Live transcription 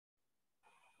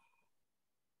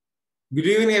Good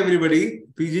evening, everybody.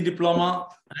 PG Diploma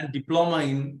and Diploma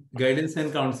in Guidance and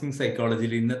Counselling Psychology.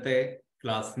 ഇന്നത്തെ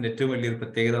ക്ലാസ്സിന്റെ ഏറ്റവും വലിയൊരു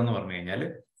പ്രത്യേകത എന്ന് പറഞ്ഞു കഴിഞ്ഞാൽ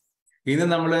ഇന്ന്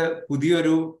നമ്മൾ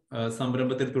പുതിയൊരു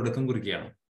സംരംഭത്തിൽ തുടക്കം കുറിക്കുകയാണ്.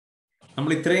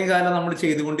 നമ്മൾ ഇത്രയും കാലം നമ്മൾ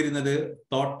ചെയ്തുകൊണ്ടിരുന്നത്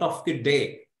തോട്ട് ഓഫ് ദി ഡേ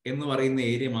എന്ന് പറയുന്ന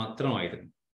ഏരിയ മാത്രമായിരുന്നു.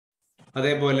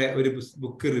 അതേപോലെ ഒരു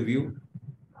ബുക്ക് റിവ്യൂ,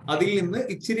 അതിൽ നിന്ന്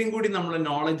ഇച്ചിരിയും കൂടി നമ്മൾ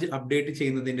നോളജ് അപ്ഡേറ്റ്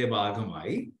ചെയ്യുന്നതിന്റെ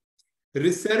ഭാഗമായി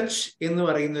റിസർച്ച് എന്ന്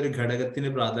പറയുന്ന ഒരു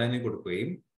ഘടകത്തിന് പ്രാധാന്യം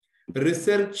കൊടുക്കുകയും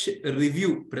റിസർച്ച് റിവ്യൂ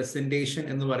പ്രസന്റേഷൻ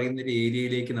എന്ന് പറയുന്ന ഒരു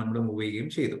ഏരിയയിലേക്ക് നമ്മൾ മൂവ് ചെയ്യുകയും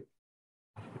ചെയ്തു.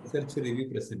 റിസർച്ച് റിവ്യൂ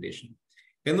പ്രസന്റേഷൻ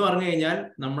എന്ന് പറഞ്ഞു കഴിഞ്ഞാൽ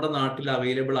നമ്മുടെ നാട്ടിൽ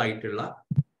അവൈലബിൾ ആയിട്ടുള്ള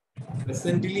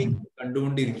പ്രസന്റ്ലി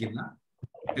കണ്ടുകൊണ്ടിരിക്കുന്ന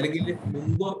അല്ലെങ്കിൽ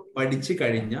മുമ്പ് പഠിച്ചു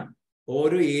കഴിഞ്ഞ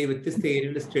ഓരോ വ്യത്യസ്ത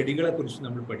ഏരിയയിലെ സ്റ്റഡികളെ കുറിച്ച്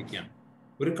നമ്മൾ പഠിക്കുകയാണ്.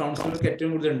 ഒരു കൗൺസിലർക്ക്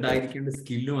ഏറ്റവും കൂടുതൽ ഉണ്ടായിരിക്കേണ്ട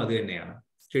സ്കില്ലും അത് തന്നെയാണ്.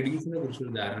 സ്റ്റഡീസിനെ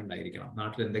കുറിച്ചൊരു ധാരണ ഉണ്ടായിരിക്കണം,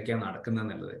 നാട്ടിൽ എന്തൊക്കെയാണ് നടക്കുന്നത്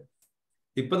എന്നുള്ളത്.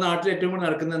 ഇപ്പൊ നാട്ടിൽ ഏറ്റവും കൂടുതൽ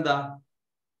നടക്കുന്നത്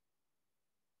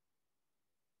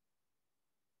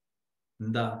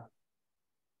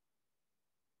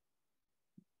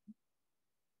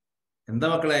എന്താ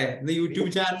മക്കളെ? ഇന്ന്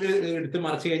യൂട്യൂബ് ചാനൽ എടുത്ത്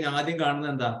മറിച്ച് കഴിഞ്ഞാൽ ആദ്യം കാണുന്നത്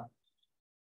എന്താ?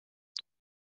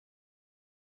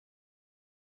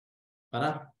 പറ.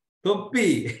 തൊപ്പി.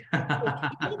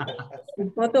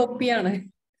 തൊപ്പിയാണ്.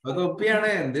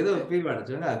 എന്ത് തൊപ്പി?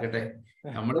 പഠിച്ചോണ്ടാക്കട്ടെ.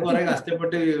 നമ്മള് കുറെ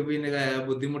കഷ്ടപ്പെട്ട് പിന്നെ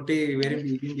ബുദ്ധിമുട്ടി ഇവരും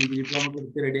ഡിപ്ലോമ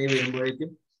എടുത്ത് റെഡി ആയി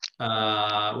വരുമ്പോഴേക്കും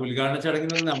ഉദ്ഘാടന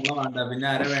ചടങ്ങിനൊന്നും നമ്മളെ വേണ്ട. പിന്നെ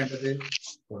ആരാ വേണ്ടത്?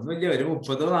 ഒന്നുമില്ല, ഒരു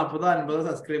 30, 40, 50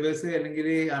 സബ്സ്ക്രൈബേഴ്സ് അല്ലെങ്കിൽ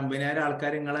 50,000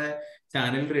 ആൾക്കാർ നിങ്ങളെ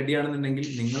ചാനൽ റെഡി ആണെന്നുണ്ടെങ്കിൽ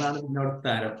നിങ്ങളാണ് പിന്നെ അവിടെ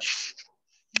താരം.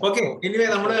 ഓക്കെ, എനിവേ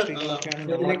നമ്മുടെ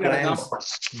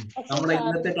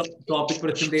ഇന്നത്തെ ടോപ്പിക്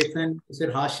പ്രസന്റേഷൻ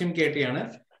ഹാഷ്യം കേട്ടിയാണ്.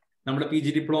 നമ്മുടെ PG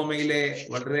ഡിപ്ലോമയിലെ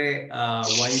വളരെ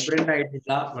വൈബ്രന്റ്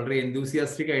ആയിട്ടുള്ള, വളരെ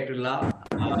എന്തൂസിയാസ്റ്റിക് ആയിട്ടുള്ള,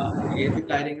 ഏത്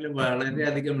കാര്യങ്ങളും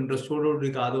വളരെയധികം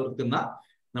ഇൻട്രസ്റ്റോടുകൂടി കാതോർക്കുന്ന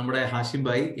നമ്മുടെ ഹാഷിം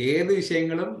ഭായി ഏത്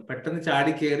വിഷയങ്ങളും പെട്ടെന്ന്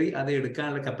ചാടിക്കേറി അത്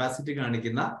എടുക്കാനുള്ള കപ്പാസിറ്റി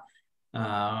കാണിക്കുന്ന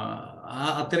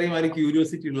അത്രയും ഒരു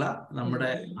ക്യൂരിയോസിറ്റി ഉള്ള നമ്മുടെ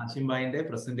ഹാഷിം ഭായിന്റെ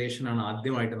പ്രസന്റേഷൻ ആണ്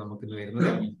ആദ്യമായിട്ട് നമുക്ക് ഇന്ന്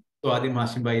വരുന്നത്. സോ ആദ്യം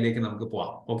ഹാഷിം ഭായിലേക്ക് നമുക്ക്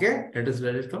പോവാം. Okay, let us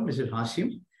welcome Mr.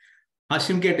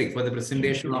 Hashim Keti for the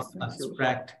presentation of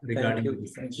abstract regarding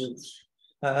research.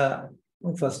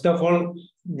 First of all,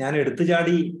 ഞാൻ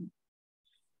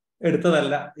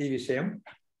എടുത്തതല്ല ഈ വിഷയം.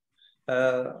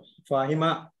 ഫാഹിമ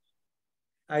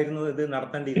ആയിരുന്നു ഇത്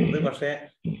നടത്തേണ്ടിയിരുന്നത്. പക്ഷെ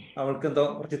അവൾക്ക് എന്തോ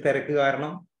കുറച്ച് തിരക്ക്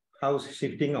കാരണം, ഹൗസ്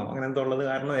ഷിഫ്റ്റിങ്ങോ അങ്ങനെ എന്തോ ഉള്ളത്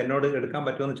കാരണം എന്നോട് എടുക്കാൻ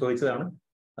പറ്റുമെന്ന് ചോദിച്ചതാണ്.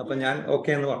 അപ്പൊ ഞാൻ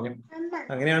ഓക്കെ എന്ന് പറഞ്ഞു.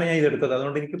 അങ്ങനെയാണ് ഞാൻ ഇത് എടുത്തത്.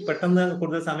 അതുകൊണ്ട് എനിക്ക് പെട്ടെന്ന്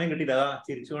കൂടുതൽ സമയം കിട്ടിയില്ല.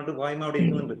 ചിരിച്ചുകൊണ്ട് ഫാഹിമ അവിടെ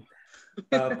ഇരിക്കുന്നുണ്ട്.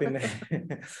 പിന്നെ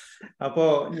അപ്പോ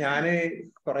ഞാന്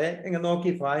കുറെ ഇങ്ങനെ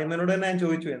നോക്കി. ഫാഹിമനോട് തന്നെ ഞാൻ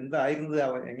ചോദിച്ചു എന്തായിരുന്നത്,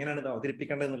 എങ്ങനെയാണ് ഇത്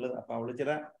അവതരിപ്പിക്കേണ്ടത് എന്നുള്ളത്. അപ്പൊ അവള്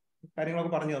ചില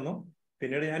കാര്യങ്ങളൊക്കെ പറഞ്ഞു തന്നു.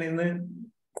 പിന്നീട് ഞാൻ ഇന്ന്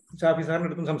ഷാഫി സാറിന്റെ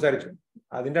അടുത്തും സംസാരിച്ചു.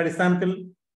 അതിന്റെ അടിസ്ഥാനത്തിൽ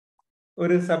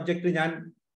ഒരു സബ്ജക്റ്റ് ഞാൻ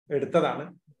എടുത്തതാണ്.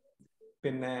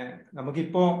 പിന്നെ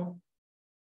നമുക്കിപ്പോ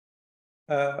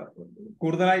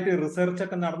കൂടുതലായിട്ട് റിസർച്ച്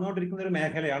ഒക്കെ നടന്നുകൊണ്ടിരിക്കുന്ന ഒരു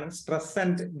മേഖലയാണ് സ്ട്രെസ്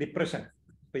ആൻഡ് ഡിപ്രഷൻ.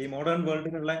 ഇപ്പൊ ഈ മോഡേൺ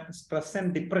വേൾഡിലുള്ള സ്ട്രെസ്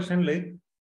ആൻഡ് ഡിപ്രഷനിൽ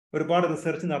ഒരുപാട്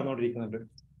റിസർച്ച് നടന്നുകൊണ്ടിരിക്കുന്നുണ്ട്.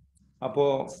 അപ്പോ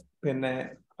പിന്നെ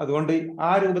അതുകൊണ്ട്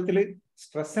ആ രൂപത്തിൽ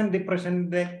സ്ട്രെസ് ആൻഡ്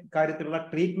ഡിപ്രഷന്റെ കാര്യത്തിലുള്ള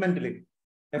ട്രീറ്റ്മെന്റിൽ,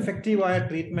 എഫക്റ്റീവായ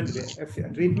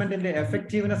ട്രീറ്റ്മെന്റിന്റെ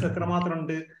എഫക്റ്റീവ്നെസ് എത്രമാത്രം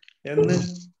ഉണ്ട് എന്ന്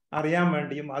അറിയാൻ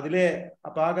വേണ്ടിയും അതിലെ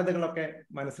അപാകതകളൊക്കെ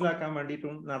മനസ്സിലാക്കാൻ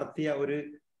വേണ്ടിയിട്ടും നടത്തിയ ഒരു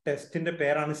ടെസ്റ്റിന്റെ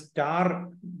പേരാണ് സ്റ്റാർ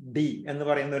ഡി എന്ന്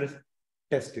പറയുന്ന ഒരു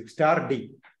ടെസ്റ്റ്. Star D,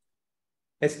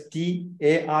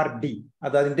 STARD.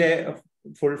 അത് അതിന്റെ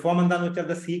ഫുൾ ഫോം എന്താന്ന് വെച്ചാൽ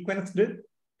the sequenced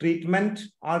treatment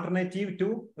alternative to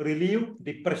relieve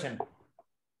depression.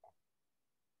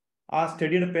 ആ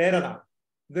സ്റ്റഡിയുടെ പേരതാണ്.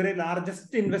 ഇതൊരു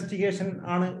ലാർജസ്റ്റ് ഇൻവെസ്റ്റിഗേഷൻ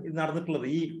ആണ് ഇത് നടന്നിട്ടുള്ളത്.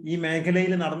 ഈ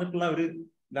മേഖലയിൽ നടന്നിട്ടുള്ള ഒരു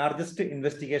ലാർജസ്റ്റ്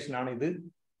ഇൻവെസ്റ്റിഗേഷൻ ആണ് ഇത്.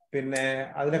 പിന്നെ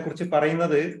അതിനെക്കുറിച്ച്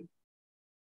പറയുന്നത്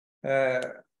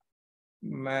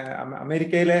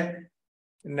അമേരിക്കയിലെ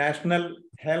നാഷണൽ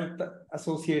ഹെൽത്ത്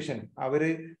അസോസിയേഷൻ അവര്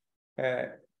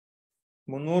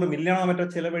 300 മില്യണോ മറ്റോ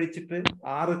ചെലവഴിച്ചിട്ട്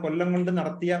 6 കൊല്ലം കൊണ്ട്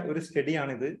നടത്തിയ ഒരു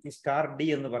സ്റ്റഡിയാണിത്, ഈ സ്റ്റാർ ഡി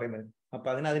എന്ന് പറയുന്നത്. അപ്പൊ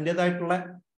അതിൻ്റെതായിട്ടുള്ള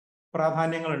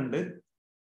പ്രാധാന്യങ്ങളുണ്ട്.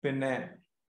 പിന്നെ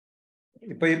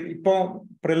ഇപ്പോ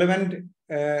പ്രിവലന്റ്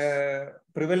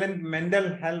മെന്റൽ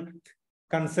ഹെൽത്ത്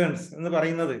കൺസേൺസ് എന്ന്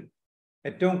പറയുന്നത്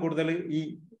ഏറ്റവും കൂടുതൽ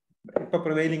ഇപ്പൊ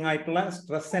പ്രിവൈലിംഗ് ആയിട്ടുള്ള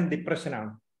സ്ട്രെസ് ആൻഡ് ഡിപ്രഷൻ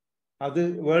ആണ്. അത്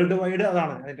വേൾഡ് വൈഡ്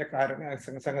അതാണ് അതിന്റെ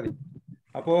സംഗതി.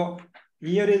 അപ്പോ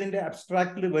ഇതിന്റെ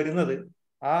അബ്സ്ട്രാക്റ്റിൽ വരുന്നത്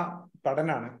ആ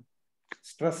പഠനമാണ്.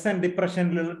 സ്ട്രെസ് ആൻഡ്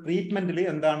ഡിപ്രഷനിലുള്ള ട്രീറ്റ്മെന്റിൽ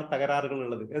എന്താണ് തകരാറുകൾ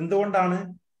ഉള്ളത്, എന്തുകൊണ്ടാണ്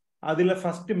അതിലെ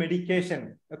ഫസ്റ്റ് മെഡിക്കേഷൻ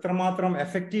എത്രമാത്രം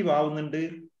എഫക്റ്റീവ് ആവുന്നുണ്ട്,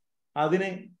 അതിന്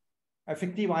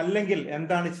എഫക്റ്റീവ് അല്ലെങ്കിൽ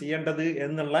എന്താണ് ചെയ്യേണ്ടത്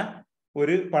എന്നുള്ള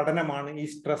ഒരു പഠനമാണ് ഈ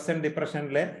സ്ട്രെസ് ആൻഡ്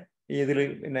ഡിപ്രഷനിലെ ഇതിൽ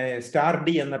പിന്നെ സ്റ്റാർ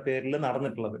ഡി എന്ന പേരിൽ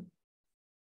നടന്നിട്ടുള്ളത്.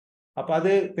 അപ്പൊ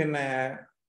അത് പിന്നെ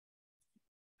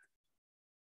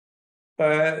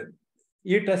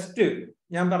ഈ ടെസ്റ്റ്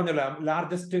ഞാൻ പറഞ്ഞല്ലോ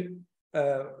ലാർജസ്റ്റ്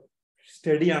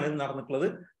സ്റ്റഡിയാണ് നടന്നിട്ടുള്ളത്.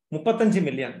 35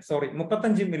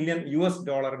 മില്യൺ US$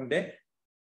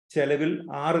 ചെലവിൽ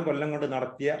 6 കൊല്ലം കൊണ്ട്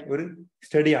നടത്തിയ ഒരു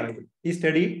സ്റ്റഡിയാണിത്. ഈ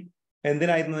സ്റ്റഡി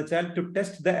എന്തിനായിരുന്നു വെച്ചാൽ to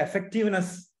test the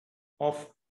effectiveness of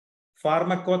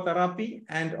pharmacotherapy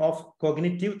and of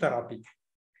cognitive therapy.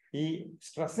 ഈ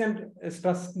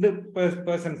സ്ട്രെസ്ഡ്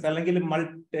പേഴ്സൺസ് അല്ലെങ്കിൽ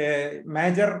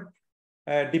മേജർ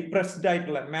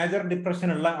ഡിപ്രഷൻ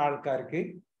ഉള്ള ആൾക്കാർക്ക്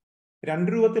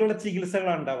 2 രൂപത്തിലുള്ള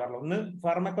ചികിത്സകളാണ് ഉണ്ടാവാറുള്ളത്. ഒന്ന്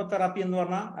ഫാർമക്കോതെറാപ്പി എന്ന്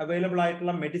പറഞ്ഞാൽ അവൈലബിൾ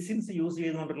ആയിട്ടുള്ള മെഡിസിൻസ് യൂസ്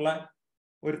ചെയ്തുകൊണ്ടുള്ള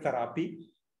ഒരു തെറാപ്പി.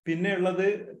 പിന്നെ ഉള്ളത്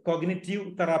കോഗ്നിറ്റീവ്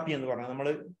തെറാപ്പി എന്ന് പറഞ്ഞാൽ നമ്മൾ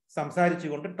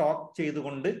സംസാരിച്ചുകൊണ്ട് ടോക്ക്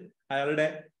ചെയ്തുകൊണ്ട് അയാളുടെ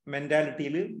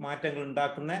മെന്റാലിറ്റിയിൽ മാറ്റങ്ങൾ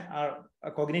ഉണ്ടാക്കുന്ന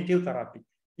കോഗ്നിറ്റീവ് തെറാപ്പി.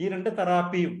 ഈ 2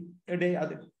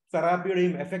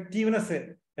 തെറാപ്പിയുടെയും എഫക്റ്റീവ്നെസ്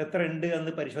എത്ര ഉണ്ട്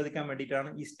എന്ന് പരിശോധിക്കാൻ വേണ്ടിയിട്ടാണ്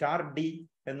ഈ STAR-D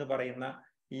എന്ന് പറയുന്ന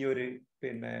ഈ ഒരു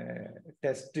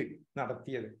ടെസ്റ്റ്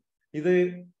നടത്തിയത്. ഇത്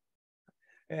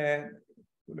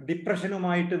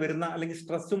ഡിപ്രഷനുമായിട്ട് വരുന്ന അല്ലെങ്കിൽ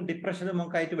സ്ട്രെസ്സും ഡിപ്രഷനും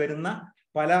ഒക്കെ ആയിട്ട് വരുന്ന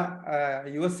പല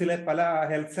US-ലെ പല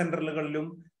ഹെൽത്ത് സെന്ററുകളിലും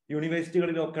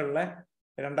യൂണിവേഴ്സിറ്റികളിലും ഒക്കെ ഉള്ള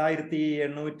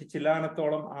 2800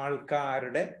 ചില്ലാനത്തോളം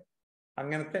ആൾക്കാരുടെ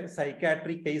അങ്ങനത്തെ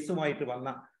സൈക്കാട്രി കേസുമായിട്ട് വന്ന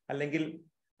അല്ലെങ്കിൽ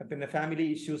ഫാമിലി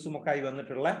ഇഷ്യൂസും ഒക്കെ ആയി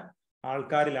വന്നിട്ടുള്ള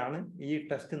ആൾക്കാരിലാണ് ഈ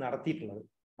ടെസ്റ്റ് നടത്തിയിട്ടുള്ളത്.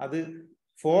 അത്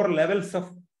 4 ലെവൽസ്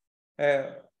ഓഫ്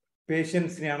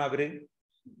പേഷ്യൻസിനെയാണ് അവര്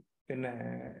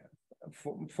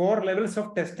 4 ലെവൽസ്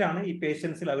ഓഫ് ടെസ്റ്റ് ആണ് ഈ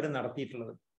പേഷ്യൻസിൽ അവർ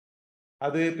നടത്തിയിട്ടുള്ളത്.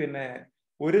 അത്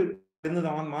ഒരു മരുന്ന്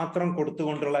മാത്രം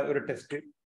കൊടുത്തുകൊണ്ടുള്ള ഒരു ടെസ്റ്റ്,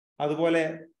 അതുപോലെ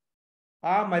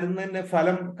ആ മരുന്നിന്റെ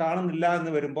ഫലം കാണുന്നില്ല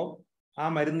എന്ന് വരുമ്പോൾ ആ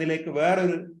മരുന്നിലേക്ക്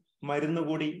വേറൊരു മരുന്ന്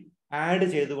കൂടി ആഡ്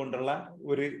ചെയ്തുകൊണ്ടുള്ള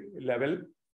ഒരു ലെവൽ,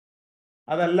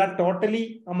 അതല്ല ടോട്ടലി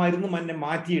ആ മരുന്ന്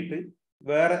മാറ്റിയിട്ട്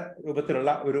വേറെ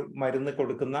രൂപത്തിലുള്ള ഒരു മരുന്ന്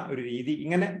കൊടുക്കുന്ന ഒരു രീതി.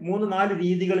 ഇങ്ങനെ 3-4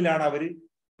 രീതികളിലാണ് അവർ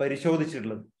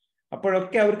പരിശോധിച്ചിട്ടുള്ളത്.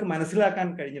 അപ്പോഴൊക്കെ അവർക്ക് മനസ്സിലാക്കാൻ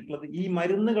കഴിഞ്ഞിട്ടുള്ളത് ഈ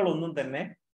മരുന്നുകളൊന്നും തന്നെ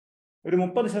ഒരു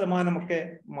 30% ഒക്കെ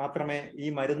മാത്രമേ ഈ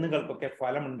മരുന്നുകൾക്കൊക്കെ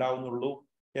ഫലം ഉണ്ടാവുന്നുള്ളൂ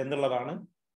എന്നുള്ളതാണ്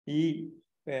ഈ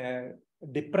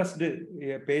ഡിപ്രസ്ഡ്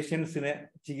പേഷ്യൻസിനെ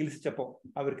ചികിത്സിച്ചപ്പോൾ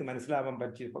അവർക്ക്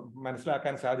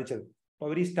മനസ്സിലാക്കാൻ സാധിച്ചത്. അപ്പോൾ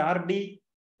അവർ ഈ STAR-D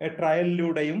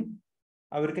ട്രയലിലൂടെയും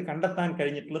അവർക്ക് കണ്ടെത്താൻ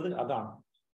കഴിഞ്ഞിട്ടുള്ളത് അതാണ്.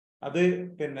 അത്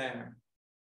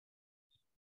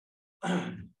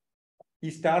ഈ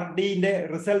STAR-Dന്റെ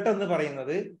റിസൾട്ട് എന്ന്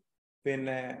പറയുന്നത്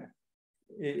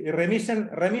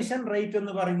റെമിഷൻ റേറ്റ്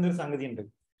എന്ന് പറയുന്ന ഒരു സംഗതി ഉണ്ട്.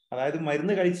 അതായത്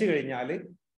മരുന്ന് കഴിച്ചു കഴിഞ്ഞാൽ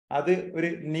അത് ഒരു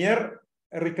നിയർ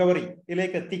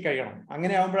റിക്കവറിയിലേക്ക് എത്തിക്കഴിയണം.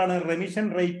 അങ്ങനെ ആകുമ്പോഴാണ് റെമിഷൻ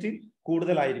റേറ്റ്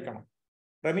കൂടുതലായിരിക്കണം.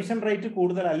 റെമിഷൻ റേറ്റ്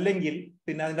കൂടുതലല്ലെങ്കിൽ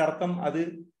അതിന്റെ അർത്ഥം അത്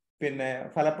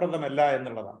ഫലപ്രദമല്ല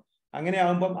എന്നുള്ളതാണ്. അങ്ങനെ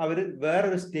ആകുമ്പം അവർ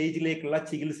വേറൊരു സ്റ്റേജിലേക്കുള്ള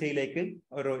ചികിത്സയിലേക്ക്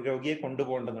ഒരു രോഗിയെ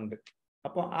കൊണ്ടുപോകേണ്ടതുണ്ട്.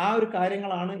 അപ്പോൾ ആ ഒരു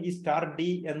കാര്യങ്ങളാണ് ഈ STAR-D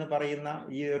എന്ന് പറയുന്ന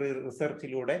ഈ ഒരു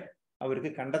റിസർച്ചിലൂടെ അവർക്ക്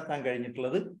കണ്ടെത്താൻ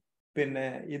കഴിഞ്ഞിട്ടുള്ളത്.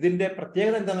 ഇതിന്റെ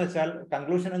പ്രത്യേകത എന്താണെന്ന് വെച്ചാൽ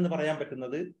കൺക്ലൂഷൻ എന്ന് പറയാൻ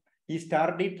പറ്റുന്നത് ഈ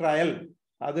STAR-D ട്രയൽ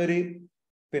അതൊരു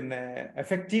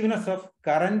effectiveness of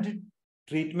current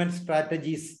treatment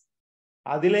strategies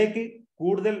അതിലേക്ക്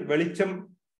കൂടുതൽ വെളിച്ചം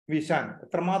വീശാൻ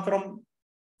എത്രമാത്രം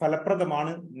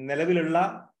ഫലപ്രദമാണ് നിലവിലുള്ള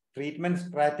ട്രീറ്റ്മെന്റ്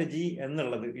സ്ട്രാറ്റജി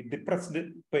എന്നുള്ളത്, ഈ ഡിപ്രസ്ഡ്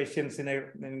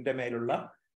പേഷ്യൻസിന്റെ മേലുള്ള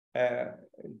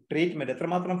ട്രീറ്റ്മെന്റ്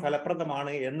എത്രമാത്രം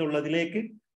ഫലപ്രദമാണ് എന്നുള്ളതിലേക്ക്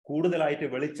കൂടുതലായിട്ട്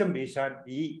വെളിച്ചം വീശാൻ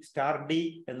ഈ STAR-D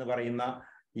എന്ന് പറയുന്ന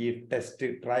ഈ ടെസ്റ്റ്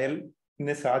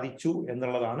ട്രയലിന് സാധിച്ചു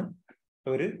എന്നുള്ളതാണ്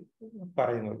അവര്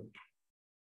പറയുന്നത്.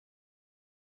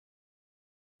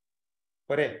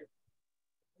 പോരെ?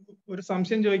 ഒരു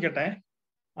സംശയം ചോദിക്കട്ടെ.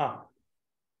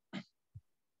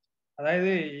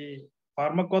 അതായത് ഈ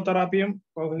ഫാർമക്കോതെറാപ്പിയും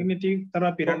കോഗ്നിറ്റീവ്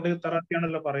തെറാപ്പി 2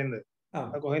 തെറാപ്പിയാണല്ലോ പറയുന്നത്.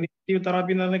 കോഗ്നിറ്റീവ്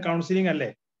തെറാപ്പി എന്ന് പറഞ്ഞാൽ കൗൺസിലിംഗ് അല്ലേ?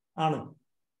 ആണ്.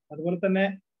 അതുപോലെ തന്നെ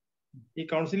ഈ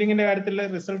കൗൺസിലിംഗിന്റെ കാര്യത്തിലുള്ള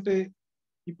റിസൾട്ട്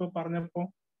ഇപ്പൊ പറഞ്ഞപ്പോ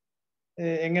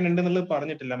എങ്ങനെയുണ്ടെന്നുള്ളത്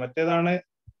പറഞ്ഞിട്ടില്ല. മറ്റേതാണ്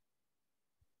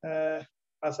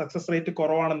സക്സസ് റേറ്റ്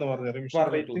കുറവാണെന്ന് പറഞ്ഞത്.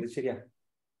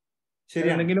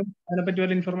 എന്തെങ്കിലും അതിനെപ്പറ്റി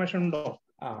വല്ല ഇൻഫർമേഷൻ ഉണ്ടോ?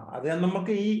 അത്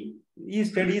നമുക്ക് ഈ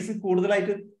സ്റ്റഡീസ്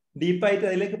കൂടുതലായിട്ട് ഡീപ്പായിട്ട്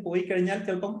അതിലേക്ക് പോയി കഴിഞ്ഞാൽ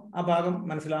ചിലപ്പം ആ ഭാഗം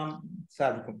മനസ്സിലാകാൻ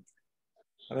സാധിക്കും.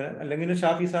 അല്ലെങ്കിൽ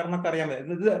ഷാഫി സാറിനൊക്കെ അറിയാൻ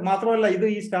പറ്റും. ഇത് മാത്രമല്ല, ഇത്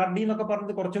ഈ STAR-D എന്നൊക്കെ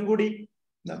പറഞ്ഞത് കുറച്ചും കൂടി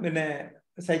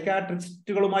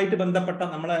സൈക്കാട്രിസ്റ്റുകളുമായിട്ട് ബന്ധപ്പെട്ട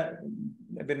നമ്മളെ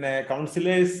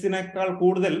കൗൺസിലേഴ്സിനേക്കാൾ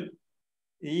കൂടുതൽ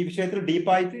ഈ വിഷയത്തിൽ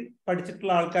ഡീപ്പായിട്ട്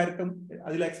പഠിച്ചിട്ടുള്ള ആൾക്കാർക്കും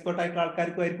അതിൽ എക്സ്പെർട്ട് ആയിട്ടുള്ള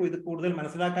ആൾക്കാർക്കും ആയിരിക്കും ഇത് കൂടുതൽ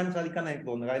മനസ്സിലാക്കാൻ സാധിക്കാന്ന് എനിക്ക്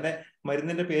തോന്നുന്നത്. അതിന്റെ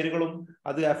മരുന്നിന്റെ പേരുകളും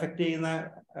അത് അഫക്റ്റ് ചെയ്യുന്ന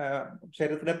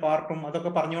ശരീരത്തിലെ പാർട്ടും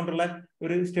അതൊക്കെ പറഞ്ഞുകൊണ്ടുള്ള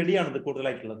ഒരു സ്റ്റഡിയാണ് ഇത്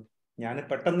കൂടുതലായിട്ടുള്ളത്. ഞാൻ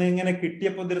പെട്ടെന്ന് ഇങ്ങനെ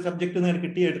കിട്ടിയപ്പോൾ ഇതൊരു സബ്ജക്ട്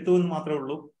ഇങ്ങനെ എടുത്തു എന്ന് മാത്രമേ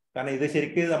ഉള്ളൂ. കാരണം ഇത്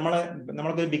ശരിക്ക്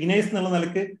നമ്മളൊക്കെ ബിഗിനേഴ്സ് എന്നുള്ള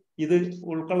നിലക്ക് ഇത്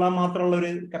ഉൾക്കൊള്ളാൻ മാത്രമുള്ള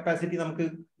ഒരു കപ്പാസിറ്റി നമുക്ക്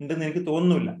ഉണ്ടെന്ന് എനിക്ക്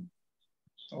തോന്നുന്നില്ല.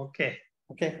 Okay,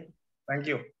 thank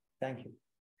you.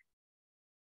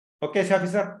 Okay Shafi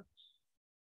sir.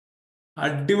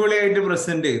 അടിപൊളിയായിട്ട്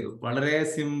പ്രസന്റ് ചെയ്തു. വളരെ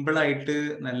സിമ്പിൾ ആയിട്ട്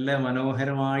നല്ല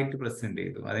മനോഹരമായിട്ട് പ്രസന്റ്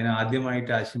ചെയ്തു. അതിന്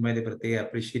ആദ്യമായിട്ട് ആശിമാരി പ്രത്യേകം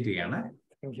അപ്രീഷിയേറ്റ് ചെയ്യാണ്.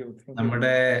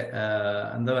 നമ്മുടെ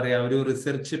എന്താ പറയാ, ഒരു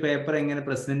റിസർച്ച് പേപ്പർ എങ്ങനെ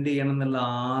പ്രസന്റ് ചെയ്യണം എന്നുള്ള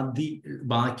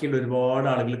ബാക്കിയുള്ള ഒരുപാട്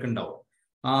ആളുകൾക്ക് ഉണ്ടാവും.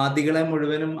 ആദികളെ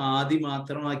മുഴുവനും ആദി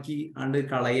മാത്രമാക്കി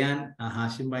കളയാൻ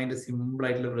ഹാഷിം ഭായിന്റെ സിമ്പിൾ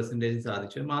ആയിട്ടുള്ള പ്രസന്റേഷൻ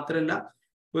സാധിച്ചു. മാത്രമല്ല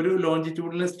ഒരു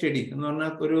ലോഞ്ചിറ്റ്യൂഡിനൽ സ്റ്റഡി എന്ന്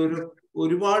പറഞ്ഞാൽ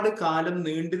ഒരുപാട് കാലം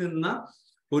നീണ്ടു നിന്ന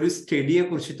ഒരു സ്റ്റഡിയെ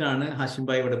കുറിച്ചിട്ടാണ് ഹാഷിം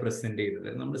ഭായ് ഇവിടെ പ്രസന്റ് ചെയ്തത്.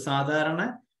 നമ്മൾ സാധാരണ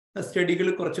സ്റ്റഡികൾ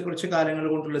കുറച്ച് കാലങ്ങൾ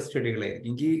കൊണ്ടുള്ള സ്റ്റഡികളായിരിക്കും.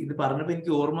 എനിക്ക് ഇത് പറഞ്ഞപ്പോൾ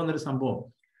എനിക്ക് ഓർമ്മ വന്നൊരു സംഭവം,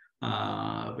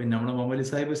 പിന്നെ നമ്മുടെ മുഹമ്മദ്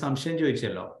സാഹിബ് സംശയം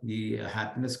ചോദിച്ചല്ലോ ഈ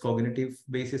ഹാപ്പിനെസ് കോഗ്നിറ്റീവ്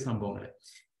ബേസിസ് സംഭവങ്ങൾ.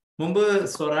 മുമ്പ്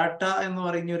സൊറാട്ട എന്ന്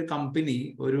പറയുന്ന ഒരു കമ്പനി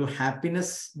ഒരു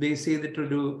ഹാപ്പിനെസ് ബേസ്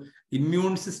ചെയ്തിട്ടൊരു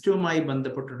ഇമ്മ്യൂൺ സിസ്റ്റവുമായി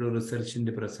ബന്ധപ്പെട്ടൊരു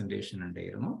റിസർച്ചിന്റെ പ്രസന്റേഷൻ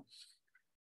ഉണ്ടായിരുന്നു.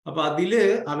 അപ്പൊ അതില്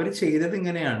അവർ ചെയ്തത്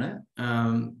ഇങ്ങനെയാണ്,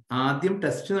 ആദ്യം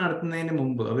ടെസ്റ്റ് നടത്തുന്നതിന്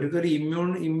മുമ്പ് അവർക്കൊരു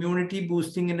ഇമ്മ്യൂണിറ്റി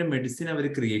ബൂസ്റ്റിങ്ങിന്റെ മെഡിസിൻ അവർ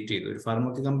ക്രിയേറ്റ് ചെയ്തു. ഒരു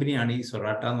ഫാർമക്ക കമ്പനിയാണ് ഈ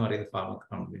സൊറാട്ട എന്ന് പറയുന്ന ഫാർമക്ക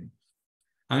കമ്പനി.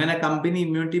 അങ്ങനെ കമ്പനി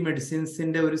ഇമ്മ്യൂണിറ്റി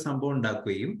മെഡിസിൻസിന്റെ ഒരു സംഭവം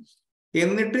ഉണ്ടാക്കുകയും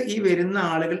എന്നിട്ട് ഈ വരുന്ന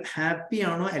ആളുകൾ ഹാപ്പി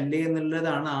ആണോ അല്ലേ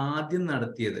എന്നുള്ളതാണ് ആദ്യം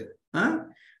നടത്തിയത്.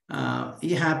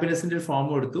 ഈ ഹാപ്പിനെസിന്റെ ഒരു ഫോം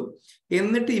കൊടുത്തു,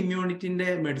 എന്നിട്ട് ഇമ്മ്യൂണിറ്റിന്റെ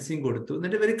മെഡിസിൻ കൊടുത്തു.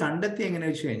 എന്നിട്ട് ഇവർ കണ്ടെത്തി എങ്ങനെ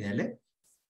വെച്ച് കഴിഞ്ഞാല്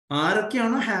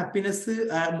ആരൊക്കെയാണോ ഹാപ്പിനെസ്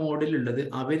മോഡിലുള്ളത്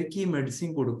അവർക്ക് ഈ മെഡിസിൻ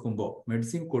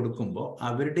കൊടുക്കുമ്പോൾ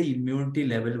അവരുടെ ഇമ്മ്യൂണിറ്റി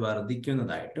ലെവൽ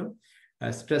വർദ്ധിക്കുന്നതായിട്ടും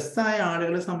സ്ട്രെസ് ആയ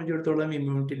ആളുകളെ സംബന്ധിച്ചിടത്തോളം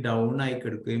ഇമ്മ്യൂണിറ്റി ഡൗൺ ആയി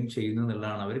കിടക്കുകയും ചെയ്യുന്നു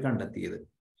എന്നുള്ളതാണ് അവർ കണ്ടെത്തിയത്.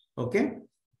 ഓക്കെ,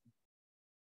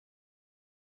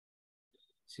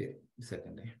 ശരി,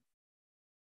 സെക്കൻഡ്.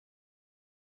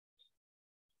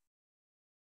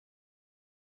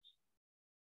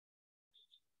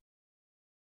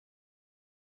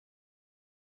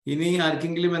 ഇനി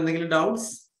ആർക്കെങ്കിലും എന്തെങ്കിലും ഡൗട്ട്സ്?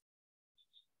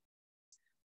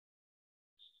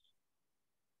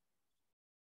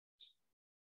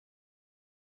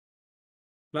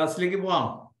 ക്ലാസ്സിലേക്ക് പോവാം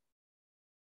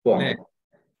അല്ലേ?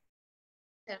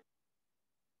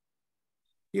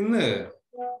 ഇന്ന്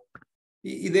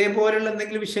ഇതേപോലെയുള്ള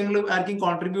എന്തെങ്കിലും വിഷയങ്ങൾ ആർക്കും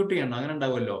കോൺട്രിബ്യൂട്ട് ചെയ്യണം, അങ്ങനെ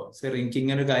ഉണ്ടാവുമല്ലോ. സർ എനിക്ക്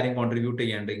ഇങ്ങനെ ഒരു കാര്യം കോൺട്രിബ്യൂട്ട്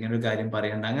ചെയ്യാണ്ട്, ഇങ്ങനെ ഒരു കാര്യം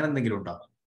പറയണ്ട, അങ്ങനെ എന്തെങ്കിലും ഉണ്ടോ?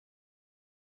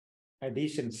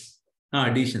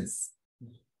 അഡീഷൻസ്.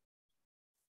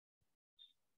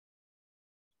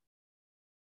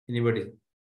 Anybody?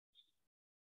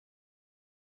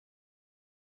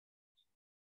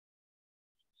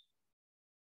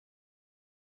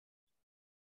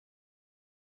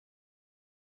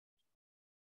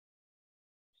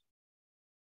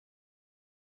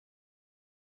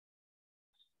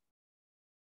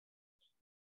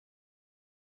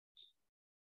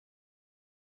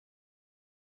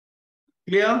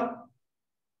 Clear?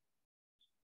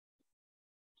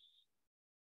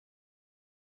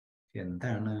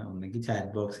 എന്താണ് ഒന്നെങ്കിൽ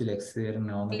ചാറ്റ് ബോക്സിൽ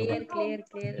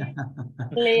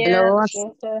ഹലോ,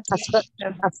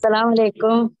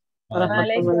 അസ്സലാമലൈക്കും.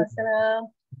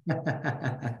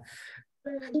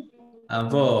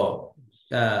 അപ്പോ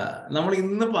നമ്മൾ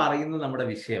ഇന്ന് പറയുന്ന നമ്മുടെ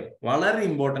വിഷയം വളരെ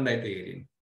ഇമ്പോർട്ടന്റ് ആയിട്ടുള്ള ഏരിയ.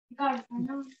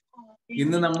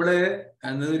 ഇന്ന് നമ്മള്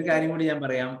ഒരു കാര്യം കൂടി ഞാൻ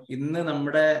പറയാം. ഇന്ന്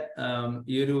നമ്മുടെ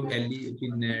ഈ ഒരു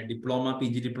ഡിപ്ലോമ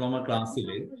PG ഡിപ്ലോമ ക്ലാസ്സിൽ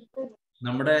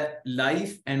നമ്മുടെ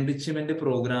ലൈഫ് എൻറിച്ച്മെന്റ്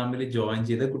പ്രോഗ്രാമിൽ ജോയിൻ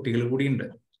ചെയ്ത കുട്ടികൾ കൂടി ഉണ്ട്.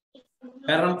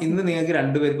 കാരണം ഇന്ന് നിങ്ങൾക്ക്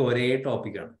രണ്ടുപേർക്ക് ഒരേ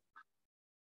ടോപ്പിക്കാണ്,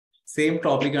 സെയിം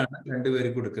ടോപ്പിക്കാണ്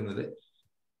രണ്ടുപേർക്ക് കൊടുക്കുന്നത്.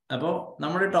 അപ്പോൾ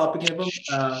നമ്മുടെ ടോപ്പിക്കിന് ഇപ്പം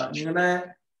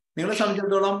നിങ്ങളെ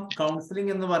സംബന്ധിച്ചിടത്തോളം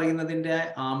കൗൺസിലിംഗ് എന്ന് പറയുന്നതിന്റെ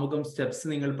ആമുഖം സ്റ്റെപ്സ്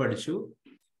നിങ്ങൾ പഠിച്ചു.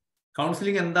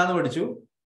 കൗൺസിലിംഗ് എന്താന്ന് പഠിച്ചു,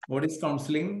 വാട്ട് ഈസ്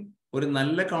കൗൺസിലിംഗ്, ഒരു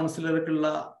നല്ല കൗൺസിലർക്കുള്ള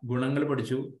ഗുണങ്ങൾ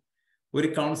പഠിച്ചു, ഒരു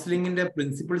കൗൺസിലിംഗിന്റെ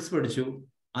പ്രിൻസിപ്പിൾസ് പഠിച്ചു,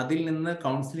 അതിൽ നിന്ന്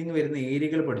കൗൺസിലിംഗ് വരുന്ന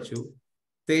ഏരിയകൾ പഠിച്ചു.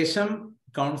 ശേഷം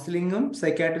കൗൺസിലിംഗും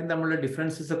സൈക്കാട്രിയും തമ്മിലുള്ള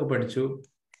ഡിഫറൻസസ് ഒക്കെ പഠിച്ചു.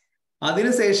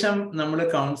 അതിനുശേഷം നമ്മൾ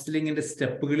കൗൺസിലിംഗിന്റെ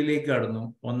സ്റ്റെപ്പുകളിലേക്ക് കടന്നു.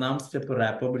 ഒന്നാം സ്റ്റെപ്പ്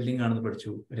റാപ്പോ ബിൽഡിംഗ് ആണെന്ന്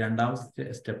പഠിച്ചു. രണ്ടാം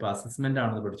സ്റ്റെപ്പ് അസസ്മെന്റ്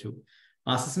ആണെന്ന് പഠിച്ചു.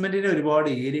 അസസ്മെന്റിന്റെ ഒരുപാട്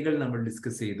ഏരിയകൾ നമ്മൾ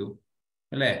ഡിസ്കസ് ചെയ്തു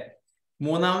അല്ലെ.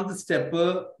 മൂന്നാമത്തെ step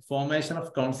formation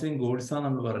of counselling goals ആണ്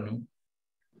നമ്മൾ പറഞ്ഞു.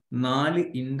 4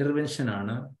 ഇന്റർവെൻഷൻ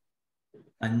ആണ്.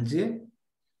 5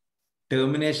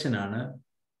 ടെർമിനേഷൻ ആണ്.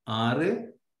 6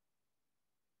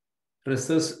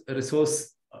 റിസോഴ്സ്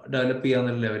ഡെവലപ്പ്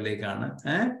ചെയ്യാവുന്ന ലെവലിലേക്കാണ്.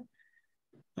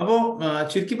 അപ്പോ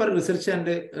ചുരുക്കി പറഞ്ഞ റിസർച്ച്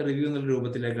ആൻഡ് റിവ്യൂ എന്നുള്ള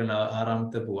രൂപത്തിലേക്കുള്ള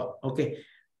 6ാമത്തെ പോവാ. ഓക്കെ,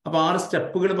 അപ്പൊ 6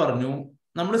 സ്റ്റെപ്പുകൾ പറഞ്ഞു.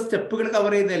 നമ്മൾ സ്റ്റെപ്പുകൾ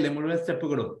കവർ ചെയ്തല്ലേ മുഴുവൻ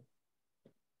സ്റ്റെപ്പുകളും?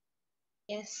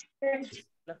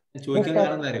 ചോദിക്കാൻ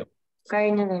കാരണം അറിയോ,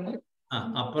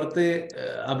 അപ്പുറത്ത്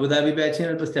അബുദാബി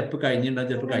ബാച്ചിന് ഇപ്പൊ സ്റ്റെപ്പ് കഴിഞ്ഞിട്ടുണ്ടാവും,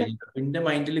 ചിലപ്പോൾ കഴിഞ്ഞിട്ടുണ്ടാവും. എന്റെ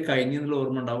മൈൻഡിൽ കഴിഞ്ഞെന്നുള്ള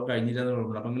ഓർമ്മ ഉണ്ടാവും, കഴിഞ്ഞില്ല എന്നുള്ള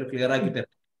ഓർമ്മ ഉണ്ടാവും. അപ്പൊ നിങ്ങൾ ക്ലിയർ ആക്കി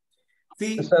തരാം.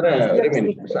 സാറേ ഒരു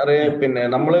മിനിറ്റ് സാറേ, പിന്നെ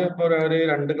നമ്മള് ഇപ്പൊ ഒരു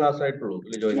 2 ക്ലാസ് ആയിട്ടുള്ളൂ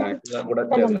ജോയിൻ ആയിട്ട് കൂടെ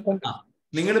ചേർന്ന്.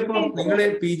 നിങ്ങൾ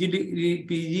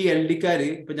PG LD-ക്കാര്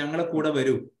ഇപ്പൊ ഞങ്ങളെ കൂടെ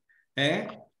വരൂ.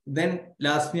 ദെൻ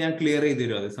ലാസ്റ്റ് ഞാൻ ക്ലിയർ ചെയ്ത്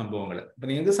തരും അത് സംഭവങ്ങൾ. അപ്പൊ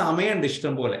നിങ്ങൾക്ക് സമയമുണ്ട്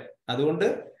ഇഷ്ടം പോലെ. അതുകൊണ്ട്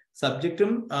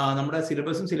സബ്ജക്റ്റും നമ്മുടെ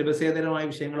സിലബസും സിലബസേതരമായ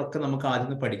വിഷയങ്ങളൊക്കെ നമുക്ക്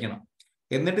ആദ്യം പഠിക്കണം.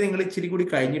 എന്നിട്ട് നിങ്ങൾ ഇച്ചിരി കൂടി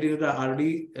കഴിഞ്ഞിട്ട് നിങ്ങൾക്ക് ആൾറെഡി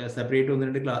സെപ്പറേറ്റ്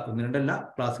ഒന്ന് രണ്ടല്ല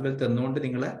ക്ലാസ്സുകൾ തന്നുകൊണ്ട്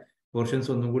നിങ്ങളെ പോർഷൻസ്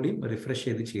ഒന്നും കൂടി റിഫ്രഷ്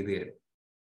ചെയ്ത് തരും.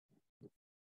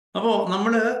 അപ്പോൾ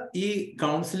നമ്മൾ ഈ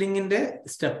കൗൺസിലിങ്ങിന്റെ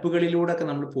സ്റ്റെപ്പുകളിലൂടെ ഒക്കെ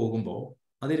നമ്മൾ പോകുമ്പോൾ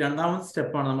അത് രണ്ടാമത്തെ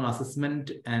സ്റ്റെപ്പാണ് നമ്മൾ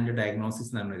അസസ്മെന്റ് ആൻഡ് ഡയഗ്നോസിസ്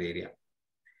എന്ന് പറഞ്ഞൊരു ഏരിയ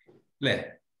അല്ലേ?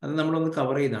 അത് നമ്മളൊന്ന്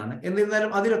കവർ ചെയ്താണ്.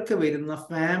 എന്നിരുന്നാലും അതിലൊക്കെ വരുന്ന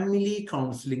ഫാമിലി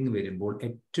കൗൺസിലിംഗ് വരുമ്പോൾ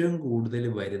ഏറ്റവും കൂടുതൽ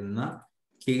വരുന്ന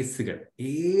കേസുകൾ,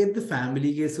 ഏത്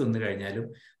ഫാമിലി കേസ് വന്നു കഴിഞ്ഞാലും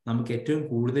നമുക്ക് ഏറ്റവും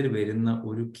കൂടുതൽ വരുന്ന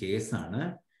ഒരു കേസാണ്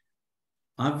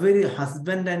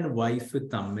ഹസ്ബൻഡ് ആൻഡ് വൈഫ്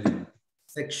തമ്മിൽ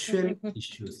സെക്ഷൽ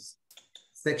ഇഷ്യൂസ്,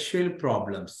 സെക്ഷൽ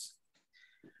പ്രോബ്ലംസ്.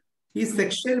 ഈ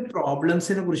സെക്ഷൽ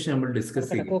പ്രോബ്ലംസിനെ കുറിച്ച് നമ്മൾ ഡിസ്കസ്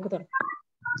ചെയ്യും. അവിടെ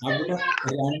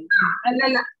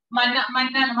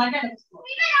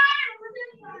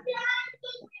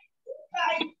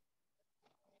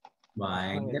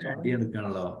ഭയങ്കര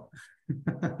അടിയെടുക്കാണല്ലോ.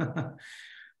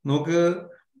 നോക്ക്,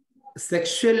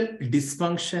 സെക്ഷൽ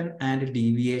ഡിസ്ഫങ്ഷൻ ആൻഡ്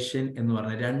ഡീവിയേഷൻ എന്ന്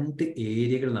പറഞ്ഞ രണ്ട്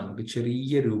ഏരിയകൾ നമുക്ക്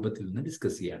ചെറിയ രൂപത്തിൽ നിന്ന്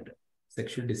ഡിസ്കസ് ചെയ്യാറുണ്ട്.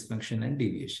 Sexual dysfunction and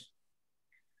deviation.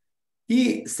 ഈ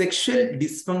സെക്ഷൽ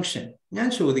ഡിസ്ഫങ്ഷൻ ഞാൻ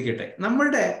ചോദിക്കട്ടെ,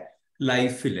 നമ്മളുടെ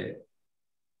ലൈഫില്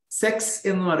സെക്സ്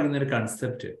എന്ന് പറയുന്ന ഒരു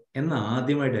കൺസെപ്റ്റ് എന്ന്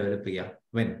ആദ്യമായി ഡെവലപ്പ് ചെയ്യാം?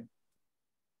 വെൻ?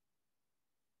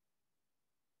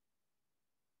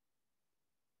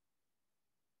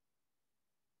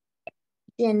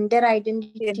 Gender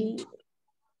identity.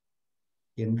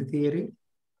 എന്ത് തിയറി?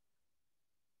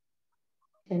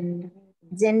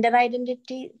 ജെൻഡർ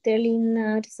ഐഡന്റിറ്റി തെളിയുന്ന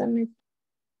ഒരു സമയത്ത്.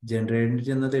 ജെൻഡർ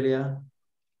ഐഡന്റിറ്റി എന്ന് തെളിയാ?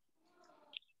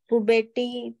 പുബേർട്ടി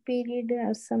പീരീഡ് ആ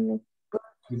സമയത്ത്.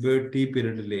 പ്യൂബേർട്ടി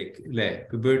പീരീഡിലേക്ക് അല്ലെ?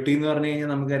 പ്യൂബേർട്ടി എന്ന് പറഞ്ഞു കഴിഞ്ഞാൽ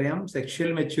നമുക്കറിയാം സെക്ഷൽ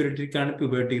മെച്യൂരിറ്റിക്കാണ്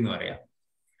പ്യൂബേർട്ടി എന്ന് പറയാം.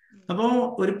 അപ്പോ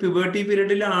ഒരു പ്യൂബേർട്ടി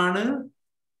പീരീഡിലാണ്.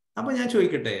 അപ്പൊ ഞാൻ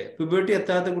ചോദിക്കട്ടെ, പ്യൂബേർട്ടി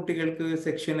എത്താത്ത കുട്ടികൾക്ക്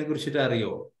സെക്ഷനെ കുറിച്ചിട്ട്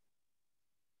അറിയോ?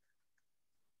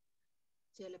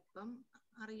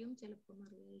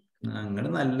 ഞങ്ങള്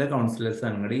നല്ല കൗൺസിലേഴ്സ്,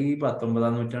 ഞങ്ങളുടെ ഈ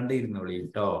 19-ാം നൂറ്റാണ്ട് ഇരുന്നോളി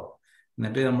കേട്ടോ.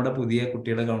 എന്നിട്ട് നമ്മുടെ പുതിയ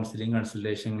കുട്ടികളുടെ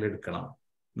കൺസൾട്ടേഷനുകൾ എടുക്കണം.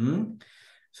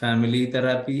 ഫാമിലി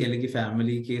തെറാപ്പി അല്ലെങ്കിൽ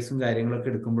ഫാമിലി കേസും കാര്യങ്ങളൊക്കെ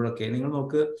എടുക്കുമ്പോഴൊക്കെ നിങ്ങൾ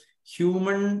നോക്ക്,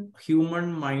 ഹ്യൂമൻ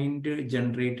മൈൻഡ്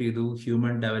ജനറേറ്റ് ചെയ്തു,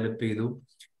 ഹ്യൂമൻ ഡെവലപ്പ് ചെയ്തു.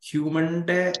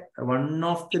 ഹ്യൂമന്റെ one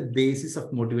of the basis of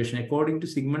motivation according to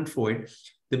Sigmund Freud,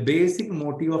 the basic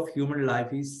motive of human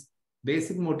life is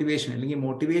basic motivation അല്ലെങ്കിൽ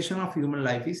motivation of human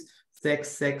life is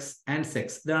sex, sex and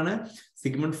sex. ഇതാണ്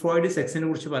Sigmund Freud സെക്സിനെ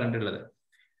കുറിച്ച് പറഞ്ഞിട്ടുള്ളത്.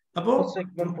 അപ്പോ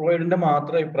Sigmund ഫ്രോയിഡിന്റെ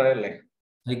മാത്രം അഭിപ്രായമല്ലേ?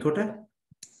 ആയിക്കോട്ടെ,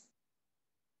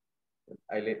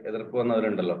 അതില് എതിർപ്പ്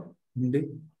വന്നവരുണ്ടല്ലോ. ഉണ്ട്.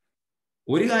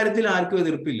 ഒരു കാര്യത്തിൽ ആർക്കും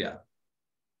എതിർപ്പില്ല.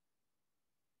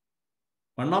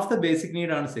 One of the basic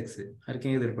need ആണ് സെക്സ്.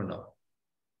 ആർക്കെങ്കിലും എതിർപ്പുണ്ടോ?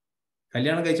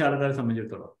 കല്യാണം കഴിച്ച ആൾക്കാരെ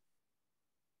സംബന്ധിച്ചിടത്തോളം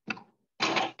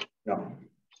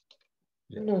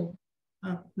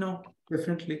നോ,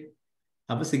 ഡെഫിനറ്റ്ലി.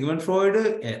 അപ്പൊ സിഗ്മണ്ട് ഫ്രോയിഡ്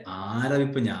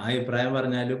ഇപ്പൊ ഞാൻ അഭിപ്രായം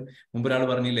പറഞ്ഞാലും, മുമ്പ് ഒരാൾ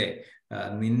പറഞ്ഞില്ലേ,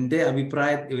 നിന്റെ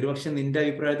ഒരുപക്ഷെ നിന്റെ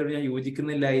അഭിപ്രായത്തോട് ഞാൻ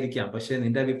യോജിക്കുന്നില്ലായിരിക്കാം, പക്ഷെ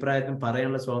നിന്റെ അഭിപ്രായത്തിന്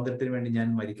പറയാനുള്ള സ്വാതന്ത്ര്യത്തിന് വേണ്ടി ഞാൻ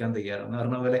മരിക്കാൻ തയ്യാറെന്ന്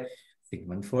പറഞ്ഞ പോലെ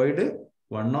Sigmund Freud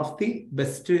one of the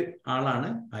best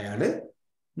ആളാണ്. അയാള്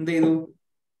എന്ത് ചെയ്തു?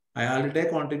 അയാളുടെ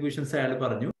കോൺട്രിബ്യൂഷൻസ് അയാൾ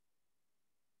പറഞ്ഞു.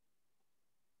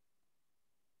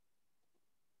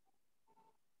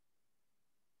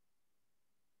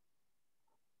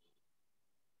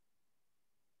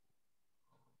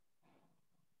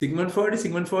 സിഗ്മണ്ട്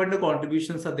ഫ്രോയിഡിന്റെ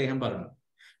കോൺട്രിബ്യൂഷൻസ് അദ്ദേഹം പറഞ്ഞു.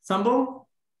 സംഭവം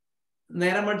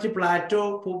നേരെ മറിച്ച് പ്ലാറ്റോ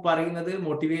പറയുന്നത്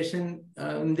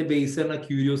മോട്ടിവേഷന്റെ ബേസ്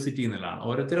ക്യൂരിയോസിറ്റി എന്നുള്ളതാണ്.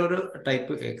 ഓരോരുത്തരും ഓരോ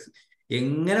ടൈപ്പ്.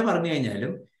 എങ്ങനെ പറഞ്ഞു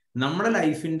കഴിഞ്ഞാലും നമ്മുടെ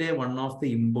ലൈഫിന്റെ one of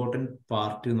the important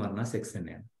part എന്ന് പറഞ്ഞാൽ സെക്സ്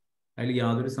തന്നെയാണ്. അതിൽ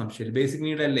യാതൊരു സംശയമില്ല. ബേസിക്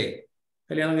നീഡ് അല്ലേ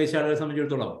കല്യാണം കഴിച്ച ആളുകളെ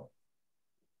സംബന്ധിച്ചിടത്തോളം.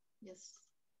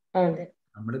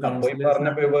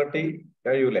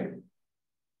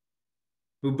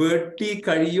 പ്യൂബേർട്ടി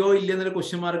കഴിയോ ഇല്ലെന്നൊരു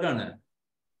ക്വസ്റ്റ്യൻ മാർക്കാണ്.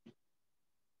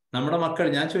 നമ്മുടെ മക്കൾ,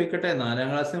 ഞാൻ ചോദിക്കട്ടെ, 4-ാം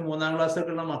ക്ലാസ് 3-ാം ക്ലാസ്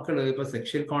ഒക്കെ ഉള്ള മക്കൾ ഇപ്പൊ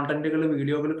സെക്ഷൽ കോണ്ടന്റുകൾ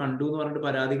വീഡിയോകൾ കണ്ടു എന്ന് പറഞ്ഞിട്ട്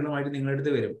പരാതികളുമായിട്ട് നിങ്ങളുടെ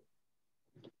അടുത്ത് വരും.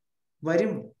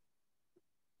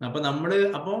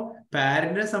 അപ്പൊ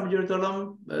പാരന്റിനെ സംബന്ധിച്ചിടത്തോളം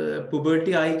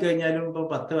പ്യൂബേർട്ടി ആയി കഴിഞ്ഞാലും ഇപ്പൊ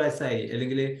 10 വയസ്സായി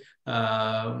അല്ലെങ്കിൽ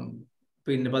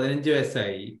പിന്നെ 15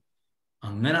 വയസ്സായി,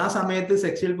 അങ്ങനെ ആ സമയത്ത്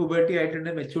സെക്ഷൽ പ്യൂബേർട്ടി ആയിട്ടുണ്ട്,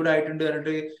 മെച്യൂർഡ് ആയിട്ടുണ്ട്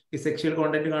പറഞ്ഞിട്ട് ഈ സെക്ഷൽ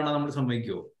കോണ്ടന്റ് കാണാൻ നമ്മൾ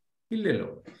സമ്മതിക്കുമോ? ഇല്ലല്ലോ.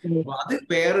 അപ്പൊ അത്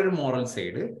വേറൊരു മോറൽ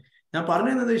സൈഡ്. ഞാൻ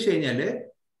പറഞ്ഞു തന്നത് വെച്ച് കഴിഞ്ഞാല്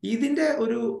ഇതിന്റെ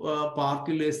ഒരു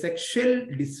പാർട്ടില് സെക്ഷൽ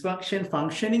ഡിസ്ഫങ്ഷൻ,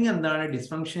 ഫങ്ഷനിങ് എന്താണ്,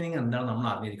 ഡിസ്ഫങ്ഷനിങ് എന്താണ് നമ്മൾ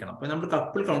അറിഞ്ഞിരിക്കണം. അപ്പൊ നമ്മൾ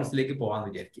കപ്പിൾ കൗൺസിലിലേക്ക് പോകാന്ന്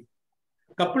വിചാരിക്കും.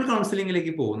 കപ്പിൾ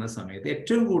കൗൺസിലിംഗിലേക്ക് പോകുന്ന സമയത്ത്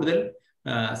ഏറ്റവും കൂടുതൽ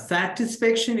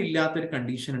സാറ്റിസ്ഫാക്ഷൻ ഇല്ലാത്തൊരു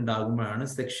കണ്ടീഷൻ ഉണ്ടാകുമ്പോഴാണ്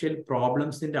സെക്ഷൽ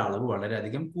പ്രോബ്ലംസിന്റെ അളവ്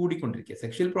വളരെയധികം കൂടിക്കൊണ്ടിരിക്കുക.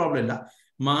 സെക്ഷൽ പ്രോബ്ലം അല്ല,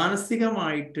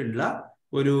 മാനസികമായിട്ടുള്ള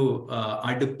ഒരു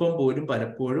അടുപ്പം പോലും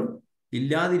പലപ്പോഴും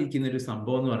ഇല്ലാതിരിക്കുന്ന ഒരു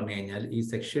സംഭവം എന്ന് പറഞ്ഞു കഴിഞ്ഞാൽ ഈ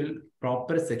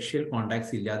പ്രോപ്പർ സെക്ഷൽ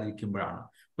കോണ്ടാക്ട്സ് ഇല്ലാതിരിക്കുമ്പോഴാണ്.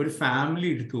 ഒരു ഫാമിലി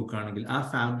എടുത്തു നോക്കുകയാണെങ്കിൽ ആ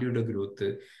ഫാമിലിയുടെ ഗ്രോത്ത്,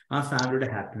 ആ ഫാമിലിയുടെ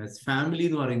ഹാപ്പിനെസ്, ഫാമിലി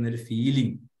എന്ന് പറയുന്ന ഒരു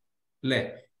ഫീലിംഗ് അല്ലേ.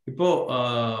 ഇപ്പോ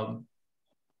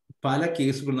പല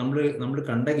കേസുകൾ നമ്മൾ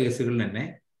കണ്ട കേസുകളിൽ തന്നെ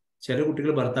ചില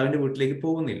കുട്ടികൾ ഭർത്താവിന്റെ വീട്ടിലേക്ക്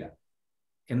പോകുന്നില്ല.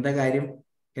 എന്താ കാര്യം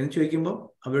എന്ന് ചോദിക്കുമ്പോൾ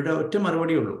അവരുടെ ഒറ്റ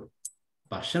മറുപടിയേ ഉള്ളൂ,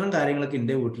 ഭക്ഷണം കാര്യങ്ങളൊക്കെ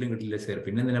എൻ്റെ വീട്ടിലും കിട്ടില്ല സാർ,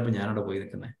 പിന്നെ എന്തിനാ ഞാൻ അവിടെ പോയി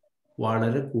നിൽക്കുന്നത്.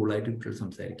 വളരെ കൂളായിട്ട് കുട്ടികൾ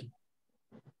സംസാരിക്കും.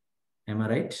 Am I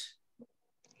right?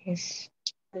 Yes.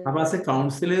 അപ്പൊ ആസ് എ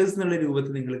കൗൺസിലേഴ്സ് എന്നുള്ള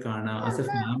രൂപത്തിൽ നിങ്ങൾ കാണുക, ആസ് എ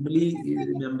ഫാമിലി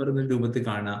മെമ്പർ എന്നുള്ള രൂപത്തിൽ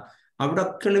കാണുക. അവിടെ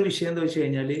ഒക്കെയുള്ള വിഷയം എന്താ വെച്ച്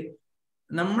കഴിഞ്ഞാല്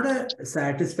നമ്മുടെ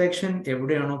സാറ്റിസ്ഫാക്ഷൻ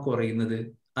എവിടെയാണോ കുറയുന്നത്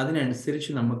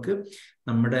അതിനനുസരിച്ച് നമുക്ക്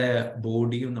നമ്മുടെ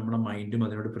ബോഡിയും നമ്മുടെ മൈൻഡും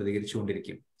അതിനോട്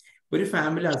പ്രതികരിച്ചുകൊണ്ടിരിക്കും. ഒരു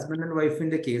ഫാമിലി ഹസ്ബൻഡ് ആൻഡ്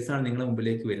വൈഫിന്റെ കേസാണ് നിങ്ങളുടെ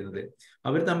മുമ്പിലേക്ക് വരുന്നത്.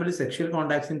 അവർ തമ്മിൽ സെക്ഷൽ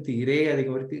കോണ്ടാക്ട്സിന് തീരെ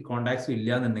അധികം അവർക്ക് കോണ്ടാക്ട്സും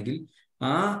ഇല്ല എന്നുണ്ടെങ്കിൽ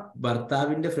ആ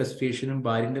ഭർത്താവിന്റെ ഫ്രസ്ട്രേഷനും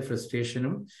ഭാര്യന്റെ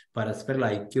ഫ്രസ്ട്രേഷനും പരസ്പര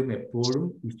ഐക്യവും എപ്പോഴും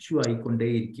ഇഷ്യൂ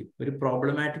ആയിക്കൊണ്ടേയിരിക്കും. ഒരു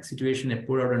പ്രോബ്ലമാറ്റിക് സിറ്റുവേഷൻ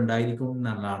എപ്പോഴും അവിടെ ഉണ്ടായിരിക്കും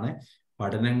എന്നുള്ളതാണ്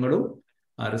പഠനങ്ങളും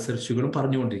റിസർച്ചുകളും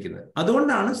പറഞ്ഞുകൊണ്ടിരിക്കുന്നത്.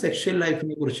 അതുകൊണ്ടാണ് സെക്ഷൽ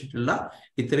ലൈഫിനെ കുറിച്ചിട്ടുള്ള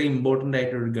ഇത്രയും ഇമ്പോർട്ടൻ്റ്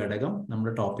ആയിട്ടുള്ള ഒരു ഘടകം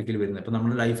നമ്മുടെ ടോപ്പിക്കിൽ വരുന്നത്. ഇപ്പൊ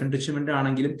നമ്മുടെ ലൈഫ് എൻറിച്ച്മെന്റ്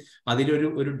ആണെങ്കിലും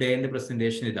അതിലൊരു ഡേന്റെ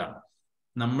പ്രസന്റേഷൻ ഇതാണ്.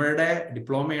 നമ്മളുടെ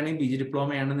ഡിപ്ലോമയാണെങ്കിൽ PG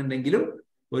ഡിപ്ലോമയാണെന്നുണ്ടെങ്കിലും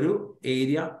ഒരു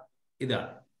ഏരിയ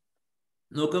ഇതാണ്.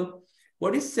 നോക്കും,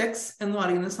 വാട്ട് ഈസ് സെക്സ് എന്ന്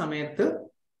പറയുന്ന സമയത്ത്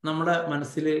നമ്മുടെ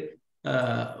മനസ്സിൽ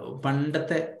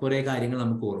പണ്ടത്തെ കുറെ കാര്യങ്ങൾ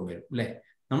നമുക്ക് ഓർമ്മ വരും അല്ലെ.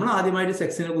 നമ്മൾ ആദ്യമായിട്ട്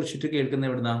സെക്സിനെ കുറിച്ചിട്ട് കേൾക്കുന്ന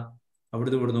എവിടുന്ന,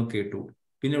 ഇവിടുന്ന് കേട്ടു,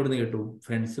 പിന്നെ എവിടുന്ന് കേട്ടു,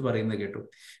 ഫ്രണ്ട്സ് പറയുന്നത് കേട്ടു.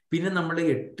 പിന്നെ നമ്മൾ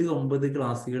 8-9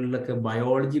 ക്ലാസ്സുകളിലൊക്കെ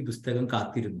ബയോളജി പുസ്തകം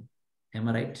കാത്തിരുന്നു. Am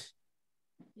I right?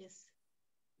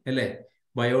 അല്ലേ?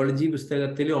 ബയോളജി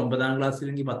പുസ്തകത്തിൽ 9ാം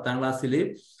ക്ലാസ്സിലെങ്കിൽ 10ാം ക്ലാസ്സിൽ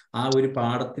ആ ഒരു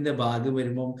പാഠത്തിന്റെ ഭാഗം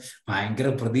വരുമ്പോൾ ഭയങ്കര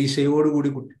പ്രതീക്ഷയോടുകൂടി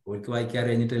കുട്ടികൾക്ക് വായിക്കാൻ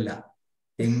കഴിഞ്ഞിട്ടില്ല.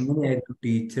 എങ്ങനെയായിരുന്നു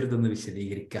ടീച്ചർ ഇതൊന്ന്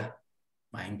വിശദീകരിക്കുക,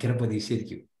 ഭയങ്കര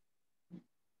പ്രതീക്ഷയായിരിക്കും.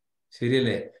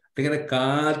 ശരിയല്ലേ? ഇങ്ങനെ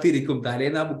കാത്തിരിക്കും.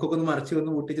 തലേന്ന് ആ ബുക്കൊക്കെ ഒന്ന്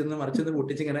മറിച്ചൊന്ന്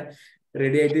പൊട്ടിച്ചിങ്ങനെ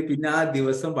റെഡി ആയിട്ട് പിന്നെ ആ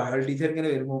ദിവസം ബയോളജി ടീച്ചർ ഇങ്ങനെ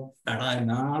വരുമ്പോ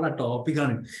നാളെ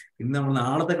ടോപ്പിക്കാണ്, ഇന്ന് നമ്മൾ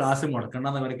നാളത്തെ ക്ലാസ്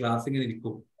മുടക്കണ്ടെന്ന് പറഞ്ഞ ക്ലാസ് ഇങ്ങനെ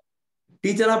ഇരിക്കും.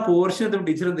 ടീച്ചർ ആ പോർഷൻ എത്തും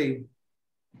ടീച്ചർ എന്ത് ചെയ്യും?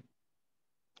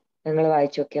 ഞങ്ങൾ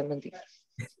വായിച്ചു നോക്കിയാൽ മതി.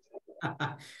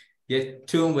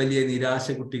 ഏറ്റവും വലിയ നിരാശ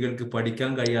കുട്ടികൾക്ക്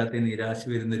പഠിക്കാൻ കഴിയാത്ത നിരാശ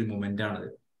വരുന്ന ഒരു മൊമെന്റ് ആണത്.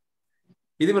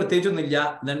 ഇത് പ്രത്യേകിച്ചൊന്നുമില്ല,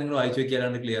 എന്നാൽ നിങ്ങൾ വായിച്ചു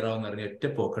നോക്കിയാലാണ് ക്ലിയർ ആവുമെന്ന് പറഞ്ഞാൽ ഒറ്റ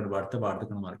പോക്കണ്ട് അടുത്ത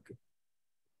പാഠത്തിന് മാർക്ക്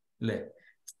അല്ലേ.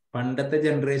 പണ്ടത്തെ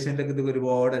ജനറേഷനിലൊക്കെ ഇത്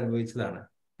ഒരുപാട് അനുഭവിച്ചതാണ്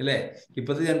അല്ലേ.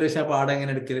 ഇപ്പോഴത്തെ ജനറേഷൻ ആ പാഠം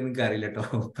എങ്ങനെ എടുക്കലും നിങ്ങൾക്ക് അറിയില്ല കേട്ടോ.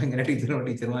 ഇപ്പൊ എങ്ങനെ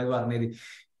ടീച്ചർമാർ പറഞ്ഞത്,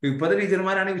 ഇപ്പോഴത്തെ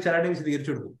ടീച്ചർമാരാണെങ്കിൽ വിശാലായിട്ട്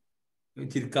വിശദീകരിച്ചു കൊടുക്കും,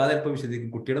 ചിരിക്കാതെ ചിലപ്പോൾ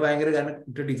വിശദീകരിക്കും. കുട്ടിയുടെ ഭയങ്കര കാരണം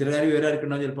ടീച്ചർമാർ വിവരം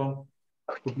ആർക്കുണ്ടാവും, ചിലപ്പം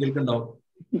കുട്ടികൾക്കുണ്ടാവും.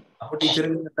 അപ്പൊ ടീച്ചർ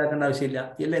ഉണ്ടാക്കേണ്ട ആവശ്യമില്ല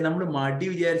അല്ലേ. നമ്മൾ മടി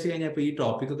വിചാരിച്ചു കഴിഞ്ഞാൽ ഇപ്പൊ ഈ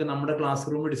ടോപ്പിക്കൊക്കെ നമ്മുടെ ക്ലാസ്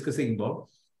റൂമിൽ ഡിസ്കസ് ചെയ്യുമ്പോൾ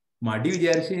മടി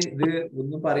വിചാരിച്ച് ഇത്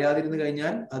ഒന്നും പറയാതിരുന്നു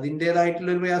കഴിഞ്ഞാൽ അതിൻ്റെതായിട്ടുള്ള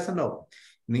ഒരു പ്രയാസം ഉണ്ടാവും.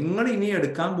 നിങ്ങൾ ഇനി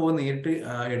നേരിട്ട്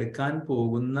എടുക്കാൻ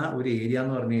പോകുന്ന ഒരു ഏരിയ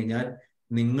എന്ന് പറഞ്ഞു കഴിഞ്ഞാൽ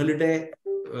നിങ്ങളുടെ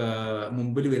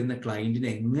മുമ്പിൽ വരുന്ന ക്ലയന്റിനെ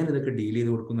എങ്ങനെ ഇതൊക്കെ ഡീൽ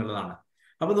ചെയ്ത് കൊടുക്കും എന്നുള്ളതാണ്.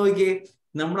 അപ്പൊ നോക്കിയേ,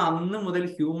 നമ്മൾ അന്ന് മുതൽ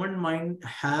human mind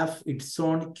have its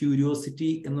on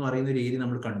curiosity എന്ന് പറയുന്ന ഒരു ഏരിയ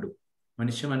നമ്മൾ കണ്ടു.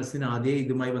 മനുഷ്യ മനസ്സിന് ആദ്യം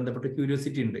ഇതുമായി ബന്ധപ്പെട്ട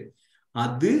ക്യൂരിയോസിറ്റി ഉണ്ട്.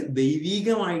 അത്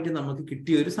ദൈവികമായിട്ട് നമുക്ക്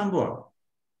കിട്ടിയ ഒരു സംഭവമാണ്.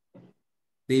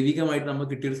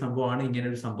 ഇങ്ങനെ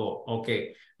ഒരു സംഭവം. ഓക്കെ,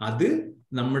 അത്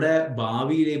നമ്മുടെ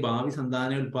ഭാവി സന്താന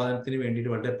ഉൽപാദനത്തിന്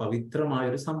വേണ്ടിയിട്ട് വളരെ പവിത്രമായ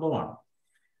ഒരു സംഭവമാണ്.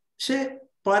 പക്ഷെ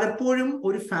പലപ്പോഴും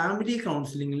ഒരു ഫാമിലി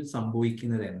കൗൺസിലിംഗിൽ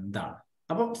സംഭവിക്കുന്നത് എന്താണ്?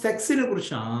 അപ്പം സെക്സിനെ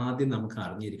കുറിച്ച് ആദ്യം നമുക്ക്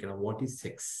അറിഞ്ഞിരിക്കണം. What is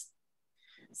sex?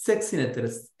 സെക്സിന് എത്ര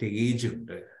സ്റ്റേജ്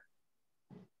ഉണ്ട്?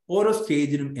 ഓരോ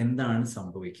സ്റ്റേജിലും എന്താണ്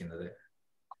സംഭവിക്കുന്നത്?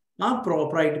 ആ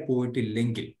പ്രോപ്പറായിട്ട്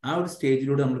പോയിട്ടില്ലെങ്കിൽ, ആ ഒരു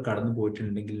സ്റ്റേജിലൂടെ നമ്മൾ കടന്നു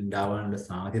പോയിട്ടുണ്ടെങ്കിൽ ഉണ്ടാവാനുള്ള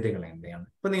സാധ്യതകൾ എന്താണ്?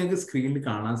 ഇപ്പൊ നിങ്ങൾക്ക് സ്ക്രീനിൽ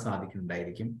കാണാൻ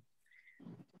സാധിക്കുന്നുണ്ടായിരിക്കും,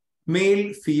 മെയിൽ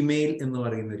ഫീമെയിൽ എന്ന്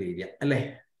പറയുന്ന ഒരു ഏരിയ അല്ലെ.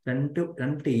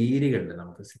 രണ്ട് ഏരിയകളുണ്ട്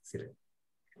നമുക്ക് സെക്സിൽ,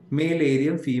 മെയിൽ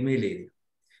ഏരിയയും ഫീമെയിൽ ഏരിയയും.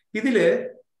 ഇതില്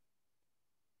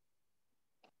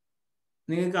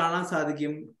നിങ്ങൾക്ക് കാണാൻ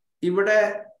സാധിക്കും, ഇവിടെ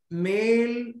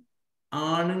മെയിൽ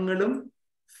ആണുങ്ങളും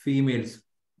ഫീമെയിൽസും.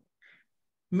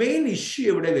 മെയിൻ ഇഷ്യൂ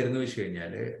എവിടെ വരുന്നു വെച്ച്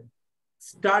കഴിഞ്ഞാല്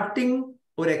സ്റ്റാർട്ടിങ്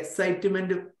ഒരു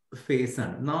എക്സൈറ്റ്മെന്റ് ഫേസ്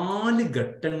ആണ്. 4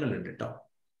 ഘട്ടങ്ങളുണ്ട് കേട്ടോ.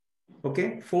 Okay,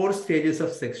 4 stages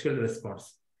of sexual response.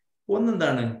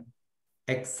 ഒന്നെന്താണ്?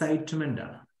 Excitement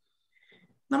ആണ്.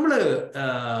 നമ്മള്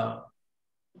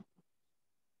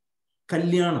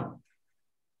കല്യാണം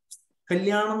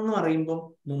എന്ന് പറയുമ്പോൾ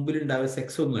മുമ്പിൽ ഉണ്ടാവുക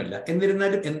സെക്സ് ഒന്നുമല്ല,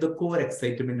 എന്നിരുന്നാലും എന്തൊക്കെയോ ഒരു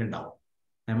എക്സൈറ്റ്മെന്റ് ഉണ്ടാവും.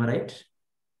 Am I right?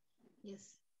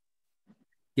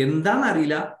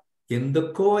 എന്താണെന്നറിയില്ല,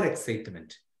 എന്തൊക്കെയോ ഒരു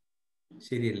എക്സൈറ്റ്മെന്റ്,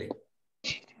 ശരിയല്ലേ?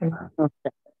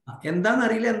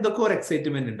 എന്താണെന്നറിയില്ല, എന്തൊക്കെ ഒരു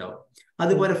എക്സൈറ്റ്മെന്റ് ഉണ്ടാവും.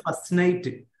 അതുപോലെ ഫസ്റ്റ്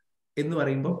നൈറ്റ് എന്ന്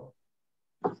പറയുമ്പോൾ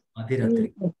അതിരാത്രി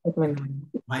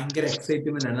ഭയങ്കര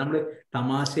എക്സൈറ്റ്മെന്റ് ആണ്. നമ്മൾ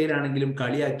തമാശയിലാണെങ്കിലും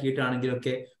കളിയാക്കിയിട്ടാണെങ്കിലും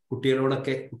ഒക്കെ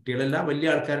കുട്ടികളോടൊക്കെ, കുട്ടികളല്ല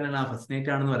വലിയ ആൾക്കാരനാണ് ആ ഫസ്റ്റ്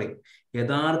നൈറ്റ് ആണെന്ന് പറയും.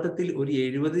 യഥാർത്ഥത്തിൽ ഒരു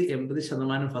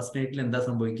 70-80% ഫസ്റ്റ് നൈറ്റിൽ എന്താ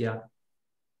സംഭവിക്കുക?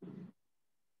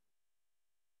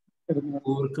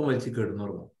 ഊർക്കം വലിച്ച്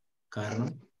കിടന്നുറങ്ങും. കാരണം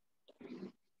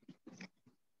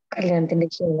കല്യാണത്തിന്റെ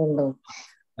ക്ഷീണമുണ്ടാവും.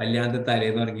 കല്യാണത്തിന്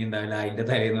തലേന്ന് ഇറങ്ങിയിട്ടുണ്ടാവില്ല, അതിന്റെ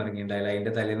തലേന്ന് ഇറങ്ങിയിട്ടുണ്ടാവില്ല,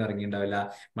 അതിന്റെ തലേന്ന് ഇറങ്ങിയിട്ടുണ്ടാവില്ല.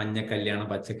 മഞ്ഞ കല്യാണം,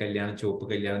 പച്ച കല്യാണം, ചുവപ്പ്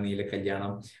കല്യാണം, നീല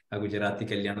കല്യാണം, ഗുജറാത്തി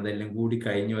കല്യാണം, ഇതെല്ലാം കൂടി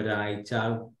കഴിഞ്ഞ ഒരാഴ്ച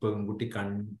പെൺകുട്ടി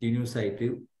കണ്ടിന്യൂസ് ആയിട്ട്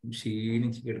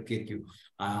ക്ഷീണിച്ച് കിടക്കുകയായിരിക്കും.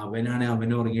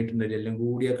 അവന് ഉറങ്ങിയിട്ടുണ്ടാവില്ല, എല്ലാം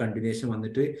കൂടി ആ കണ്ടിന്യൂഷൻ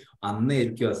വന്നിട്ട്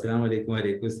അന്നായിരിക്കും അസ്സലാമു അലൈക്കും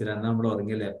വലൈക്കും അസ്സലാം, അന്ന് നമ്മൾ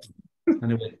ഉറങ്ങില്ലേ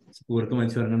അങ്ങനെ ഊർക്കം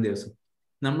വലിച്ച് ഉറങ്ങുന്ന ദിവസം.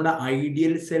 നമ്മുടെ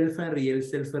ideal self and real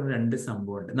self എന്ന രണ്ട്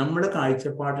സംഭവമുണ്ട്. നമ്മുടെ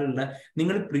കാഴ്ചപ്പാടിലുള്ള,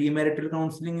 നിങ്ങൾ പ്രീ മാരിറ്റൽ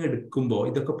കൗൺസിലിംഗ് എടുക്കുമ്പോൾ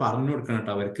ഇതൊക്കെ പറഞ്ഞു കൊടുക്കണം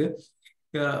കേട്ടോ അവർക്ക്.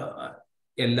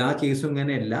 എല്ലാ കേസും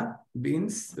ഇങ്ങനെയല്ല,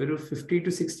 മീൻസ് ഒരു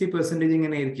 50-60%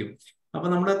 ഇങ്ങനെ ആയിരിക്കും. അപ്പൊ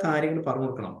നമ്മുടെ കാര്യങ്ങൾ പറഞ്ഞു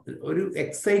കൊടുക്കണം. ഒരു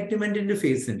എക്സൈറ്റ്മെന്റിന്റെ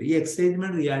ഫേസ് ഉണ്ട്. ഈ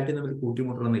എക്സൈറ്റ്മെന്റ് റിയാലിറ്റി നമ്മൾ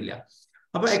കൂട്ടിമുട്ടണമെന്നില്ല.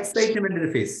 അപ്പൊ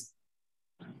എക്സൈറ്റ്മെന്റിന്റെ ഫേസ്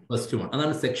ഫസ്റ്റ് വൺ,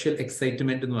 അതാണ് സെക്ഷൽ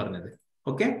എക്സൈറ്റ്മെന്റ് എന്ന് പറഞ്ഞത്.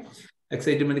 ഓക്കെ,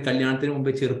 എക്സൈറ്റ്മെന്റ് കല്യാണത്തിന് മുമ്പ്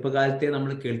ചെറുപ്പകാലത്തെ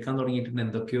നമ്മൾ കേൾക്കാൻ തുടങ്ങിയിട്ടുണ്ട്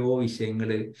എന്തൊക്കെയോ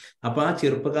വിഷയങ്ങള്. അപ്പൊ ആ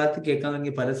ചെറുപ്പകാലത്ത് കേൾക്കാൻ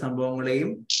തുടങ്ങിയ പല സംഭവങ്ങളെയും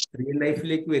റിയൽ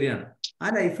ലൈഫിലേക്ക് വരികയാണ്. ആ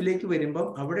ലൈഫിലേക്ക് വരുമ്പോൾ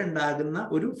അവിടെ ഉണ്ടാകുന്ന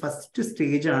ഒരു ഫസ്റ്റ്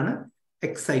സ്റ്റേജ് ആണ്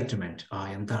എക്സൈറ്റ്മെന്റ്.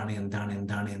 എന്താണ്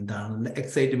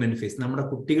എക്സൈറ്റ്മെന്റ് ഫേസ്. നമ്മുടെ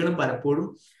കുട്ടികളും പലപ്പോഴും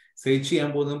സെർച്ച്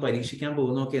ചെയ്യാൻ പോകുന്നതും പരീക്ഷിക്കാൻ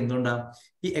പോകുന്നതും ഒക്കെ എന്തുകൊണ്ടാ?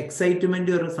 ഈ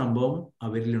എക്സൈറ്റ്മെന്റ് പറയുന്ന സംഭവം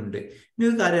അവരിലുണ്ട്. ഇനി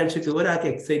ഒരു കാര്യം, ഒരാൾക്ക്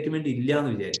എക്സൈറ്റ്മെന്റ് ഇല്ല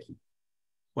എന്ന് വിചാരിക്കും,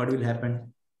 വാട്ട് വിൽ ഹാപ്പൻ?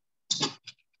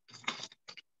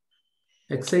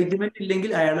 എക്സൈറ്റ്മെന്റ്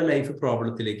ഇല്ലെങ്കിൽ അയാളുടെ ലൈഫ്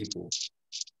പ്രോബ്ലത്തിലേക്ക് പോകും.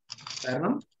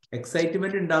 കാരണം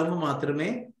എക്സൈറ്റ്മെന്റ് ഉണ്ടാകുമ്പോൾ മാത്രമേ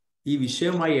ഈ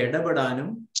വിഷയവുമായി ഇടപെടാനും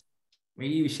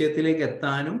ഈ വിഷയത്തിലേക്ക്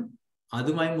എത്താനും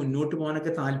അതുമായി മുന്നോട്ട്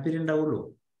പോകാനൊക്കെ താല്പര്യം ഉണ്ടാവുള്ളൂ.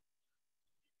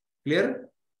 ക്ലിയർ?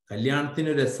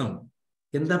 കല്യാണത്തിന് രസം,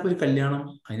 എന്താ ഒരു കല്യാണം,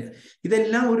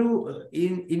 ഇതെല്ലാം ഒരു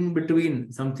in between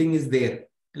something is there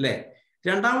അല്ലെ?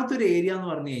 രണ്ടാമത്തെ ഒരു ഏരിയ എന്ന്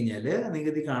പറഞ്ഞു കഴിഞ്ഞാല്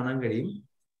നിങ്ങൾക്ക് കാണാൻ കഴിയും,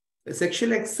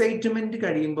 സെക്ഷൽ എക്സൈറ്റ്മെന്റ്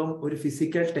കഴിയുമ്പം ഒരു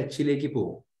ഫിസിക്കൽ ടച്ചിലേക്ക്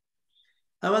പോകും.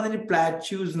 അപ്പൊ അതിന്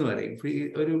പ്ലാറ്റ്യൂസ് എന്ന് പറയും.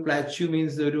 ഒരു പ്ലാറ്റ്യൂ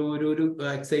മീൻസ് ഒരു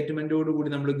എക്സൈറ്റ്മെന്റോട്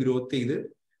കൂടി നമ്മൾ ഗ്രോത്ത് ചെയ്ത്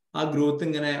ആ ഗ്രോത്ത്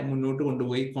ഇങ്ങനെ മുന്നോട്ട്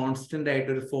കൊണ്ടുപോയി കോൺസ്റ്റന്റ്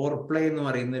ആയിട്ട് ഒരു ഫോർ പ്ലേ എന്ന്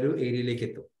പറയുന്ന ഒരു ഏരിയയിലേക്ക്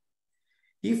എത്തും.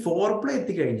 ഈ ഫോർ പ്ലേ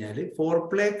എത്തിക്കഴിഞ്ഞാൽ, ഫോർ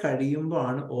പ്ലേ കഴിയുമ്പോൾ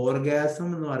ആണ് ഓർഗാസം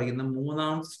എന്ന് പറയുന്ന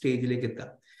മൂന്നാമത്തെ സ്റ്റേജിലേക്ക് എത്തുക.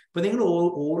 അപ്പൊ നിങ്ങൾ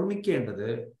ഓർമ്മിക്കേണ്ടത്,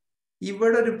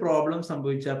 ഇവിടെ ഒരു പ്രോബ്ലം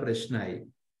സംഭവിച്ചാൽ പ്രശ്നമായി,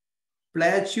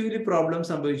 പ്ലാറ്റ്യൂവിൽ പ്രോബ്ലം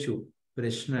സംഭവിച്ചു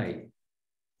പ്രശ്നമായി,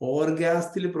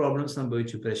 ഓർഗാസത്തിൽ പ്രോബ്ലം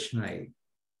സംഭവിച്ചു പ്രശ്നമായി.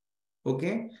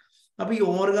 ഓക്കെ, അപ്പൊ ഈ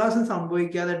ഓർഗാസം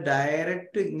സംഭവിക്കാതെ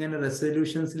ഡയറക്റ്റ് ഇങ്ങനെ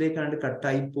റെസൊല്യൂഷൻസിലേക്കാണ്ട്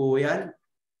കട്ടായി പോയാൽ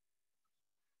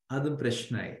അതും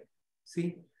പ്രശ്നമായി. C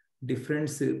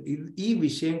difference. ഈ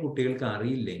വിഷയം കുട്ടികൾക്ക്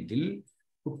അറിയില്ലെങ്കിൽ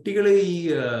കുട്ടികൾ ഈ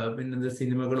പിന്നെന്താ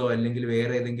സിനിമകളോ അല്ലെങ്കിൽ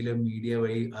വേറെ ഏതെങ്കിലും മീഡിയ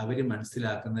വഴി അവർ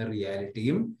മനസ്സിലാക്കുന്ന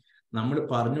റിയാലിറ്റിയും നമ്മൾ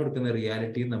പറഞ്ഞു കൊടുക്കുന്ന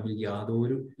റിയാലിറ്റിയും തമ്മിൽ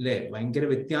യാതൊരു ഭയങ്കര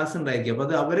വ്യത്യാസം ഉണ്ടായിരിക്കും. അപ്പൊ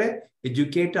അത് അവരെ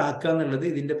എഡ്യൂക്കേറ്റ് ആക്കുക എന്നുള്ളത്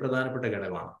ഇതിന്റെ പ്രധാനപ്പെട്ട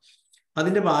ഘടകമാണ്.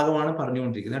 അതിന്റെ ഭാഗമാണ്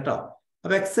പറഞ്ഞുകൊണ്ടിരിക്കുന്നത് കേട്ടോ.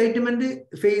 അപ്പൊ excitement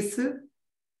face,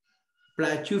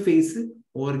 plateau face,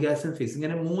 orgasm face,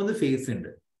 ഇങ്ങനെ 3 ഫേസ് ഉണ്ട്.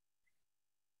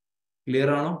 ക്ലിയർ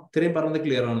ആണോ? ഇത്രയും പറഞ്ഞത്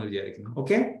ക്ലിയർ ആണെന്ന് വിചാരിക്കുന്നു.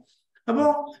 ഓക്കെ, അപ്പോ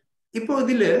ഇപ്പൊ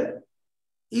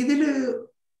ഇതില്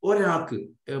ഒരാൾക്ക്,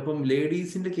 ഇപ്പം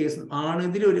ലേഡീസിന്റെ കേസ് ആണ്,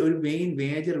 ഇതിൽ ഒരു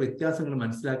മേജർ വ്യത്യാസങ്ങൾ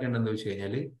മനസ്സിലാക്കേണ്ടതെന്ന് വെച്ച്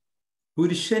കഴിഞ്ഞാല്,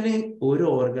 പുരുഷന് ഒരു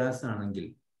ഓർഗാസം ആണെങ്കിൽ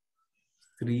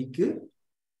സ്ത്രീക്ക്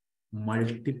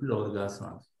മൾട്ടിപ്പിൾ ഓർഗാസം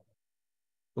ആണ്.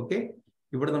 ഓക്കെ,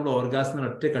 ഇവിടെ നമ്മൾ ഓർഗാസം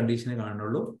ഒറ്റ കണ്ടീഷനെ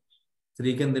കാണുന്നുള്ളൂ.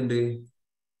 സ്ത്രീക്ക് എന്തുണ്ട്?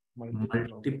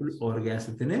 മൾട്ടിപ്പിൾ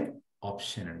ഓർഗാസത്തിന്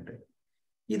ഓപ്ഷൻ ഉണ്ട്.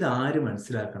 ഇതാര്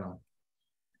മനസ്സിലാക്കണം?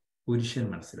 പുരുഷൻ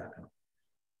മനസ്സിലാക്കണം.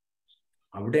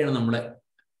 അവിടെയാണ് നമ്മളെ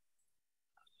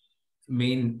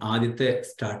മെയിൻ ആദ്യത്തെ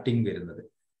സ്റ്റാർട്ടിങ് വരുന്നത്.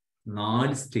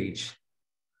 4 സ്റ്റേജ്.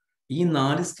 ഈ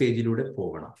 4 സ്റ്റേജിലൂടെ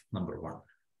പോകണം. നമ്പർ 1.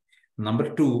 നമ്പർ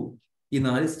 2, ഈ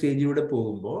 4 സ്റ്റേജിലൂടെ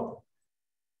പോകുമ്പോൾ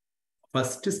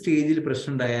ഫസ്റ്റ് സ്റ്റേജിൽ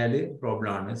പ്രശ്നം ഉണ്ടായാൽ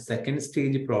പ്രോബ്ലം ആണ്, സെക്കൻഡ്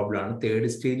സ്റ്റേജ് പ്രോബ്ലം ആണ്,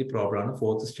 തേർഡ് സ്റ്റേജ് പ്രോബ്ലം ആണ്,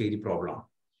 ഫോർത്ത് സ്റ്റേജ് പ്രോബ്ലം ആണ്.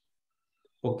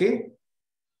 ഓക്കെ,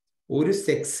 ഒരു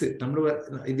സെക്സ് നമ്മൾ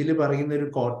ഇതിൽ പറയുന്ന ഒരു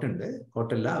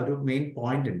കോട്ടല്ല, ഒരു മെയിൻ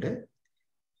പോയിന്റ് ഉണ്ട്.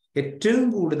 ഏറ്റവും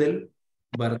കൂടുതൽ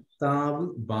ഭർത്താവ്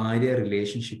ഭാര്യ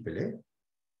റിലേഷൻഷിപ്പില്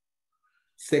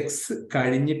സെക്സ്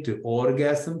കഴിഞ്ഞിട്ട്,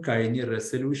 ഓർഗാസം കഴിഞ്ഞ്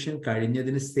റെസൊല്യൂഷൻ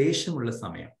കഴിഞ്ഞതിന് ശേഷമുള്ള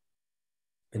സമയം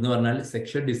എന്ന് പറഞ്ഞാൽ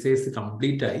സെക്ഷൽ ഡിസൈർസ്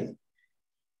കംപ്ലീറ്റ് ആയി,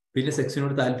 പിന്നെ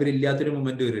സെക്സിനോട് താല്പര്യം ഇല്ലാത്തൊരു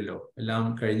മൊമെന്റ് വരുമല്ലോ, എല്ലാം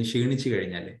കഴിഞ്ഞ് ക്ഷീണിച്ചു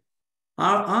കഴിഞ്ഞാല്,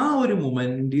 ആ ഒരു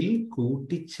മൊമെന്റിൽ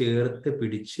കൂട്ടിച്ചേർത്ത്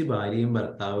പിടിച്ച് ഭാര്യയും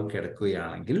ഭർത്താവും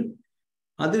കിടക്കുകയാണെങ്കിൽ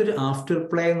അതൊരു ആഫ്റ്റർ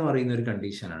പ്ലേ എന്ന് പറയുന്ന ഒരു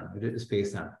കണ്ടീഷനാണ്, ഒരു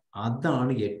സ്പേസ് ആണ്.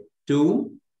 അതാണ് ഏറ്റവും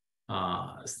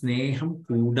സ്നേഹം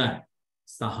കൂടാൻ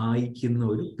സഹായിക്കുന്ന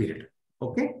ഒരു പീരീഡ്.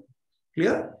 Okay,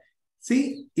 clear? സി,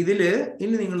 ഇതില്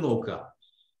ഇനി നിങ്ങൾ നോക്കുക,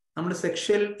 നമ്മുടെ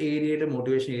സെക്ഷൽ ഏരിയയുടെ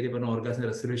മോട്ടിവേഷൻ ഏരിയ പറഞ്ഞ ഓർഗാസം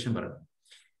റെസൊല്യൂഷൻ പറഞ്ഞു.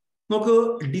 നമുക്ക്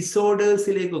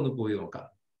ഡിസോർഡേഴ്സിലേക്ക് ഒന്ന് പോയി നോക്കാം.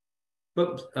 ഇപ്പൊ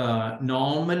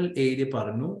നോർമൽ ഏരിയ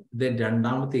പറഞ്ഞു, ദെൻ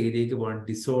രണ്ടാമത്തെ ഏരിയക്ക് പോകാൻ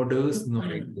ഡിസോർഡേഴ്സ് എന്ന്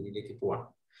പറയുന്ന ഏരിയയിലേക്ക് പോവാണ്.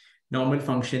 നോർമൽ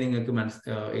ഫങ്ഷനിങ് ഒക്കെ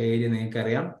ഏരിയ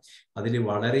നിങ്ങൾക്കറിയാം. അതിൽ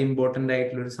വളരെ ഇമ്പോർട്ടൻ്റ്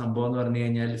ആയിട്ടുള്ള ഒരു സംഭവം എന്ന് പറഞ്ഞു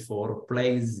കഴിഞ്ഞാൽ foreplay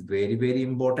is very very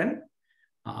important.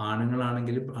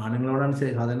 ആണുങ്ങളാണെങ്കിലും, ആണുങ്ങളോടാണ്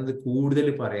സാധാരണ ഇത് കൂടുതൽ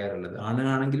പറയാറുള്ളത്,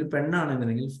 ആണുങ്ങളാണെങ്കിലും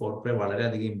പെണ്ണാണെന്നുണ്ടെങ്കിൽ ഫോർപ്ലേ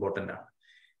വളരെയധികം ഇമ്പോർട്ടൻ്റ് ആണ്.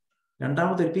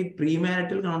 രണ്ടാമത്തെ ഈ പ്രീ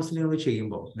മാരിറ്റൽ കൗൺസിലിംഗ് ഒക്കെ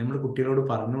ചെയ്യുമ്പോൾ നമ്മൾ കുട്ടികളോട്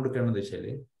പറഞ്ഞു കൊടുക്കേണ്ടത് വെച്ചാൽ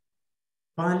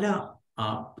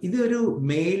ഇതൊരു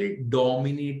മെയിൽ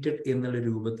ഡോമിനേറ്റഡ് എന്നുള്ള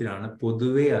രൂപത്തിലാണ്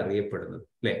പൊതുവെ അറിയപ്പെടുന്നത്,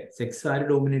 അല്ലെ? സെക്സ് ആര്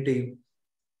ഡോമിനേറ്റ് ചെയ്യും?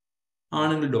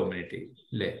 ആണുങ്ങൾ ഡോമിനേറ്റ് ചെയ്യും,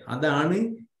 അല്ലെ? അതാണ്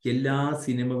എല്ലാ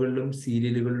സിനിമകളിലും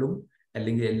സീരിയലുകളിലും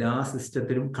അല്ലെങ്കിൽ എല്ലാ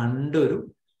സിസ്റ്റത്തിലും കണ്ടൊരു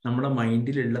നമ്മുടെ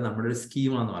മൈൻഡിലുള്ള നമ്മുടെ ഒരു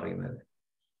സ്കീമാന്ന് പറയുന്നത്.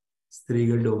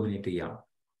 സ്ത്രീകൾ ഡോമിനേറ്റ് ചെയ്യാം.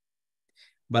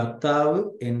 ഭർത്താവ്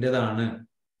എന്റേതാണ്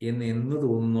എന്ന്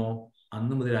തോന്നുന്നോ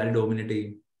അന്ന് മുതൽ ആര് ഡോമിനേറ്റ്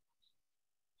ചെയ്യും?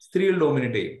 സ്ത്രീകൾ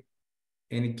ഡോമിനേറ്റ് ചെയ്യും.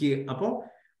 അപ്പോ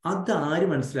അതാര്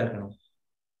മനസ്സിലാക്കണം?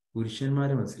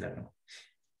 പുരുഷന്മാര് മനസ്സിലാക്കണം.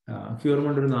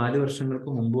 ഓർമ്മയുണ്ട്, ഒരു 4 വർഷങ്ങൾക്ക്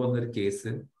മുമ്പ് വന്നൊരു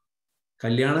കേസ്.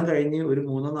 കല്യാണം കഴിഞ്ഞ് ഒരു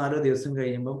 3-4 ദിവസം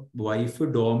കഴിയുമ്പോൾ വൈഫ്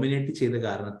ഡോമിനേറ്റ് ചെയ്ത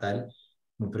കാരണത്താൽ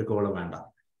മൂപ്പർക്ക് ഓളെ വേണ്ട.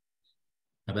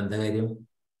 അപ്പൊ എന്താ കാര്യം?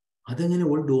 അതെങ്ങനെ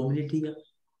ഓൾ ഡോമിനേറ്റ് ചെയ്യുക?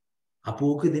 അപ്പൊ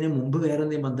ഓക്ക് ഇതിന് മുമ്പ് വേറെ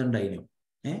എന്തെങ്കിലും ബന്ധം ഉണ്ടായിനോ?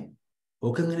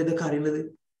 ഓക്ക് എങ്ങനെ ഇതൊക്കെ അറിയുന്നത്?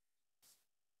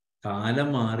 കാലം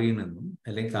മാറിയെന്നും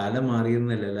അല്ലെങ്കിൽ കാലം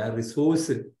മാറിയെന്നല്ല,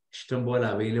 റിസോഴ്സ് ഇഷ്ടം പോലെ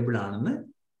അവൈലബിൾ ആണെന്ന്.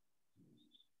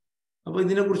 അപ്പൊ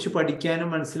ഇതിനെക്കുറിച്ച് പഠിക്കാനും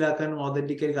മനസ്സിലാക്കാനും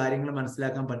ഓതന്റിക്കൽ കാര്യങ്ങൾ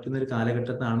മനസ്സിലാക്കാൻ പറ്റുന്ന ഒരു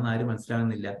കാലഘട്ടത്താണെന്ന് ആരും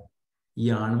മനസ്സിലാകുന്നില്ല. ഈ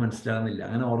ആണ് മനസ്സിലാകുന്നില്ല.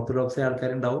 അങ്ങനെ ഓർത്തഡോക്സ്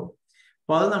ആൾക്കാരുണ്ടാവും.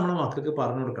 അപ്പൊ അത് നമ്മുടെ മക്കൾക്ക്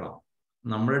പറഞ്ഞു കൊടുക്കണം.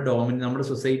 നമ്മുടെ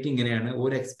സൊസൈറ്റി ഇങ്ങനെയാണ്,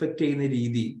 ഒരു എക്സ്പെക്ട് ചെയ്യുന്ന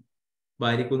രീതി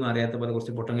ഭാര്യക്കൊന്നും അറിയാത്ത പോലെ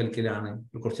കുറച്ച് പൊട്ടം കലിക്കലാണ്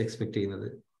കുറച്ച് എക്സ്പെക്ട് ചെയ്യുന്നത്.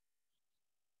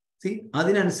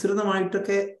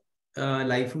 അതിനനുസൃതമായിട്ടൊക്കെ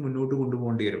ലൈഫ് മുന്നോട്ട്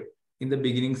കൊണ്ടുപോകേണ്ടി വരും. ഇൻ ദ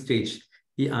ബിഗിനിങ് സ്റ്റേജ്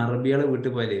ഈ അറബികളെ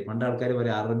വീട്ടിൽ പോലെ പണ്ട് ആൾക്കാർ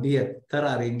പറയും അറബി എത്ര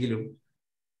അറിയെങ്കിലും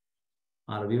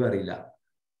അറബി പറയില്ല.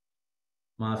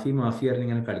 മാഫി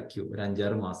അറിഞ്ഞിങ്ങനെ കളിക്കൂ ഒരു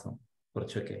 5-6 മാസം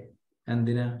കുറച്ചൊക്കെ.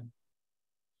 എന്തിനാ?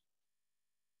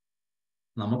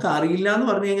 നമുക്ക് അറിയില്ല എന്ന്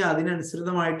പറഞ്ഞു കഴിഞ്ഞാൽ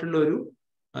അതിനനുസൃതമായിട്ടുള്ള ഒരു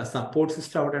സപ്പോർട്ട്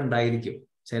സിസ്റ്റം അവിടെ ഉണ്ടായിരിക്കും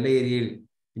ചില ഏരിയയിൽ.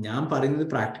 ഞാൻ പറയുന്നത്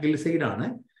പ്രാക്ടിക്കൽ സൈഡാണ്,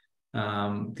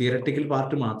 തിയററ്റിക്കൽ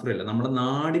പാർട്ട് മാത്രമല്ല. നമ്മുടെ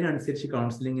നാടിനനുസരിച്ച്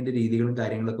കൗൺസിലിങ്ങിന്റെ രീതികളും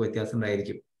കാര്യങ്ങളൊക്കെ വ്യത്യാസം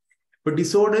ഉണ്ടായിരിക്കും. ഇപ്പൊ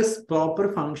ഡിസോർഡേഴ്സ് പ്രോപ്പർ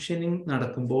ഫങ്ഷനിങ്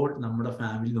നടക്കുമ്പോൾ നമ്മുടെ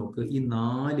ഫാമിലി നോക്ക് ഈ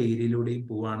 4 ഏരിയയിലൂടെയും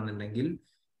പോവുകയാണെന്നുണ്ടെങ്കിൽ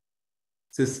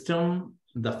system,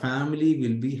 the family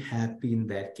will be happy in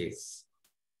that case.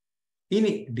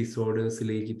 ഇനി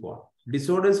ഡിസോർഡേഴ്സിലേക്ക് പോവാം.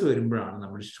 ഡിസോർഡേഴ്സ് വരുമ്പോഴാണ്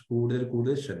നമ്മൾ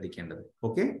കൂടുതൽ ശ്രദ്ധിക്കേണ്ടത്.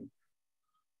 ഓക്കെ,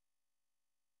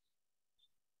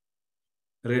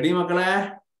 റെഡി മക്കളെ?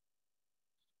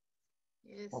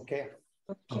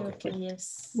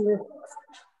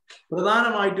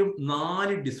 പ്രധാനമായിട്ടും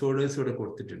 4 ഡിസോർഡേഴ്സ് ഇവിടെ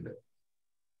കൊടുത്തിട്ടുണ്ട്.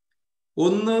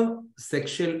 ഒന്ന്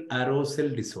sexual arousal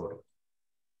disorder.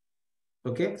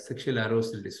 Okay, sexual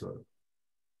arousal disorder.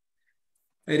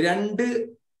 2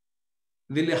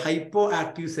 ഇതിൽ ഹൈപ്പോ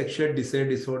ആക്റ്റീവ് സെക്ഷൽ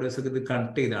ഡിസോർഡേഴ്സ് ഒക്കെ ഇത്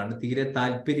കണക്ട് ചെയ്താണ്. തീരെ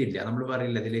താല്പര്യമില്ല. നമ്മൾ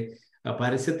പറയില്ല, ഇതില്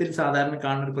പരസ്യത്തിൽ സാധാരണ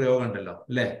കാണുന്ന ഒരു പ്രയോഗം ഉണ്ടല്ലോ,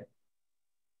 അല്ലേ?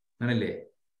 അങ്ങനല്ലേ?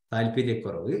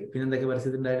 താല്പര്യക്കുറവ്. പിന്നെന്തൊക്കെ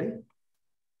പരസ്യത്തിൻ്റെ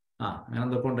അങ്ങനെ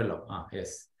എന്തൊക്കെ ഉണ്ടല്ലോ.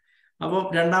 യെസ്. അപ്പൊ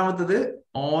രണ്ടാമത്തത്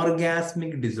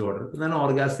ഓർഗാസ്മിക് ഡിസോർഡർ. എന്താണ്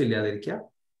ഓർഗാസം ഇല്ലാതിരിക്കുക.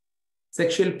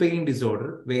 സെക്ഷൽ പെയിൻ ഡിസോർഡർ,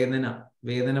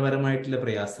 വേദനപരമായിട്ടുള്ള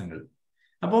പ്രയാസങ്ങൾ.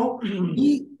 അപ്പോ ഈ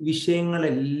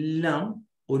വിഷയങ്ങളെല്ലാം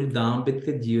ഒരു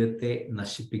ദാമ്പത്യ ജീവിതത്തെ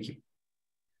നശിപ്പിക്കും.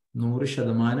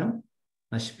 100%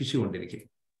 നശിപ്പിച്ചുകൊണ്ടിരിക്കും.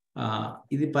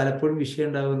 ഇത് പലപ്പോഴും വിഷയം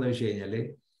ഉണ്ടാകുന്ന വിഷയം കഴിഞ്ഞാല്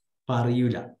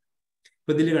പറയൂല.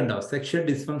 ഇപ്പൊ ഇതിൽ കണ്ടോ, സെക്ഷൽ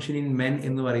ഡിസ്ഫങ്ഷൻ ഇൻ മെൻ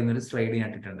എന്ന് പറയുന്ന ഒരു സ്ലൈഡ് ഞാൻ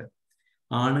ഇട്ടിട്ടുണ്ട്.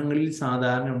 ആണുങ്ങളിൽ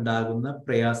സാധാരണ ഉണ്ടാകുന്ന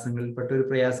പ്രയാസങ്ങളിൽപ്പെട്ട ഒരു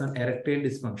പ്രയാസം എറക്ടൈൽ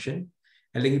ഡിസ്ഫങ്ഷൻ,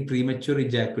 അല്ലെങ്കിൽ പ്രീമച്വർ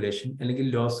ഇജാക്കുലേഷൻ, അല്ലെങ്കിൽ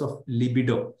ലോസ് ഓഫ്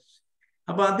ലിബിഡോ.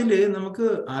 അപ്പൊ അതില് നമുക്ക്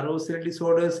അറോസൽ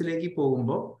ഡിസോർഡേഴ്സിലേക്ക്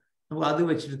പോകുമ്പോൾ നമുക്ക് അത്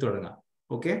വെച്ചിട്ട് തുടങ്ങാം.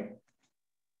 Okay,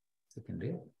 second.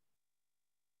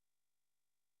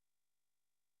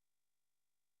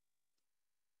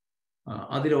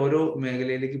 അതിൽ ഓരോ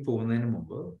മേഖലയിലേക്ക് പോകുന്നതിന്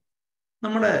മുമ്പ്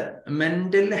നമ്മുടെ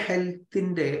മെന്റൽ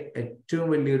ഹെൽത്തിന്റെ ഏറ്റവും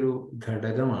വലിയൊരു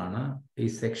ഘടകമാണ് ഈ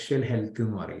സെക്ഷൽ ഹെൽത്ത്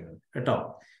എന്ന് പറയുന്നത് കേട്ടോ.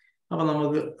 അപ്പൊ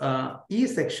നമുക്ക് ഈ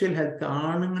സെക്ഷൽ ഹെൽത്ത്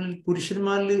ആണുങ്ങളിൽ,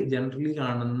 പുരുഷന്മാരിൽ ജനറലി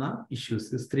കാണുന്ന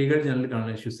ഇഷ്യൂസ്, സ്ത്രീകൾ ജനറലി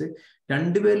കാണുന്ന ഇഷ്യൂസ്,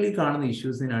 2 പേരിൽ കാണുന്ന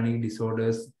ഇഷ്യൂസിനാണ് ഈ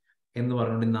ഡിസോർഡേഴ്സ് എന്ന്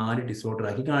പറഞ്ഞുകൊണ്ട് 4 ഡിസോർഡർ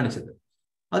ആക്കി കാണിച്ചത്.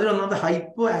 അതിലൊന്നാമത്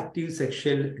hypo active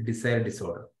sexual desire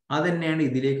disorder. അത് തന്നെയാണ്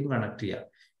ഇതിലേക്കും കണക്ട് ചെയ്യുക.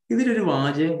 ഇതിലൊരു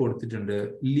വാചകം കൊടുത്തിട്ടുണ്ട്,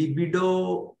 ലിബിഡോ,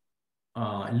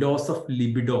 ലോസ് ഓഫ്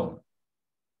ലിബിഡോ.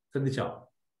 ശ്രദ്ധിച്ചോ?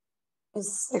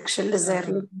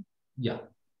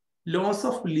 ലോസ്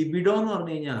ഓഫ് ലിബിഡോ എന്ന്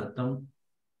പറഞ്ഞു കഴിഞ്ഞാൽ അർത്ഥം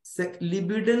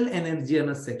ലിബിഡൽ എനർജി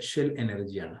എന്ന സെക്ഷൽ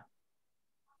എനർജിയാണ്.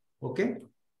 Okay,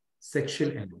 sexual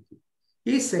energy.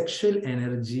 ഈ സെക്ഷൽ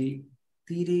എനർജി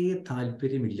തീരെ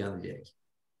താല്പര്യമില്ലാന്ന് വിചാരിക്കും.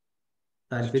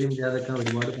 താല്പര്യമില്ലാതൊക്കെ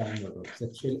ഒരുപാട് കാര്യങ്ങൾ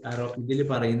സെക്ഷൽ ഇതിൽ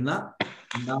പറയുന്ന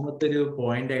രണ്ടാമത്തെ ഒരു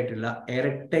പോയിന്റ് ആയിട്ടുള്ള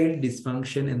എറക്ടൈൽ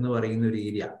ഡിസ്ഫങ്ഷൻ എന്ന് പറയുന്ന ഒരു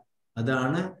ഏരിയ,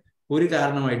 അതാണ് ഒരു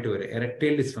കാരണമായിട്ട് വരും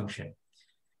എറക്ടൈൽ ഡിസ്ഫങ്ഷൻ.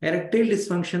 എറക്ടൈൽ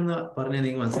ഡിസ്ഫങ്ഷൻ എന്ന് പറഞ്ഞാൽ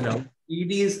നിങ്ങൾക്ക് മനസ്സിലാവും,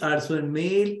 ED is also a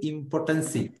male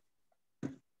impotency.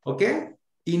 Okay,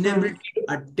 inability to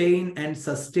attain and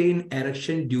sustain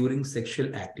erection during sexual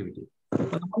activity.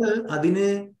 നമ്മൾ അതിന്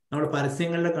നമ്മുടെ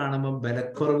പരസ്യങ്ങളിലെ കാണുമ്പോൾ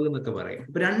ബലക്കുറവ് എന്നൊക്കെ പറയും.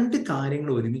 ഇപ്പൊ 2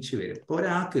 കാര്യങ്ങൾ ഒരുമിച്ച് വരും. ഇപ്പൊ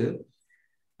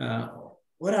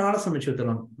ഒരാളെ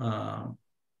സംബന്ധിച്ചിടത്തോളം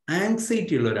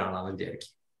ആങ്സൈറ്റി ഉള്ള ഒരാളാണെന്ന്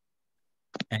വിചാരിക്കും.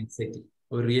 ആങ്സൈറ്റി,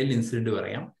 ഒരു റിയൽ ഇൻസിഡന്റ്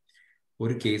പറയാം.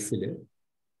 ഒരു കേസിൽ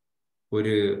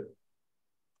ഒരു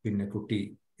കുട്ടി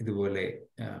ഇതുപോലെ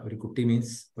ഒരു കുട്ടി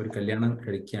മീൻസ് ഒരു കല്യാണം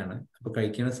കഴിക്കുകയാണ്. അപ്പൊ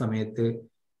കഴിക്കുന്ന സമയത്ത്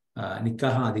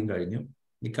നിക്കാഹ് ആദ്യം കഴിഞ്ഞു.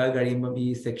 നിക്കാഹ് കഴിയുമ്പം ഈ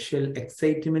സെക്ഷൽ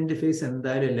എക്സൈറ്റ്മെന്റ് ഫേസ്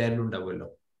എന്തായാലും എല്ലാവരിലും ഉണ്ടാവുമല്ലോ.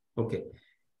 ഓക്കെ,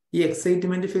 ഈ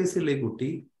എക്സൈറ്റ്മെന്റ് ഫേസുള്ള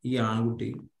ഈ ആൺകുട്ടി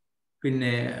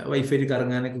വൈഫൈയിൽ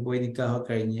കറങ്ങാനൊക്കെ പോയി നിക്കാഹ്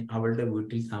കഴിഞ്ഞ് അവളുടെ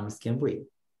വീട്ടിൽ താമസിക്കാൻ പോയി.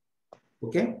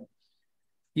 ഓക്കെ,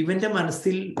 ഇവന്റെ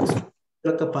മനസ്സിൽ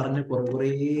ഒക്കെ പറഞ്ഞ കുറേ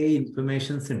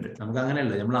ഇൻഫർമേഷൻസ് ഉണ്ട്. നമുക്ക്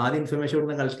അങ്ങനെയല്ല, നമ്മൾ ആദ്യം ഇൻഫർമേഷൻ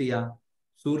ഇവിടുന്ന് കളക്ട് ചെയ്യാം,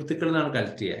 സുഹൃത്തുക്കളിൽ നിന്നാണ്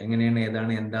കളക്ട് ചെയ്യുക. എങ്ങനെയാണ്,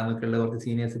 ഏതാണ്, എന്താന്നൊക്കെ ഉള്ള കുറച്ച്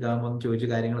സീനിയേഴ്സ് ഒക്കെ ആകുമ്പോൾ ചോദിച്ച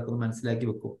കാര്യങ്ങളൊക്കെ ഒന്ന് മനസ്സിലാക്കി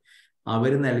വെക്കും.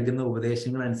 അവർ നൽകുന്ന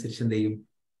ഉപദേശങ്ങൾ അനുസരിച്ച് എന്ത് ചെയ്യും,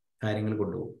 കാര്യങ്ങൾ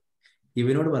കൊണ്ടുപോകും.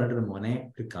 ഇവനോട് പറഞ്ഞിട്ട്, മോനെ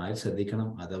ഒരു കാര്യം ശ്രദ്ധിക്കണം,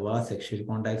 അഥവാ സെക്ഷൽ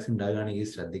കോണ്ടാക്ട്സ് ഉണ്ടാകുകയാണെങ്കിൽ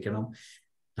ശ്രദ്ധിക്കണം,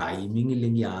 ടൈമിംഗ്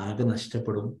ഇല്ലെങ്കിൽ ആകെ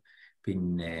നഷ്ടപ്പെടും,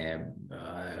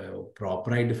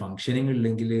 പ്രോപ്പറായിട്ട് ഫങ്ഷനിങ്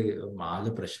ഇല്ലെങ്കിൽ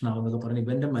ആകെ പ്രശ്നമാവും എന്നൊക്കെ പറഞ്ഞ്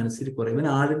ഇവന്റെ മനസ്സിൽ കുറെ, ഇവൻ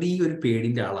ആൾറെഡി ഒരു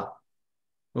പേടിന്റെ ആളാണ്.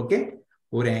 ഓക്കെ,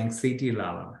 ഒരു ആങ്സൈറ്റി ഉള്ള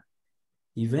ആളാണ്.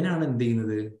 ഇവനാണ് എന്ത്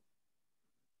ചെയ്യുന്നത്,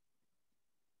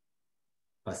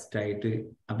 ഫസ്റ്റായിട്ട്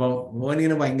അപ്പം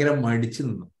മോനിങ്ങനെ ഭയങ്കര മടിച്ചു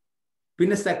നിന്നു.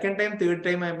 പിന്നെ സെക്കൻഡ് ടൈം തേർഡ്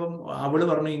ടൈം ആയപ്പം അവള്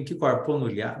പറഞ്ഞു, എനിക്ക്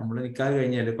കുഴപ്പമൊന്നുമില്ല, നമ്മൾ നിക്കാഹ്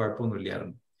കഴിഞ്ഞാല്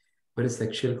കുഴപ്പമൊന്നുമില്ലായിരുന്നു. ഒരു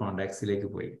സെക്ഷൽ കോണ്ടാക്ട്സിലേക്ക്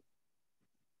പോയി.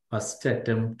 First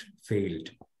attempt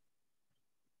failed.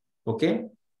 Okay,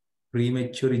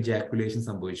 premature ejaculation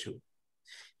സംഭവിച്ചു.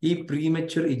 ഈ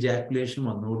പ്രീമെച്വർ ഇജാക്കുലേഷൻ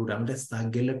വന്നതോടുകൂടി അവന്റെ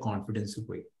സകല കോൺഫിഡൻസ്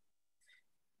പോയി.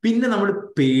 പിന്നെ നമ്മൾ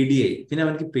പേടിയായി.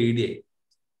 അവനക്ക് പേടിയായി.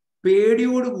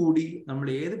 പേടിയോടുകൂടി നമ്മൾ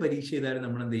ഏത് പരീക്ഷ ചെയ്താലും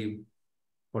നമ്മൾ എന്ത് ചെയ്യും,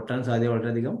 പൊട്ടാൻ സാധ്യത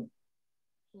വളരെയധികം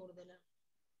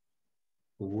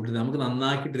കൂടുതൽ. നമുക്ക്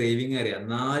നന്നാക്കി ഡ്രൈവിംഗ് അറിയാം,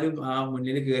 എന്നാലും ആ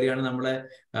മുന്നിൽ കയറിയാണ് നമ്മളെ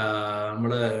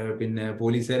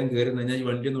പോലീസുകാരൻ കയറി കഴിഞ്ഞാൽ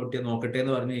വണ്ടി നോക്കട്ടെ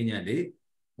എന്ന് പറഞ്ഞു കഴിഞ്ഞാല്,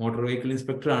 മോട്ടോർ വെഹിക്കിൾ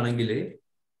ഇൻസ്പെക്ടർ ആണെങ്കിൽ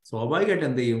സ്വാഭാവികമായിട്ട്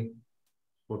എന്ത് ചെയ്യും,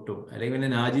 പൊട്ടും. അല്ലെങ്കിൽ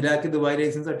നാജിലാക്ക് ദുബായ്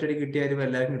ലൈസൻസ് ഒറ്റടി കിട്ടിയാലും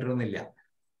എല്ലാവർക്കും കിട്ടണമെന്നില്ല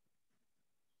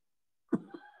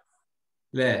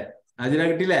അല്ലേ? നാജില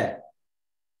കിട്ടിയില്ലേ?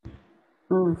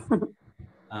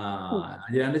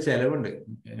 നാജിലാന്റെ ചെലവുണ്ട്.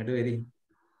 എങ്ങോട്ട് വരി,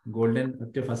 golden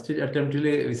first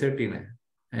അറ്റംപ്റ്റില് visa കിട്ടീനെ.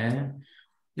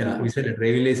 Visa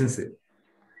driving licence.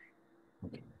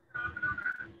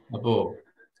 അപ്പോ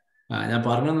ഞാൻ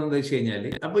പറഞ്ഞത് എന്താ വെച്ച് കഴിഞ്ഞാല്,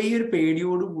 അപ്പൊ ഈ ഒരു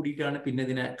പേടിയോട് കൂടിയിട്ടാണ് പിന്നെ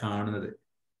ഇതിനെ കാണുന്നത്.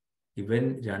 ഇവൻ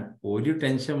ഒരു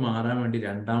ടെൻഷൻ മാറാൻ വേണ്ടി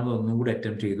രണ്ടാമത് ഒന്നും കൂടി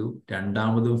അറ്റംപ്റ്റ് ചെയ്തു.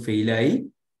 രണ്ടാമതും ഫെയിലായി.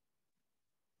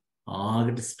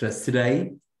 ആകെ സ്ട്രെസ്ഡായി.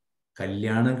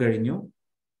 കല്യാണം കഴിഞ്ഞു.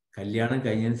 കല്യാണം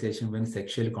കഴിഞ്ഞതിന് ശേഷം ഇവൻ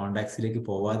സെക്ഷൽ കോണ്ടാക്ട്സിലേക്ക്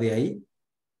പോവാതെയായി.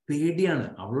 പേടിയാണ്.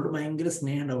 അവളോട് ഭയങ്കര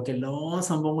സ്നേഹമുണ്ട്. അവൾക്ക് എല്ലാ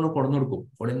സംഭവങ്ങളും കൊണ്ടു കൊടുക്കും.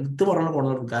 അവൾ എന്ത് പറഞ്ഞാലും കൊണ്ടു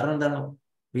കൊടുക്കും. കാരണം എന്താണ്,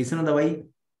 റീസൺ എന്താ? വൈ?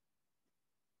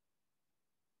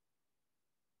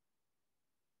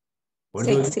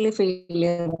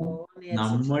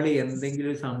 നമ്മൾ എന്തെങ്കിലും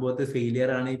ഒരു സംഭവത്തെ ഫെയിലിയർ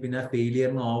ആണെങ്കിൽ പിന്നെ ആ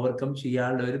ഫെയിലിയറിന് ഓവർകം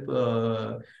ചെയ്യാനുള്ള ഒരു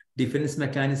ഡിഫൻസ്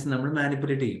മെക്കാനിസം നമ്മൾ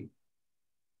മാനിപ്പുലേറ്റ് ചെയ്യും.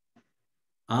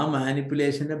 ആ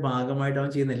മാനിപ്പുലേഷന്റെ ഭാഗമായിട്ട് അവൻ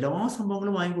ചെയ്യുന്ന എല്ലാ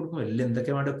സംഭവങ്ങളും വാങ്ങിക്കൊടുക്കും. എല്ലാം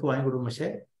എന്തൊക്കെ വേണ്ടൊക്കെ വാങ്ങിക്കൊടുക്കും. പക്ഷെ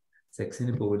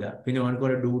സെക്സിന് പോകില്ല. പിന്നെ അവനക്ക്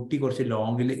ഒരു ഡ്യൂട്ടി കുറച്ച്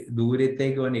ലോങ്ങിൽ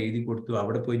ദൂരത്തേക്ക് അവൻ എഴുതി കൊടുത്തു.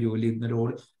 അവിടെ പോയി ജോലി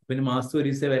ചെയ്യുന്നവരോട് പിന്നെ മാസത്തെ ഒരു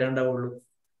ദിവസമേ വരാണ്ടാവുള്ളൂ.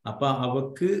 അപ്പൊ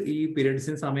അവക്ക് ഈ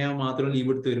പീരിയഡ്സിന് സമയം മാത്രം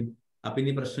ലീവ് എടുത്ത് വരും. അപ്പൊ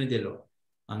ഇനി പ്രശ്നമില്ലല്ലോ.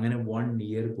 അങ്ങനെ 1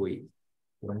 year പോയി.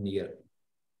 1 year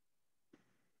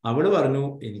അവള് പറഞ്ഞു,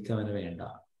 എനിക്ക് അവനെ വേണ്ട.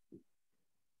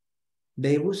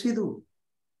 ഡൈവോഴ്സ് ചെയ്തു.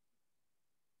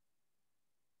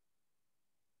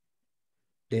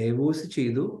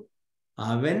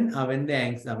 അവന്റെ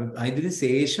ഇതിന്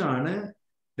ശേഷമാണ്,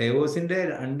 ഡൈവോഴ്സിന്റെ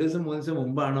 2 ദിവസം 3 ദിവസം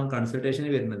മുമ്പാണ് കൺസൾട്ടേഷന്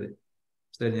വരുന്നത്.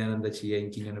 സാർ ഞാൻ എന്താ ചെയ്യാ,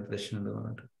 എനിക്ക് ഇങ്ങനെ പ്രശ്നമുണ്ടെന്ന്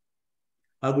പറഞ്ഞിട്ട്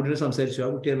ആ കുട്ടിയോട് സംസാരിച്ചു. ആ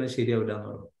കുട്ടി പറഞ്ഞത് ശരിയാവില്ല എന്ന്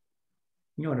പറഞ്ഞു.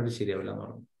 ഇനി പറഞ്ഞിട്ട് ശരിയാവില്ല എന്ന്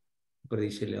പറഞ്ഞു.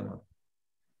 പ്രതീക്ഷയില്ല എന്ന് പറഞ്ഞു.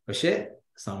 പക്ഷെ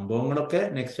സംഭവങ്ങളൊക്കെ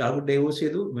നെക്സ്റ്റ് ആൾക്ക് ഡൈവോഴ്സ്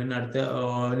ചെയ്തു. പിന്നെ അടുത്ത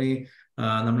അവന്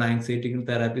നമ്മൾ ആങ്സൈറ്റിക്ക്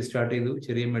തെറാപ്പി സ്റ്റാർട്ട് ചെയ്തു.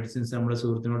 ചെറിയ മെഡിസിൻസ് നമ്മുടെ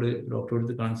സുഹൃത്തിനോട്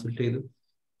ഡോക്ടറോട് കൺസൾട്ട്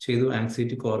ചെയ്തു.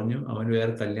 ആങ്സൈറ്റി കുറഞ്ഞു. അവൻ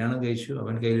വേറെ കല്യാണം കഴിച്ചു.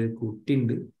 അവൻ കയ്യിൽ ഒരു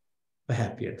കുട്ടിയുണ്ട്. അപ്പൊ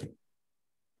ഹാപ്പി ആയിട്ട്.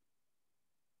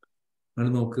 നിങ്ങൾ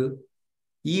നോക്ക്,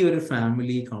 ഈ ഒരു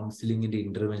ഫാമിലി കൗൺസിലിങ്ങിന്റെ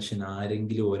ഇന്റർവെൻഷൻ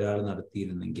ആരെങ്കിലും ഒരാൾ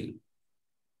നടത്തിയിരുന്നെങ്കിൽ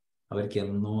അവർക്ക്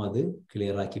എന്നോ അത്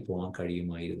ക്ലിയർ ആക്കി പോകാൻ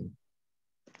കഴിയുമായിരുന്നു.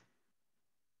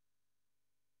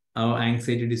 ആ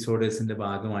ആങ്സൈറ്റി ഡിസോർഡേഴ്സിന്റെ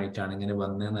ഭാഗമായിട്ടാണ് ഇങ്ങനെ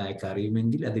വന്നതെന്ന് അയാൾക്ക്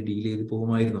അറിയുമെങ്കിൽ അത് ഡീൽ ചെയ്ത്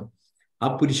പോകുമായിരുന്നു. ആ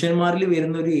പുരുഷന്മാരിൽ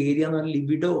വരുന്ന ഒരു ഏരിയ എന്ന് പറഞ്ഞാൽ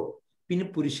ലിബിഡോ. പിന്നെ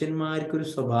പുരുഷന്മാർക്കൊരു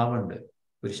സ്വഭാവമുണ്ട്.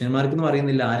 പുരുഷന്മാർക്ക് എന്ന്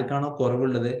പറയുന്നില്ല, ആർക്കാണോ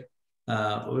കുറവുള്ളത്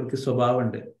അവർക്ക്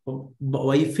സ്വഭാവമുണ്ട്. അപ്പം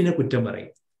വൈഫിനെ കുറ്റം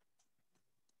പറയും.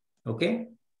 ഓക്കെ,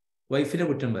 വൈഫിനെ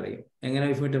കുറ്റം പറയും. എങ്ങനെ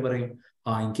വൈഫിനെ കുറ്റം പറയും?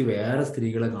 എനിക്ക് വേറെ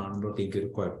സ്ത്രീകളെ കാണുമ്പോൾ എനിക്കൊരു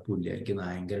കുഴപ്പമില്ല, എനിക്ക്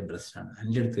ഭയങ്കര ഇൻട്രസ്റ്റ് ആണ്,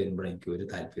 എൻ്റെ അടുത്ത് വരുമ്പോൾ എനിക്ക് ഒരു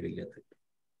താല്പര്യമില്ലാത്ത.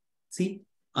 സി,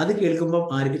 അത് കേൾക്കുമ്പോൾ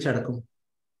ആർക്ക് ചടക്കും?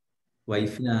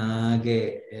 വൈഫിനാകെ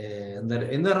എന്താ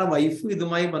പറഞ്ഞാൽ വൈഫ്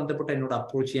ഇതുമായി ബന്ധപ്പെട്ട് എന്നോട്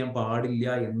അപ്രോച്ച് ചെയ്യാൻ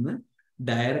പാടില്ല എന്ന്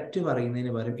ഡയറക്റ്റ്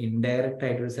പറയുന്നതിന് പകരം ഇൻഡയറക്റ്റ്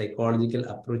ആയിട്ടൊരു സൈക്കോളജിക്കൽ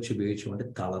അപ്രോച്ച് ഉപയോഗിച്ചുകൊണ്ട്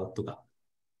തളർത്തുക.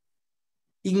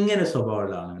 ഇങ്ങനെ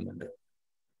സ്വഭാവമുള്ള ആളുകളുണ്ട്.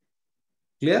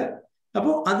 ക്ലിയർ?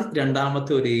 അപ്പോൾ അത്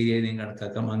രണ്ടാമത്തെ ഒരു ഏരിയയും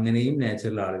കണക്കാക്കാം. അങ്ങനെയും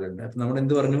നാച്ചുറൽ ആളുകളുണ്ട്. അപ്പൊ നമ്മൾ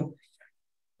എന്ത് പറഞ്ഞു?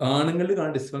 ആണുങ്ങളിൽ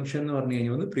കാണുന്ന ഡിസ്ഫങ്ഷൻ എന്ന് പറഞ്ഞു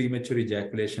കഴിഞ്ഞാൽ ഒന്ന് പ്രീമച്വർ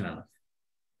ഇജാക്കുലേഷൻ ആണ്.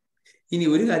 ഇനി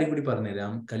ഒരു കാര്യം കൂടി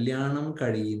പറഞ്ഞുതരാം. കല്യാണം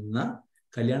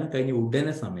കഴിഞ്ഞ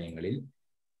ഉടനെ സമയങ്ങളിൽ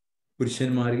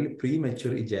പുരുഷന്മാരിൽ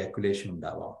പ്രീമച്വർ ഇജാക്കുലേഷൻ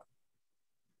ഉണ്ടാവാം.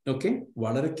 ഓക്കെ,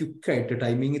 വളരെ ക്വിക്കായിട്ട്,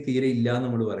 ടൈമിങ് തീരെ ഇല്ല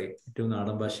നമ്മൾ പറയും. ഏറ്റവും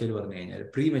നാടൻ ഭാഷയിൽ പറഞ്ഞു കഴിഞ്ഞാൽ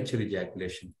പ്രീമച്വർ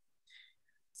ഇജാക്കുലേഷൻ.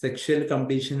 സെക്ഷൽ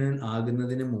കംപ്ലീഷൻ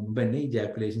ആകുന്നതിന് മുമ്പ് തന്നെ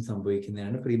ഇജാക്കുലേഷൻ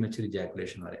സംഭവിക്കുന്നതാണ് പ്രീമച്വർ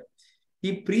ഇജാക്കുലേഷൻ എന്ന് പറയാം. ഈ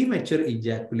പ്രീമച്വർ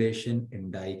ഇജാക്കുലേഷൻ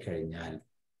ഉണ്ടായി കഴിഞ്ഞാൽ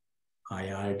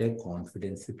അയാളുടെ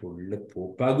കോൺഫിഡൻസ്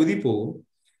പകുതി പോവും.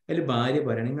 അതിൽ ഭാര്യ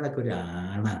പറയണ, നിങ്ങളൊക്കെ ഒരു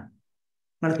ആണാണ്,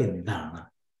 നിങ്ങളൊക്കെ എന്താണ്?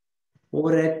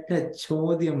 ഒരൊറ്റ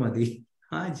ചോദ്യം മതി,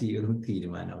 ആ ജീവിതം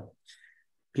തീരുമാനമാവും.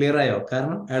 ക്ലിയർ ആയോ?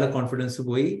 കാരണം അയാളെ കോൺഫിഡൻസ്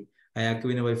പോയി. അയാൾക്ക്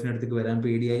പിന്നെ വൈഫിൻ്റെ അടുത്തേക്ക് വരാൻ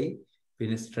പേടിയായി.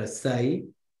 പിന്നെ സ്ട്രെസ്സായി.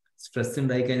 സ്ട്രെസ്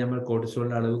ഉണ്ടായി കഴിഞ്ഞാൽ നമ്മൾ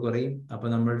കോർട്ടിസോളിന്റെ അളവ് കുറയും. അപ്പൊ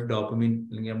നമ്മുടെ ഡോപ്പമിൻ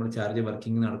അല്ലെങ്കിൽ നമ്മുടെ ചാർജ്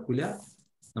വർക്കിംഗ് നടക്കില്ല,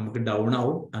 നമുക്ക് ഡൗൺ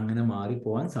ആവും. അങ്ങനെ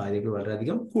മാറിപ്പോവാൻ സാധ്യതകൾ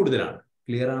വളരെയധികം കൂടുതലാണ്.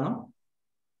 ക്ലിയർ ആണോ?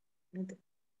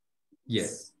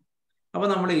 യെസ്. അപ്പൊ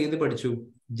നമ്മൾ ഏത് പഠിച്ചു?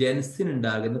 ജെൻസിന്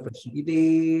ഉണ്ടാകുന്ന പ്രശ്നം ഇതേ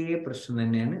പ്രശ്നം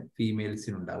തന്നെയാണ്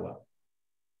ഫീമെയിൽസിന് ഉണ്ടാവുക.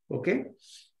 ഓക്കെ,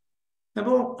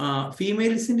 അപ്പോ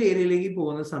ഫീമെയിൽസിന്റെ ഏരിയയിലേക്ക്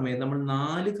പോകുന്ന സമയത്ത് നമ്മൾ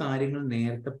 4 കാര്യങ്ങൾ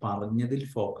നേരത്തെ പറഞ്ഞതിൽ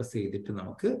ഫോക്കസ് ചെയ്തിട്ട്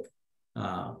നമുക്ക്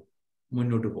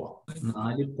മുന്നോട്ട് പോവാം.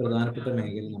 4 പ്രധാനപ്പെട്ട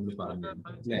മേഖല നമ്മൾ പറഞ്ഞിരുന്നു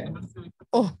അല്ലേ?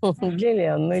 ഇല്ല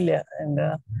ഒന്നുമില്ല. എന്താ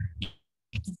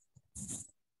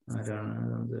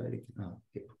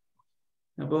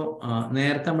അപ്പോ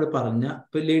നേരത്തെ നമ്മൾ പറഞ്ഞ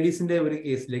ഇപ്പൊ ലേഡീസിന്റെ ഒരു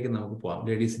കേസിലേക്ക് നമുക്ക് പോവാം.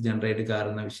 ലേഡീസ് ജനറേറ്റ്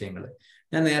കാണുന്ന വിഷയങ്ങൾ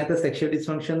ഞാൻ നേരത്തെ സെക്ഷൽ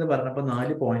ഡിസ്ഫങ്ഷൻ എന്ന് പറഞ്ഞപ്പോൾ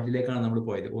 4 പോയിന്റിലേക്കാണ് നമ്മൾ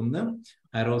പോയത്. 1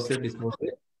 arousal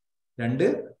disorder, 2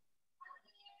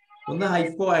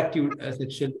 hypo active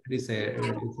sexual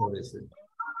disorders,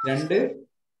 2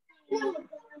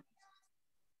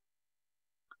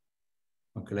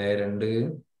 മക്കളെ 2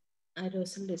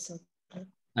 arousal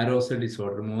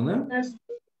disorder, 3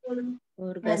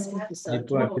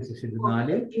 hypo active sexual,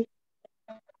 4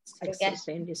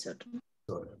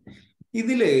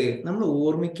 ഇതില് നമ്മൾ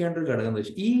ഓർമ്മിക്കേണ്ട ഒരു ഘടകം എന്താ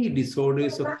വെച്ചാൽ ഈ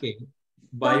ഡിസോർഡേഴ്സ് ഒക്കെ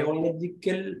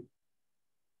ബയോളജിക്കൽ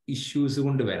ഇഷ്യൂസ്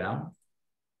കൊണ്ട് വരാം,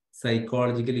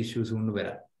 സൈക്കോളജിക്കൽ ഇഷ്യൂസ് കൊണ്ട്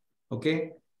വരാം. ഓക്കെ,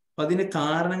 അപ്പൊ അതിന്റെ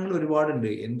കാരണങ്ങൾ ഒരുപാടുണ്ട്.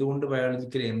 എന്തുകൊണ്ട്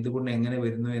ബയോളജിക്കൽ, എന്തുകൊണ്ട് എങ്ങനെ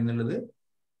വരുന്നു എന്നുള്ളത്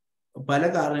പല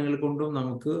കാരണങ്ങൾ കൊണ്ടും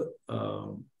നമുക്ക്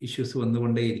ഇഷ്യൂസ്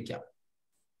വന്നുകൊണ്ടേയിരിക്കാം.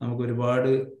 നമുക്ക്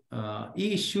ഒരുപാട് ഈ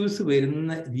ഇഷ്യൂസ്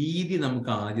വരുന്ന രീതി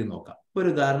നമുക്ക് ആദ്യം നോക്കാം. ഇപ്പൊ ഒരു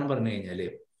ഉദാഹരണം പറഞ്ഞു കഴിഞ്ഞാല്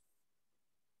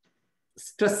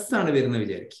സ്ട്രെസ് ആണ് വരുന്നത്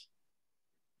വിചാരിക്കും.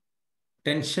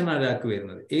 ടെൻഷൻ ഒരാൾക്ക്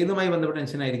വരുന്നത് ഏതുമായി ബന്ധപ്പെട്ട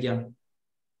ടെൻഷൻ ആയിരിക്കാം?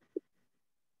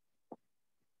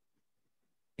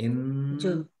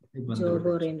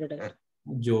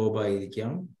 ജോബ്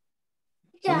ആയിരിക്കാം,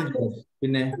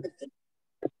 പിന്നെ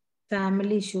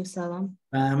ഫാമിലി ഇഷ്യൂസ് ആവാം,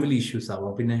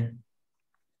 പിന്നെ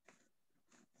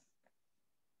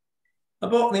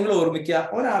അപ്പോ നിങ്ങൾ ഓർമ്മിക്കുക,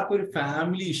 ഒരാൾക്ക് ഒരു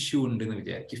ഫാമിലി ഇഷ്യൂ ഉണ്ടെന്ന്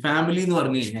വിചാരിക്കും. ഫാമിലി എന്ന്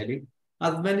പറഞ്ഞു കഴിഞ്ഞാല്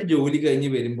ഹസ്ബൻഡ് ജോലി കഴിഞ്ഞ്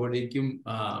വരുമ്പോഴേക്കും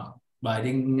ഭാര്യ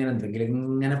ഇങ്ങനെ എന്തെങ്കിലും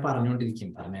ഇങ്ങനെ പറഞ്ഞുകൊണ്ടിരിക്കും.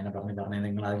 പറഞ്ഞേ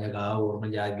നിങ്ങൾ നിങ്ങൾക്ക് ആ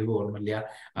ഓർമ്മയില്ല, അത് ഓർമ്മയില്ല,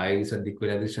 അത് ശ്രദ്ധിക്കൂല,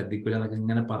 അത് ശ്രദ്ധിക്കൂല എന്നൊക്കെ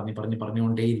ഇങ്ങനെ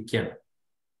പറഞ്ഞുകൊണ്ടേ ഇരിക്കുകയാണ്.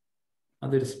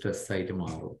 അതൊരു സ്ട്രെസ് ആയിട്ട്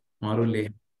മാറൂല്ലേ?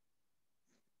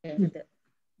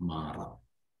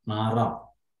 മാറാം.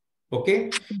 ഓക്കെ,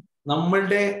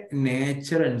 നമ്മളുടെ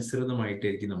നേച്ചർ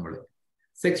അനുസൃതമായിട്ടായിരിക്കും നമ്മൾ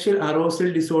സെക്ഷൽ അറോസൽ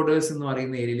ഡിസോർഡേഴ്സ് എന്ന്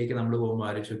പറയുന്ന ഏരിയയിലേക്ക് നമ്മൾ പോകുമ്പോൾ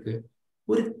ആലോചിച്ച്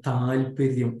ഒരു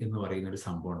താല്പര്യം എന്ന് പറയുന്ന ഒരു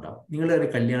സംഭവം ഉണ്ടാവും. നിങ്ങളുടെ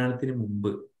കല്യാണത്തിന് മുമ്പ്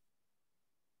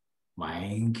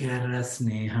ഭയങ്കര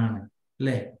സ്നേഹാണ്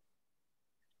അല്ലേ?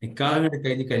 നിക്കാഹ്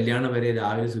കഴിഞ്ഞ് കല്യാണം വരെ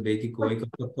രാവിലെ സുബൈക്ക്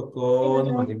കോയിക്കൊക്കെ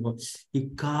പറയുമ്പോ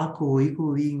ഇക്കാ കോയി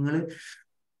നിങ്ങള്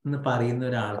എന്ന് പറയുന്ന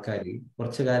ഒരാൾക്കാര്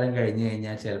കുറച്ചു കാലം കഴിഞ്ഞു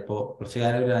കഴിഞ്ഞാൽ ചിലപ്പോ കുറച്ചു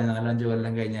കാലം ഒരു 4-5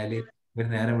 കൊല്ലം കഴിഞ്ഞാല് ഇവർ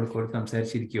നേരം വിളിക്കോട്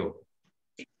സംസാരിച്ചിരിക്കോ?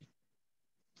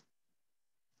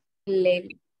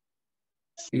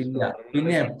 ഇല്ല.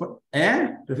 പിന്നെ എപ്പോ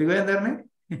റഫീഖ എന്താണ്?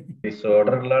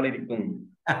 ഡിസോർഡർ ഉള്ള ആളിരിക്കും.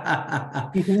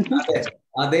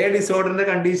 അതേ ഡിസോർഡറിന്റെ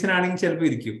കണ്ടീഷൻ ആണെങ്കിൽ ചിലപ്പോ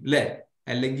ഇരിക്കും അല്ലെ,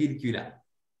 അല്ലെങ്കിൽ ഇരിക്കൂല.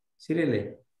 ശരിയല്ലേ?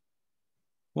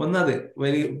 ഒന്നത്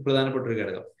വലിയ പ്രധാനപ്പെട്ട ഒരു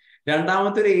ഘടകം.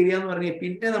 രണ്ടാമത്തെ ഒരു ഏരിയ എന്ന് പറഞ്ഞാൽ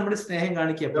പിന്നെ നമ്മുടെ സ്നേഹം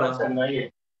കാണിക്കുക എപ്പോഴാണ്?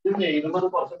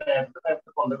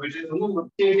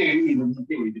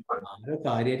 ആരോ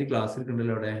കാര്യമായിട്ട് ക്ലാസ്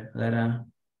എടുക്കണ്ടല്ലോ അവിടെ, അതാരാ?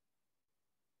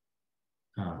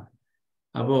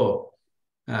 അപ്പോ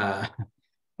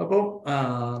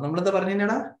നമ്മളെന്താ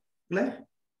പറഞ്ഞാടാ അല്ലേ?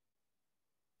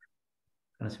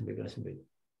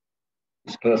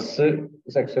 സ്ട്രെസ്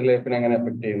സെക്ഷൽ ലൈഫിനെ എങ്ങനെ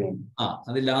എഫക്ട് ചെയ്യുന്നു?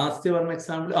 അത് ലാസ്റ്റ് പറഞ്ഞ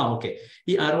എക്സാമ്പിൾ. ഓക്കെ,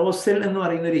 ഈ അറോസൽ എന്ന്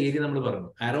പറയുന്ന ഒരു ഏരിയ നമ്മൾ പറഞ്ഞു.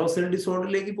 അറോസൽ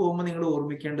ഡിസോർഡറിലേക്ക് പോകുമ്പോൾ നിങ്ങൾ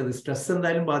ഓർമ്മിക്കേണ്ടത് സ്ട്രെസ്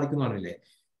എന്തായാലും ബാധിക്കുന്നു പറഞ്ഞില്ലേ?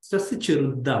 സ്ട്രെസ്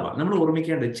ചെറുതാവാം. നമ്മൾ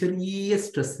ഓർമ്മിക്കേണ്ടത് ചെറിയ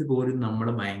സ്ട്രെസ് പോലും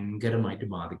നമ്മളെ ഭയങ്കരമായിട്ട്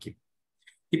ബാധിക്കും.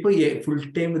 ഇപ്പൊ ഫുൾ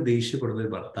ടൈം ദേഷ്യപ്പെടുന്ന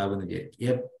ഒരു ഭർത്താവ് എന്ന് വിചാരിക്കും,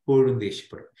 എപ്പോഴും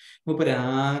ദേഷ്യപ്പെടും.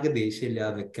 മൂപ്പരാകെ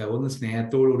ദേഷ്യമില്ലാതെ നിൽക്കുക, ഒന്ന്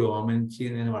സ്നേഹത്തോടുകൂടി ഓമനിച്ച്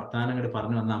വർത്താനം കൂടെ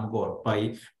പറഞ്ഞു വന്നാൽ നമുക്ക് ഉറപ്പായി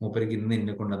മൂപ്പർക്ക് ഇന്ന്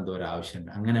എന്നെ കൊണ്ട് എന്തോ ഒരു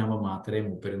ആവശ്യമുണ്ട്. അങ്ങനെ ആകുമ്പോൾ മാത്രമേ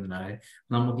മൂപ്പരുന്നാലെ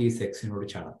നമുക്ക് ഈ സെക്സിനോട്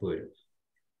ചടപ്പ് വരും.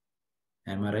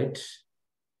 Am I right?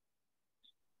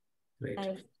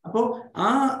 അപ്പോ ആ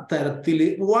തരത്തില്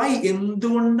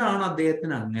എന്തുകൊണ്ടാണ്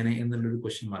അദ്ദേഹത്തിന് അങ്ങനെ എന്നുള്ളൊരു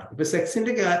ക്വസ്റ്റ്യൻ മാർക്ക്. ഇപ്പൊ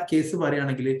സെക്സിന്റെ കേസ്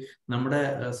പറയുകയാണെങ്കിൽ നമ്മുടെ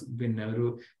പിന്നെ ഒരു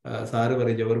സാറ്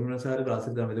പറയും, ജവഹർലാൽ സാറ്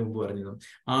ക്ലാസ്സിൽ തമ്മിൽ മുമ്പ് പറഞ്ഞതും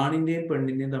ആണിന്റെയും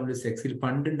പെണ്ണിന്റെയും തമ്മിൽ സെക്സിൽ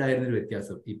പണ്ടുണ്ടായിരുന്ന ഒരു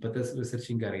വ്യത്യാസം, ഇപ്പോഴത്തെ റിസർച്ച്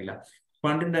എനിക്ക് അറിയില്ല,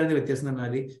 പണ്ടുണ്ടായിരുന്ന വ്യത്യാസം എന്ന്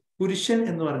പറഞ്ഞാൽ പുരുഷൻ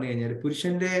എന്ന് പറഞ്ഞു കഴിഞ്ഞാൽ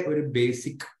പുരുഷന്റെ ഒരു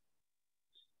ബേസിക്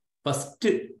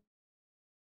ഫസ്റ്റ്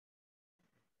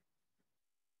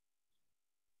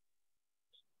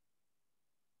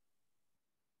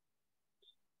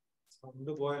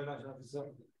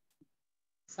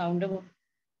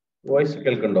വോയിസ്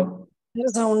കേൾക്കണ്ടോ?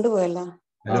 സൗണ്ട് പോയല്ല.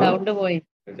 സൗണ്ട് പോയി.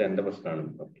 എന്റെ പ്രശ്നമാണ്.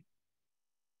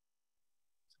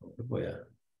 പോയാ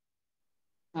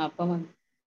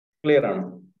ക്ലിയർ ആണോ?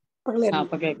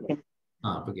 അപ്പൊ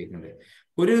കേൾക്കണ്ടേ?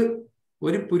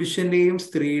 ഒരു പുരുഷന്റെയും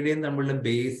സ്ത്രീയുടെയും തമ്മിലുള്ള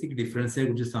ബേസിക് ഡിഫറൻസിനെ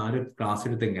കുറിച്ച് സാറ് ക്ലാസ്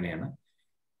എടുത്ത് എങ്ങനെയാണ്?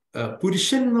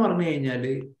 പുരുഷൻ എന്ന് പറഞ്ഞു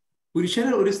കഴിഞ്ഞാല്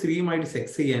പുരുഷന് ഒരു സ്ത്രീയുമായിട്ട്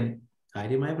സെക്സ് ചെയ്യാൻ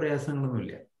കാര്യമായ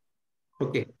പ്രയാസങ്ങളൊന്നുമില്ല.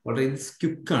 ഓക്കെ, വളരെ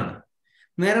ക്വിക്കാണ്.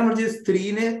 നേരെ മറിച്ച്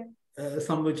സ്ത്രീനെ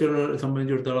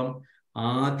സംബന്ധിച്ചിടത്തോളം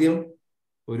ആദ്യം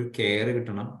ഒരു കെയർ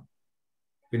കിട്ടണം,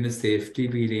 പിന്നെ സേഫ്റ്റി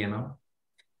ഫീൽ ചെയ്യണം,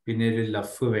 പിന്നെ ഒരു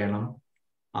ലവ് വേണം,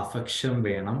 അഫെക്ഷൻ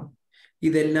വേണം.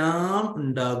 ഇതെല്ലാം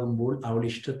ഉണ്ടാകുമ്പോൾ അവൾ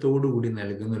ഇഷ്ടത്തോടു കൂടി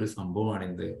നൽകുന്ന ഒരു സംഭവമാണ്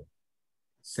എന്ത്?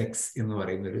 സെക്സ് എന്ന്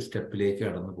പറയുന്ന ഒരു സ്റ്റെപ്പിലേക്ക്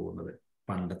കടന്നു പോകുന്നത്.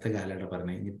 പണ്ടത്തെ കാലമാണ്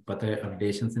പറഞ്ഞത്, ഇപ്പോഴത്തെ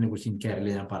അപ്ഡേഷൻസിനെ കുറിച്ച്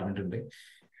എനിക്കറിയില്ല, ഞാൻ പറഞ്ഞിട്ടുണ്ട്.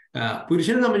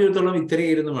 പുരുഷനെ സംബന്ധിച്ചിടത്തോളം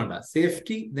ഇത്രയായിരുന്നു വേണ്ട,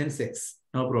 safety then sex,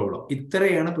 no problem.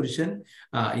 ഇത്രയാണ് പുരുഷൻ.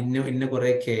 ഇന്ന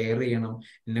കുറെ കെയർ ചെയ്യണം,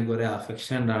 ഇന്ന കുറെ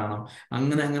അഫെക്ഷൻ ഉണ്ടാകണം,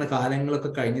 അങ്ങനെ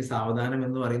കാലങ്ങളൊക്കെ കഴിഞ്ഞ് സാവധാനം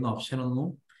എന്ന് പറയുന്ന ഓപ്ഷൻ ഒന്നും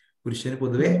പുരുഷന്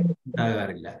പൊതുവെ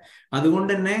ഉണ്ടാകാറില്ല.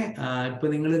 അതുകൊണ്ട് തന്നെ ഇപ്പൊ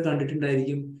നിങ്ങൾ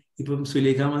കണ്ടിട്ടുണ്ടായിരിക്കും, ഇപ്പം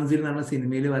സുലേഖ മൻസിൽ എന്ന് പറഞ്ഞ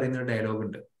സിനിമയിൽ പറയുന്ന ഒരു ഡയലോഗ്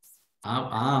ഉണ്ട്. ആ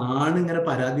ആണ് ഇങ്ങനെ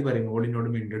പരാതി പറയും, ഓളിനോട്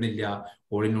മിണ്ടണില്ല,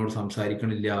 ഓളിനോട്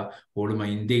സംസാരിക്കണില്ല, ഓള്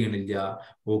മൈൻഡ് ചെയ്യണില്ല,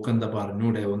 ഓക്കെന്താ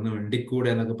പറഞ്ഞൂടെ, ഒന്ന് മിണ്ടിക്കൂടെ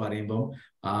എന്നൊക്കെ പറയുമ്പം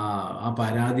ആ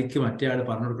പരാതിക്ക് മറ്റേ ആൾ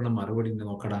പറഞ്ഞു കൊടുക്കണം മറുപടി,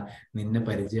 നോക്കടാ നിന്നെ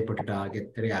പരിചയപ്പെട്ടിട്ട് ആകെ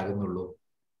എത്രയാകുന്നുള്ളൂ,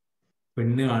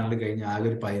 പെണ്ണ് കാണൽ കഴിഞ്ഞ് ആകെ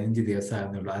ഒരു 15 ദിവസം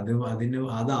ആകുന്നുള്ളൂ.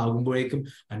 അതാകുമ്പോഴേക്കും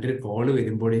എൻ്റെ ഒരു കോള്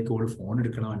വരുമ്പോഴേക്കും ഓള് ഫോൺ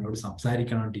എടുക്കണം, എന്നോട്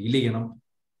സംസാരിക്കണം, ഡീൽ ചെയ്യണം.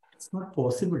 It's not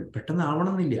possible. പെട്ടെന്ന്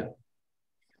ആവണമെന്നില്ല.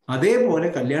 അതേപോലെ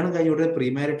കല്യാണം കഴിഞ്ഞ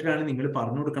പ്രീമാരിറ്റലാണ് നിങ്ങൾ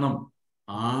പറഞ്ഞു കൊടുക്കണം,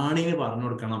 ആണിന് പറഞ്ഞു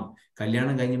കൊടുക്കണം.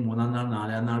 കല്യാണം കഴിഞ്ഞ് 3-ാം നാൾ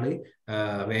 4-ാം നാള്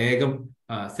വേഗം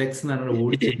സെക്സ് എന്ന് പറഞ്ഞാൽ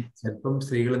ഓടിച്ച് ചിലപ്പം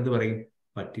സ്ത്രീകൾ എന്ത് പറയും,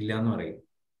 പറ്റില്ല എന്ന് പറയും,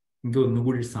 എനിക്ക്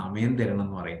ഒന്നുകൂടി സമയം തരണം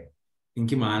എന്ന് പറയും,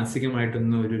 എനിക്ക്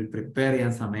മാനസികമായിട്ടൊന്ന് ഒരു പ്രിപ്പയർ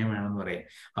ചെയ്യാൻ സമയം വേണമെന്ന് പറയും.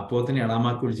 അപ്പോൾ തന്നെ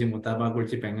എളാമാക്ക് വിളിച്ച്, മുത്താപ്പാക്ക്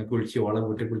വിളിച്ച്, പെങ്ങക്ക് വിളിച്ച്, ഓളെ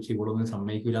വീട്ടിൽ വിളിച്ച് ഇവളൊന്നും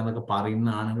സമ്മതിക്കില്ല എന്നൊക്കെ പറയുന്ന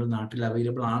ആണുങ്ങൾ നാട്ടിൽ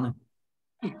അവൈലബിൾ ആണ്.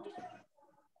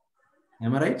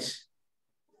 Am I right?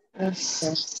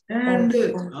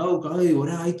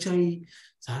 ഒരാഴ്ചയായി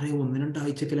സാറേ, 1-2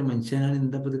 ആഴ്ചക്കല്ലേ മനുഷ്യനാണ്,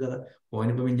 എന്താ ഇത് കഥ?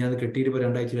 ഓനിപ്പോ മിഞ്ഞാന്ന് കെട്ടിയിട്ട്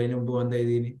 2 ആഴ്ച അതിന് മുമ്പ് എന്താ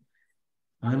ഇതിന്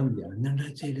അങ്ങനൊന്നുമില്ല. 2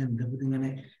 ആഴ്ചയില്ല, എന്താ ഇങ്ങനെ?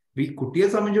 ഈ കുട്ടിയെ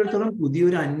സംബന്ധിച്ചിടത്തോളം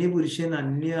പുതിയൊരു അന്യ പുരുഷൻ,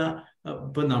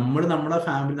 ഇപ്പൊ നമ്മളെ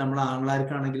ഫാമിലി, നമ്മളെ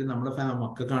ആങ്ങളാർക്കാണെങ്കിലും നമ്മളെ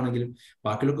മക്കൾക്കാണെങ്കിലും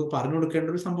ബാക്കിയൊക്കെ പറഞ്ഞു കൊടുക്കേണ്ട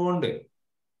ഒരു സംഭവമുണ്ട്.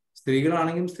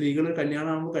 സ്ത്രീകളാണെങ്കിലും സ്ത്രീകൾ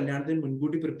കല്യാണം ആകുമ്പോൾ കല്യാണത്തിന്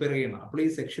മുൻകൂട്ടി പ്രിപ്പയർ ചെയ്യണം. അപ്പോൾ ഈ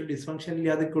സെക്ഷൽ ഡിസ്ഫങ്ഷൻ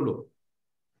ഇല്ലാതെക്കുള്ളൂ.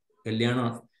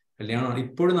 കല്യാണം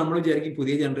ഇപ്പോഴും നമ്മൾ വിചാരിക്കും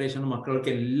പുതിയ ജനറേഷൻ മക്കൾക്ക്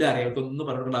എല്ലാം അറിയാം, ഒന്നും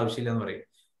പറഞ്ഞിട്ടുള്ള ആവശ്യമില്ല എന്ന് പറയും.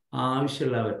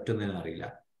 ആവശ്യമുള്ള പറ്റുന്നതിന് അറിയില്ല.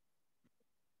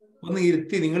 ഒന്ന്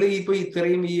ഇരുത്തി നിങ്ങൾ ഇപ്പൊ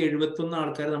ഇത്രയും ഈ 71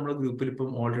 ആൾക്കാർ നമ്മുടെ ഗ്രൂപ്പിൽ ഇപ്പം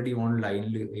ഓൾറെഡി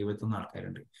ഓൺലൈനിൽ 71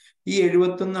 ആൾക്കാരുണ്ട്. ഈ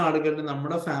 71 ആളുകളുടെ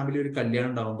നമ്മുടെ ഫാമിലി ഒരു കല്യാണം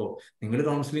ഉണ്ടാകുമ്പോൾ നിങ്ങൾ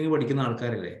കൗൺസിലിംഗ് പഠിക്കുന്ന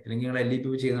ആൾക്കാരല്ലേ, അല്ലെങ്കിൽ നിങ്ങൾ LEP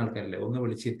ചെയ്യുന്ന ആൾക്കാരല്ലേ, ഒന്ന്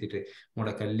വിളിച്ചെത്തിയിട്ട്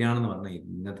നമ്മുടെ കല്യാണം എന്ന് പറഞ്ഞാൽ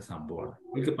ഇന്നത്തെ സംഭവമാണ്.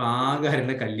 നിങ്ങൾക്ക് ഇപ്പൊ ആകെ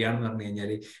അറിയുന്ന കല്യാണം എന്ന് പറഞ്ഞു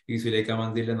കഴിഞ്ഞാൽ ഈ സുലേഖ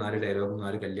മന്ദിരിലെ 4 ഡയലോഗും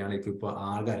 4 കല്യാണം ഇപ്പൊ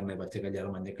ആകെ അറിയുന്നത് പച്ച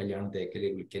കല്യാണം, മഞ്ഞ കല്യാണം, തേക്കല്,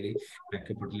 വിളിക്കല്,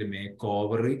 മേക്കപ്പെട്ടില്, മേക്ക്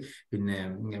ഓവർ. പിന്നെ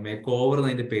മേക്ക് ഓവർ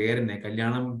എന്നതിന്റെ പേരെന്നെ,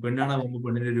 കല്യാണം പെണ്ണാണ് പോകുമ്പോൾ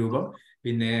പെണ്ണിന്റെ രൂപം,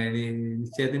 പിന്നെ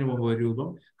നിശ്ചയത്തിന് പോകുമ്പോൾ ഒരു രൂപം,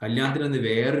 കല്യാണത്തിന് വന്ന്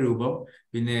വേറെ രൂപം,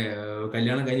 പിന്നെ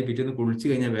കല്യാണം കഴിഞ്ഞ് പിറ്റേന്ന് കുളിച്ചു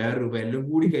കഴിഞ്ഞാൽ വേറെ രൂപം, എല്ലാം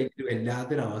കൂടി കഴിഞ്ഞിട്ട്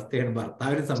വല്ലാത്തൊരു അവസ്ഥയാണ്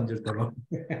ഭർത്താവിനെ സംബന്ധിച്ചിടത്തോളം.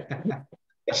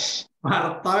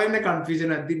 ഭർത്താവിന്റെ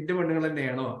കൺഫ്യൂഷൻ അതിന്റെ പെണ്ണുങ്ങൾ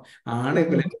തന്നെയാണോ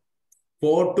ആണെങ്കിലും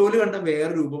ഫോട്ടോയിൽ കണ്ട വേറെ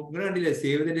രൂപം. നിങ്ങൾ കണ്ടില്ലേ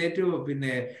സേവ് ദ ഡേറ്റ്,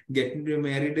 പിന്നെ ഗെറ്റ്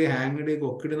മാരീഡ്, ഹാങ്ഡ്,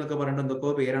 കൊക്കിഡ് എന്നൊക്കെ പറഞ്ഞിട്ട്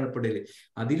എന്തൊക്കെയോ പേരാണ് ഇപ്പോഴേ.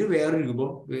 അതിൽ വേറെ രൂപം,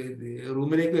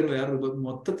 റൂമിലേക്ക് ഒരു വേറെ രൂപം,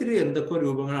 മൊത്തത്തിൽ എന്തൊക്കെയോ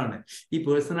രൂപങ്ങളാണ്. ഈ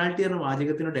പേഴ്സണാലിറ്റി എന്ന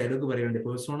വാചകത്തിന് ഡയലോഗ് പറയുന്നുണ്ട്,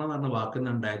 പേഴ്സോണ എന്ന് പറഞ്ഞ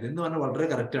വാക്കുന്നുണ്ടായത് എന്ന് പറഞ്ഞാൽ വളരെ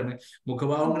കറക്റ്റ് ആണ്.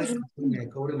 മുഖഭാവങ്ങൾ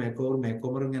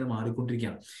മേക്കോവർ ഇങ്ങനെ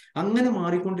മാറിക്കൊണ്ടിരിക്കുകയാണ്. അങ്ങനെ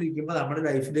മാറിക്കൊണ്ടിരിക്കുമ്പോൾ നമ്മുടെ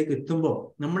ലൈഫിലേക്ക് എത്തുമ്പോൾ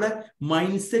നമ്മളെ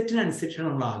മൈൻഡ് സെറ്റിനനുസരിച്ചാണ്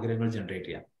നമ്മൾ ആഗ്രഹങ്ങൾ ജനറേറ്റ്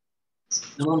ചെയ്യാം.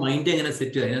 നമ്മുടെ മൈൻഡ് എങ്ങനെ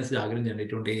സെറ്റ് ചെയ്യും അതിനനുസരിച്ച് ആഗ്രഹം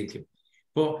ജനറേറ്റ് കൊണ്ടേയിരിക്കും.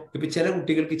 ഇപ്പൊ ചില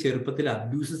കുട്ടികൾക്ക് ചെറുപ്പത്തിൽ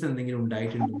അബ്യൂസസ് എന്തെങ്കിലും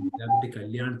ഉണ്ടായിട്ടുണ്ടെങ്കിൽ ആ കുട്ടി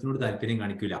കല്യാണത്തിനോട് താല്പര്യം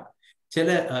കാണിക്കില്ല. ചില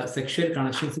സെക്ഷൽ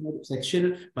സെക്ഷൽ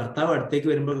ഭർത്താവ് അടുത്തേക്ക്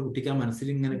വരുമ്പോൾ കുട്ടിക്ക് ആ മനസ്സിൽ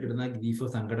ഇങ്ങനെ കിടന്ന ഗ്രീഫോ,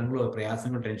 സങ്കടങ്ങളോ,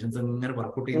 പ്രയാസങ്ങളോ, ടെൻഷൻസ് ഇങ്ങനെ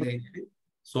വർക്കൗട്ട് ചെയ്ത് കഴിഞ്ഞാൽ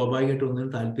സ്വാഭാവികമായിട്ട്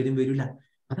ഒന്നിനും താല്പര്യം വരില്ല.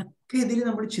 അതൊക്കെ ഇതിൽ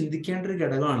നമ്മൾ ചിന്തിക്കേണ്ട ഒരു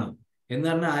ഘടകമാണ്. എന്ന്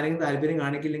പറഞ്ഞാൽ ആരെങ്കിലും താല്പര്യം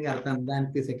കാണിക്കില്ലെങ്കിൽ അർത്ഥം എന്താ,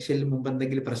 എനിക്ക് സെക്ഷലിന് മുമ്പ്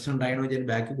എന്തെങ്കിലും പ്രശ്നം ഉണ്ടായണോ വെച്ചാൽ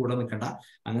ബാക്ക് കൂടെ നിൽക്കണ്ട,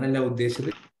 അങ്ങനെയല്ല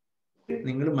ഉദ്ദേശിച്ചത്.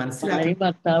 നിങ്ങൾ മനസ്സിലാക്കി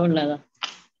ഭർത്താവുള്ളതാ.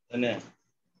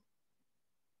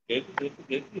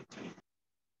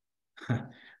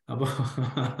 അപ്പൊ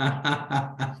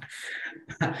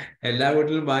എല്ലാ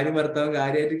വീട്ടിലും ഭാര്യ ഭർത്താവും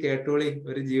കാര്യമായിട്ട് കേട്ടോളി,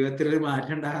 ഒരു ജീവിതത്തിൽ ഒരു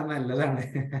മാറ്റം ഉണ്ടാകാൻ നല്ലതാണ്.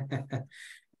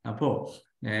 അപ്പോ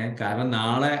കാരണം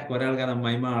നാളെ കുറെ ആൾക്കാർ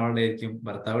അമ്മായിമ്മ ആളുടെ ആയിരിക്കും,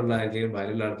 ഭർത്താവുള്ള ആൾക്കാരും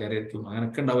ഭാര്യയുള്ള ആൾക്കാരായിരിക്കും,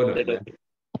 അങ്ങനെയൊക്കെ ഉണ്ടാവുമല്ലോ.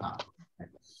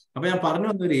 അപ്പൊ ഞാൻ പറഞ്ഞു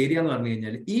വന്ന ഒരു ഏരിയ എന്ന് പറഞ്ഞു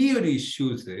കഴിഞ്ഞാൽ ഈ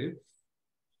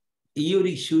ഒരു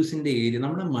ഇഷ്യൂസിന്റെ ഏരിയ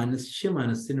നമ്മുടെ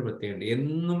മനസ്സിന് പ്രത്യേകത.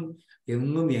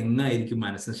 എന്നും എങ്ങായിരിക്കും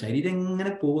മനസ്സ്, ശരീരം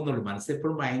എങ്ങനെ പോകുന്നുള്ളൂ. മനസ്സ്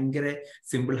എപ്പോഴും ഭയങ്കര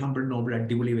സിമ്പിൾ, ഹമ്പിൾ, നോബിൾ,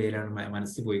 അടിപൊളി വേലാണ്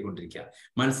മനസ്സ് പോയിക്കൊണ്ടിരിക്കുക.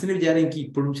 മനസ്സിന് വിചാരം എനിക്ക്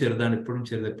ഇപ്പോഴും ചെറുതാണ്, എപ്പോഴും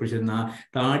ചെറുത്.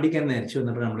 താടിക്ക് തന്നെ നരച്ചു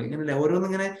വന്നിട്ട് നമ്മൾ ഇങ്ങനെ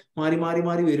ഓരോന്നിങ്ങനെ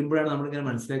മാറി വരുമ്പോഴാണ് നമ്മളിങ്ങനെ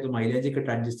മനസ്സിലാക്കുക, മൈലേജൊക്കെ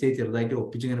ഇട്ട് അഡ്ജസ്റ്റ് ചെയ്ത് ചെറുതായിട്ട്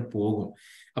ഒപ്പിച്ചിങ്ങനെ പോകും.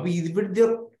 അപ്പൊ ഇവിടുത്തെ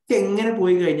എങ്ങനെ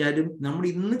പോയി കഴിഞ്ഞാലും നമ്മൾ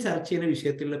ഇന്ന് ചർച്ച ചെയ്യുന്ന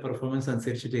വിഷയത്തിലുള്ള പെർഫോമൻസ്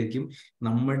അനുസരിച്ചിട്ടായിരിക്കും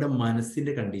നമ്മുടെ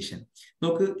മനസ്സിന്റെ കണ്ടീഷൻ.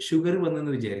 നമുക്ക് ഷുഗർ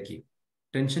വന്നെന്ന് വിചാരിക്കും,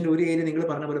 ടെൻഷന്റെ ഒരു ഏരിയ നിങ്ങൾ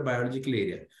പറഞ്ഞ പോലെ ബയോളജിക്കൽ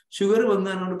ഏരിയ. ഷുഗർ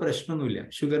വന്നതുകൊണ്ട് പ്രശ്നമൊന്നുമില്ല,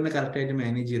 ഷുഗറിനെ കറക്റ്റായിട്ട്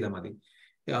മാനേജ് ചെയ്താൽ മതി.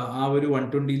 ആ ഒരു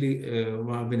 120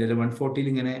 പിന്നെ 140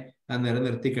 ഇങ്ങനെ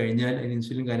നിലനിർത്തി കഴിഞ്ഞാൽ അതിന്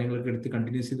ഇൻസുലിൻ കാര്യങ്ങളൊക്കെ എടുത്ത്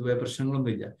കണ്ടിന്യൂസ് ചെയ്ത് പോയ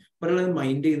പ്രശ്നങ്ങളൊന്നുമില്ല. ഒരാൾ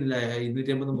മൈൻഡ് ചെയ്യുന്നില്ല,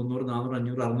 250, 300, 400,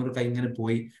 500, 600 കൈ ഇങ്ങനെ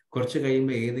പോയി കുറച്ച്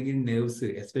കഴിയുമ്പോൾ ഏതെങ്കിലും നെർവ്സ്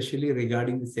എസ്പെഷ്യലി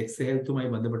റിഗാർഡിങ് സെക്സ് ഹെൽത്തുമായി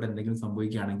ബന്ധപ്പെട്ട് എന്തെങ്കിലും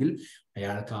സംഭവിക്കുകയാണെങ്കിൽ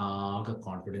അയാൾക്ക് ആകെ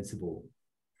കോൺഫിഡൻസ് പോകും.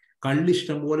 കള്ള്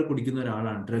ഇഷ്ടം പോലെ കുടിക്കുന്ന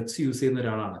ഒരാളാണ്, ഡ്രഗ്സ് യൂസ് ചെയ്യുന്ന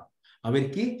ഒരാളാണ്,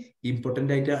 അവർക്ക്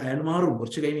ഇമ്പോർട്ടൻ്റ് ആയിട്ട് അയാൾ മാറും.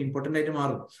 കുറച്ച് കഴിയുമ്പോൾ ഇമ്പോർട്ടൻ്റ് ആയിട്ട്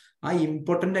മാറും. ആ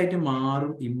ഇമ്പോർട്ടൻ്റ് ആയിട്ട്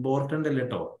മാറും, ഇമ്പോർട്ടൻ്റ് അല്ല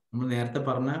കേട്ടോ. നമ്മൾ നേരത്തെ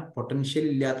പറഞ്ഞ പൊട്ടൻഷ്യൽ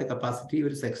ഇല്ലാത്ത കപ്പാസിറ്റി,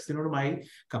 ഒരു സെക്സിനോടുമായി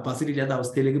കപ്പാസിറ്റി ഇല്ലാത്ത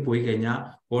അവസ്ഥയിലേക്ക് പോയി കഴിഞ്ഞാൽ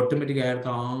ഓട്ടോമാറ്റിക് അയാൾക്ക്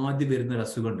ആദ്യം വരുന്ന ഒരു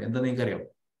അസുഖമുണ്ട്. എന്താ നിങ്ങൾക്കറിയാം?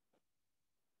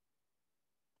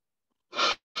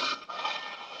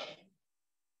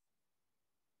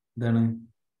 എന്താണ്?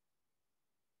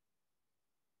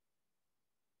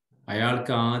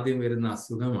 അയാൾക്ക് ആദ്യം വരുന്ന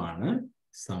അസുഖമാണ്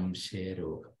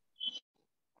സംശയരോഗം.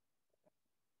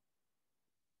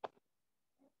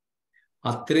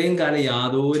 അത്രയും കാലം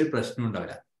യാതൊരു പ്രശ്നം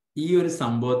ഉണ്ടാവില്ല. ഈ ഒരു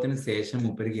സംഭവത്തിന് ശേഷം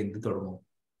മൂപ്പർക്ക് എന്ത് തുടങ്ങും?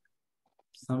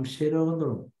 സംശയരോഗം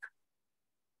തുടങ്ങും.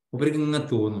 മൂപ്പർക്ക് ഇങ്ങനെ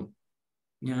തോന്നും,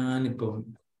 ഞാനിപ്പം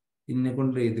എന്നെ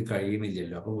കൊണ്ട് ഇത്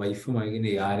കഴിയുന്നില്ലല്ലോ, അപ്പൊ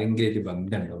വൈഫുമായി ആരെങ്കിലും ഒരു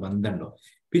ബന്ധമുണ്ടോ.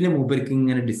 പിന്നെ മൂപ്പർക്ക്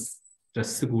ഇങ്ങനെ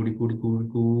സ്ട്രെസ്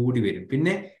കൂടി വരും.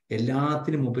 പിന്നെ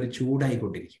എല്ലാത്തിനും മൂപ്പര്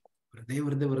ചൂടായിക്കൊണ്ടിരിക്കും,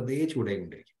 വെറുതെ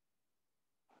ചൂടായിക്കൊണ്ടിരിക്കും.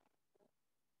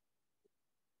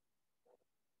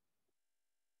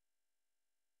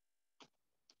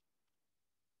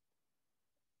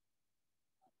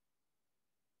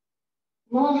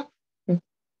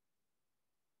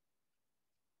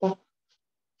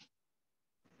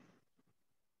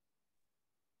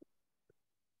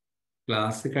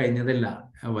 ക്ലാസ് കഴിഞ്ഞതല്ല,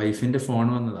 വൈഫിന്റെ ഫോൺ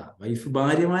വന്നതാ.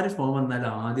 ഭാര്യമാരെ ഫോൺ വന്നാൽ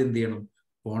ആദ്യം എന്ത് ചെയ്യണം?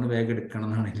 ഫോൺ വേഗം എടുക്കണം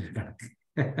എന്നാണ് എൻ്റെ കണക്ക്.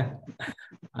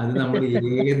 അത് നമ്മൾ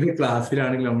ഏത്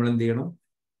ക്ലാസ്സിലാണെങ്കിലും നമ്മൾ എന്ത് ചെയ്യണം?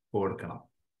 കൊടുക്കണം.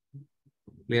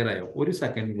 ക്ലിയർ ആയോ? ഒരു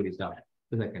സെക്കൻഡ് കൂടി,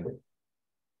 ഒരു സെക്കൻഡ്.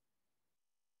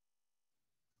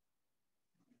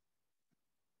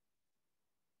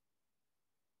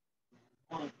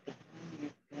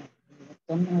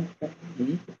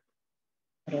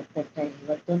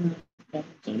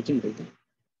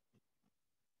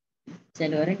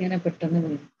 ചിലവരെങ്ങനെ പെട്ടെന്ന്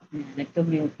വീഴും. ഞാനൊക്കെ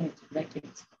മ്യൂട്ട് ഇതാക്കി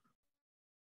വെച്ചു.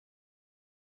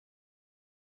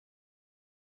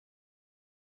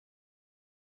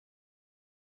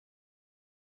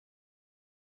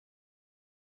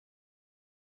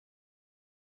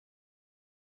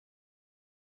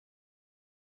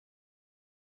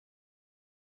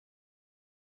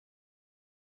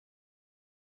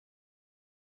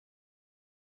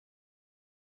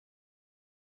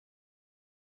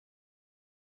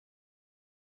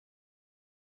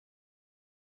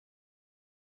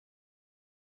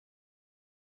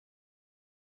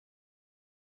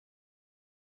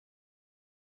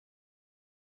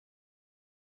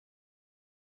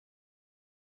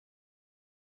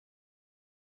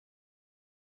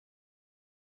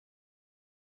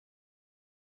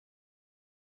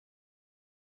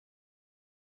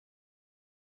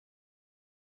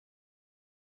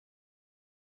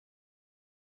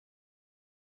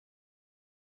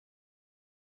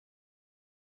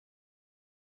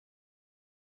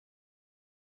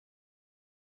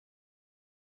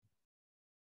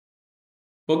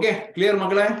 Okay, clear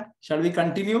മക്കളെ? Shall we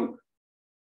continue?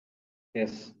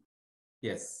 Yes.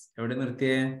 Yes. എവിടെ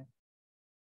നിർത്തിയേ?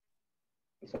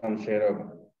 സംശയരോഗം.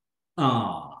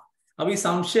 അപ്പൊ ഈ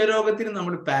സംശയരോഗത്തിന്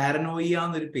നമ്മൾ പാരനോയിയ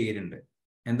എന്നൊരു പേരുണ്ട്.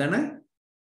 എന്താണ്?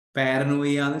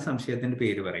 പാരനോയിയ എന്ന് സംശയത്തിന്റെ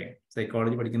പേര് പറയാം.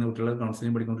 സൈക്കോളജി പഠിക്കുന്ന കുട്ടികൾ,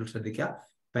 കൗൺസിലിംഗ് പഠിക്കുന്ന കുട്ടികൾ ശ്രദ്ധിക്കുക.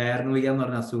 പാരനോയിയ എന്ന്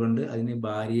പറഞ്ഞ അസുഖമുണ്ട്. അതിന്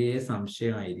ഭാര്യയെ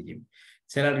സംശയമായിരിക്കും.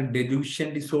 ചില ഡെലൂഷൻ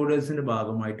ഡിസോർഡേഴ്സിന്റെ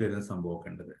ഭാഗമായിട്ട് വരുന്ന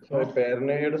സംഭവമൊക്കെ ഉണ്ട്.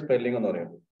 പാരനോയിയുടെ സ്പെല്ലിംഗ് എന്ന്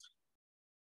പറയാം.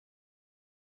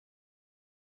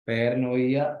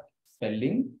 Paranoia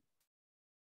spelling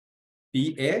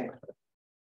PA.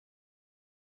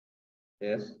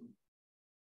 Yes.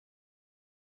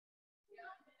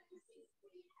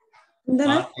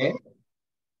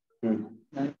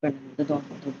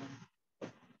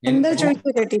 എന്താ ചോദിച്ചു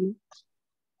കേട്ടില്ല.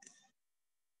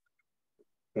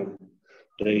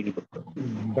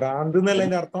 ഭ്രാന്ത് എന്നല്ലേ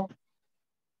അർത്ഥം?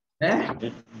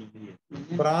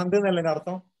 ഭ്രാന്ത് എന്നല്ലേ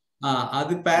അർത്ഥം?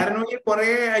 അത് പാരനോയിയ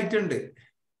കുറെ ആയിട്ടുണ്ട്.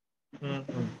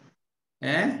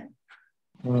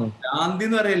 ഭ്രാന്തി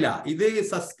എന്ന് പറയില്ല, ഇത്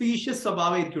സസ്പീഷ്യസ്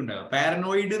സ്വഭാവമായിരിക്കും ഉണ്ടാവുക.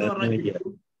 പാരനോയിഡ് എന്ന് പറഞ്ഞാൽ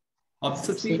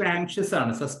ഒബ്സസീവ് ആങ്ഷ്യസ്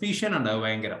ആണ്. സസ്പീഷൻ ഉണ്ടാവും,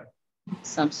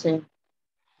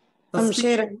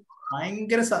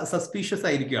 ഭയങ്കര സസ്പീഷ്യസ്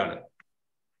ആയിരിക്കും ആള്.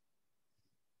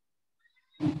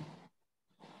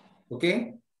 ഓക്കെ,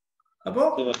 അപ്പോ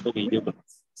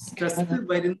സ്ട്രെസ്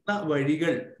വരുന്ന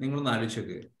വഴികൾ നിങ്ങളൊന്ന്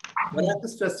ആലോചിച്ചോക്ക്. ഒരാൾക്ക്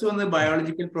സ്ട്രെസ് വന്ന്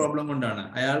ബയോളജിക്കൽ പ്രോബ്ലം കൊണ്ടാണ്.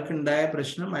 അയാൾക്ക് ഉണ്ടായ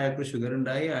പ്രശ്നം, അയാൾക്ക് ഷുഗർ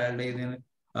ഉണ്ടായി,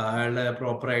 അയാളുടെ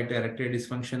പ്രോപ്പറായിട്ട് എറക്ടൈൽ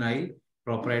ഡിസ്ഫങ്ഷൻ ആയി,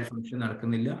 പ്രോപ്പറായിട്ട് ഫങ്ഷൻ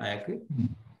നടക്കുന്നില്ല, അയാൾക്ക്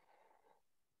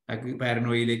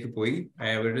പാരനോയിലേക്ക് പോയി,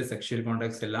 അയാളുടെ സെക്ഷൽ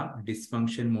കോണ്ടാക്ട്സ് എല്ലാം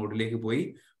ഡിസ്ഫങ്ഷൻ മോഡിലേക്ക് പോയി,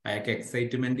 അയാൾക്ക്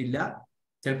എക്സൈറ്റ്മെന്റ് ഇല്ല.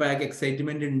 ചിലപ്പോൾ അയാൾക്ക്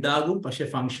എക്സൈറ്റ്മെന്റ് ഉണ്ടാകും, പക്ഷെ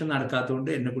ഫംഗ്ഷൻ നടക്കാത്തതുകൊണ്ട്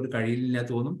എന്നെ കൊണ്ട് കഴിയില്ല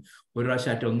തോന്നും. ഒരു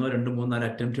പ്രാവശ്യം 1, 2, 3, 4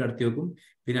 അറ്റംപ്റ്റ് നടത്തി വെക്കും.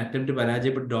 പിന്നെ അറ്റംപ്റ്റ്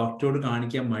പരാജയപ്പെട്ട് ഡോക്ടറോട്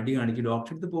കാണിക്കാൻ മടി കാണിക്കും,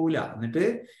 ഡോക്ടറെ അടുത്ത് പോകില്ല. എന്നിട്ട്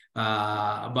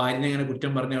ഭാര്യനെ ഇങ്ങനെ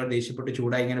കുറ്റം പറഞ്ഞ് അവർ ദേഷ്യപ്പെട്ട്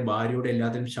ചൂടായി ഇങ്ങനെ ഭാര്യയോട്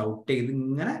എല്ലാത്തിനും ഷൗട്ട് ചെയ്ത്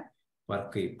ഇങ്ങനെ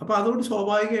വർക്ക് ചെയ്യും. അപ്പൊ അതുകൊണ്ട്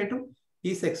സ്വാഭാവികമായിട്ടും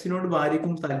ഈ സെക്സിനോട്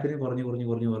ഭാര്യക്കും താല്പര്യം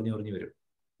കുറഞ്ഞു വരും.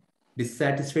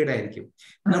 ഡിസാറ്റിസ്ഫൈഡ് ആയിരിക്കും.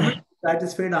 നമ്മൾ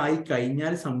ഡിസാറ്റിസ്ഫൈഡ് ആയി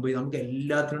കഴിഞ്ഞാൽ നമുക്ക്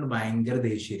എല്ലാത്തിനോടും ഭയങ്കര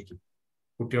ദേഷ്യമായിരിക്കും.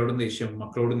 കുട്ടിയോടും ദേഷ്യം,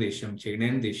 മക്കളോടും ദേഷ്യം,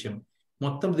 ചെയ്യണേനും ദേഷ്യം,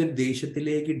 മൊത്തം ഇതൊരു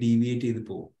ദേഷ്യത്തിലേക്ക് ഡീവിയേറ്റ് ചെയ്ത്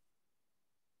പോകും.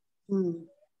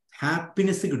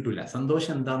 ഹാപ്പിനെസ് കിട്ടൂല,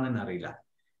 സന്തോഷം എന്താന്ന് തന്നെ അറിയില്ല.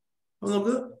 അപ്പൊ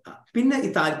നമുക്ക് പിന്നെ ഈ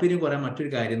താല്പര്യം കുറയാൻ മറ്റൊരു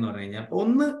കാര്യം എന്ന് പറഞ്ഞു കഴിഞ്ഞാൽ,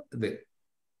 ഒന്ന് ഇത്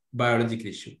biological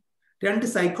issue, 2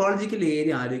 psychological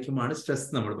area ആലോചിക്കുമ്പോഴാണ്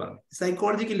stress നമ്മൾ പറഞ്ഞത്.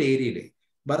 സൈക്കോളജിക്കൽ ഏരിയയില്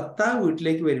ഭർത്താവ്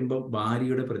വീട്ടിലേക്ക് വരുമ്പോൾ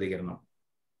ഭാര്യയുടെ പ്രതികരണം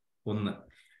 1.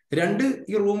 2,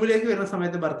 ഈ റൂമിലേക്ക് വരുന്ന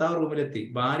സമയത്ത് ഭർത്താവ് റൂമിലെത്തി,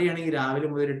 ഭാര്യയാണെങ്കിൽ രാവിലെ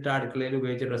മുതൽ ഇട്ട അടുക്കളയിൽ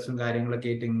ഉപയോഗിച്ച ഡ്രസ്സും കാര്യങ്ങളൊക്കെ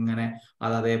ആയിട്ട് ഇങ്ങനെ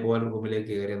അതേപോലെ റൂമിലേക്ക്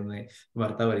കയറിയെന്ന്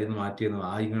ഭർത്താവ് അറിയുന്നു മാറ്റിയെന്ന്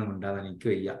ഇങ്ങനെ ഉണ്ടാകാൻ എനിക്ക്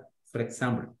വയ്യ. ഫോർ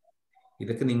എക്സാമ്പിൾ,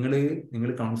 ഇതൊക്കെ നിങ്ങൾ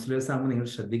കൗൺസിലേഴ്സ് ആകുമ്പോൾ നിങ്ങൾ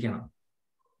ശ്രദ്ധിക്കണം.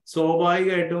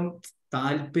 സ്വാഭാവികമായിട്ടും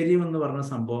താല്പര്യം എന്ന് പറഞ്ഞ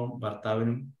സംഭവം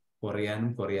ഭർത്താവിനും കുറയാനും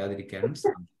കുറയാതിരിക്കാനും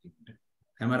സാധിക്കുന്നുണ്ട്.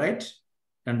 Am I right?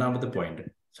 2ാമത്തെ പോയിന്റ്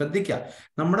ശ്രദ്ധിക്കുക.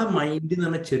 നമ്മുടെ മൈൻഡ് എന്ന്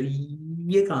പറഞ്ഞാൽ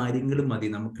ചെറിയ കാര്യങ്ങൾ മതി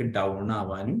നമുക്ക് ഡൗൺ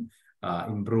ആവാനും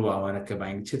ഇംപ്രൂവ് ആവാനൊക്കെ.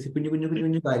 ഭയങ്കര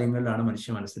കുഞ്ഞു കാര്യങ്ങളിലാണ്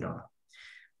മനുഷ്യ മനസ്സിലാണ്.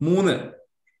 3,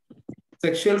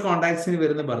 സെക്ഷൽ കോണ്ടാക്ട്സിന്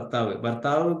വരുന്ന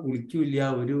ഭർത്താവ് കുളിക്കൂല്ല,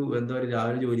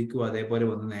 രാവിലെ ജോലിക്കും അതേപോലെ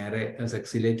വന്ന് നേരെ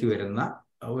സെക്സിലേക്ക് വരുന്ന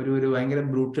ഒരു ഭയങ്കര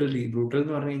ബ്രൂട്ടൽ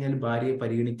എന്ന് പറഞ്ഞു കഴിഞ്ഞാൽ ഭാര്യയെ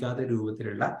പരിഗണിക്കാത്ത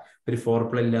രൂപത്തിലുള്ള ഒരു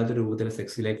ഫോർപ്ലേ ഇല്ലാത്ത രൂപത്തിലുള്ള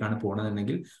സെക്സിലേക്കാണ്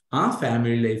പോകണമെന്നുണ്ടെങ്കിൽ ആ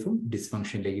ഫാമിലി ലൈഫും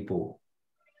ഡിസ്ഫങ്ഷനിലേക്ക് പോകും.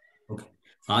 ഓക്കെ,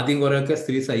 ആദ്യം കുറെയൊക്കെ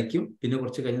സ്ത്രീ സഹിക്കും, പിന്നെ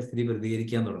കുറച്ച് കഴിഞ്ഞ് സ്ത്രീ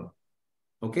പ്രതികരിക്കാൻ തുടങ്ങും.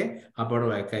 ഓക്കെ, അപ്പോൾ അവിടെ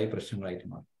വഴക്കായി പ്രശ്നങ്ങളായിട്ട്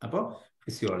മാറും. അപ്പോൾ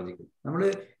ഫിസിയോളജിക്കൽ നമ്മൾ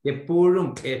എപ്പോഴും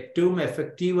ഏറ്റവും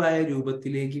എഫക്റ്റീവായ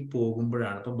രൂപത്തിലേക്ക്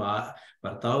പോകുമ്പോഴാണ്. ഇപ്പൊ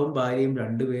ഭർത്താവും ഭാര്യയും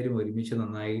രണ്ടുപേരും ഒരുമിച്ച്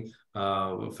നന്നായി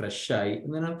ഫ്രഷായി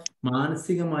അങ്ങനെ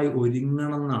മാനസികമായി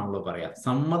ഒരുങ്ങണം എന്നാണല്ലോ പറയാ.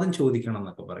 സമ്മതം ചോദിക്കണം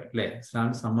എന്നൊക്കെ പറയും അല്ലെ?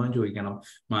 സമ്മതം ചോദിക്കണം,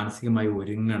 മാനസികമായി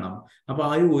ഒരുങ്ങണം. അപ്പൊ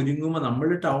ആ ഒരുങ്ങുമ്പോൾ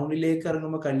നമ്മൾ ടൗണിലേക്ക്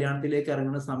ഇറങ്ങുമ്പോൾ, കല്യാണത്തിലേക്ക്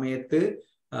ഇറങ്ങുന്ന സമയത്ത്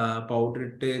പൗഡർ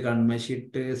ഇട്ട്,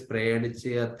 കൺമശിട്ട്, സ്പ്രേ അടിച്ച്,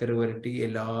 അത്തറ് പുരട്ടി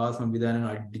എല്ലാ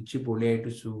സംവിധാനങ്ങളും അടിച്ച്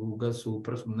പൊളിയായിട്ട്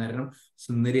സൂപ്പർ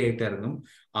സുന്ദരിയായിട്ട് ഇറങ്ങും.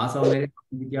 ആ സൗന്ദര്യം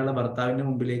ആസ്വദിക്കാനുള്ള ഭർത്താവിന്റെ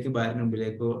മുമ്പിലേക്ക്, ഭാര്യന്റെ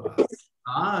മുമ്പിലേക്കോ,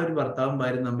 ആ ഒരു ഭർത്താവും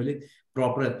ഭാര്യയും തമ്മിൽ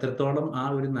പ്രോപ്പർ എത്രത്തോളം ആ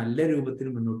ഒരു നല്ല രൂപത്തിൽ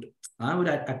മുന്നോട്ട്, ആ ഒരു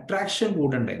അട്രാക്ഷൻ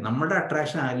കൂടണ്ടേ. നമ്മുടെ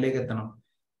അട്രാക്ഷൻ ആരിലേക്ക് എത്തണം?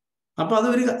 അപ്പൊ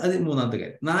അത് മൂന്നാമത്തെ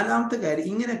കാര്യം. നാലാമത്തെ കാര്യം,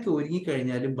 ഇങ്ങനെയൊക്കെ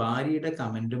ഒരുങ്ങിക്കഴിഞ്ഞാൽ ഭാര്യയുടെ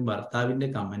കമന്റും ഭർത്താവിന്റെ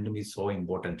കമന്റും ഈസ് സോ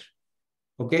ഇമ്പോർട്ടൻറ്റ്.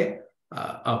 ഓക്കെ,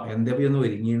 എന്താ ഒന്ന്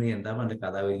ഒരുങ്ങിയാണ്, എന്താ പറഞ്ഞ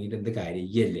കഥ, ഒരുങ്ങിയിട്ട് എന്ത്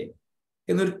കാര്യല്ലേ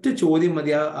എന്നൊരൊറ്റ ചോദ്യം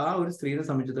മതി. ആ ഒരു സ്ത്രീയെ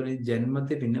സംബന്ധിച്ചിടത്തോളം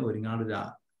ജന്മത്തെ പിന്നെ ഒരുങ്ങാനൊരു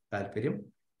താല്പര്യം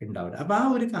ഉണ്ടാവില്ല. അപ്പൊ ആ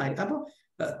ഒരു കാര്യം, അപ്പൊ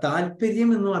താല്പര്യം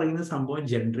എന്ന് പറയുന്ന സംഭവം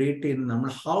ജനറേറ്റ് ചെയ്യുന്നത് നമ്മൾ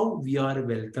how we R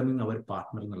welcoming our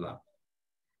partner എന്നുള്ളതാണ്.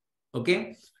 Okay,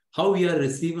 how we R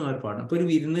receiving our partner. ഇപ്പൊ ഒരു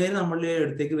വിരുന്നുകാർ നമ്മളുടെ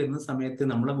അടുത്തേക്ക് വരുന്ന സമയത്ത്,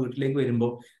 നമ്മളെ വീട്ടിലേക്ക്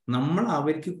വരുമ്പോൾ നമ്മൾ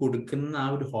അവർക്ക് കൊടുക്കുന്ന ആ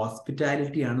ഒരു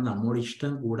ഹോസ്പിറ്റാലിറ്റിയാണ് നമ്മോട്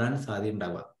ഇഷ്ടം കൂടാൻ സാധ്യത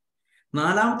ഉണ്ടാവുക.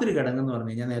 നാലാമത്തെ ഒരു ഘടകം എന്ന്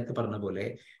പറഞ്ഞു കഴിഞ്ഞാൽ, നേരത്തെ പറഞ്ഞ പോലെ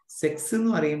സെക്സ് എന്ന്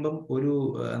പറയുമ്പം ഒരു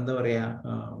എന്താ പറയാ,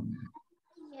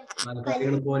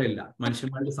 മലയാളികൾ പോലെയല്ല,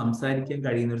 മനുഷ്യന്മാർക്ക് സംസാരിക്കാൻ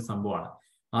കഴിയുന്ന ഒരു സംഭവമാണ്.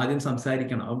 ആദ്യം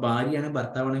സംസാരിക്കണം. അപ്പൊ ഭാര്യയാണെങ്കിൽ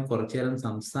ഭർത്താവാണെങ്കിൽ കുറച്ചു നേരം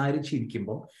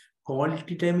സംസാരിച്ചിരിക്കുമ്പോൾ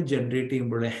ക്വാളിറ്റി ടൈം ജനറേറ്റ്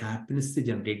ചെയ്യുമ്പോഴേ ഹാപ്പിനെസ്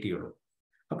ജനറേറ്റ് ചെയ്യുള്ളൂ.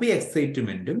 അപ്പൊ ഈ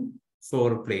എക്സൈറ്റ്മെന്റും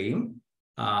ഫോർ പ്ലേയും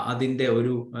അതിന്റെ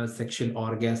ഒരു സെക്ഷൽ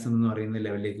ഓർഗാസം എന്ന് പറയുന്ന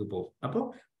ലെവലിലേക്ക് പോകും. അപ്പോൾ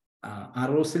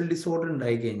അറോസൽ ഡിസോർഡർ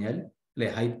ഉണ്ടായി കഴിഞ്ഞാൽ അല്ലെ,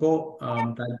 ഹൈപ്പോ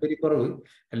താല്പര്യക്കുറവ്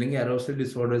അല്ലെങ്കിൽ അറോസൽ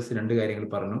ഡിസോർഡേഴ്സ്, രണ്ട് കാര്യങ്ങൾ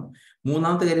പറഞ്ഞു.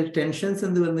 മൂന്നാമത്തെ കാര്യം, ടെൻഷൻസ്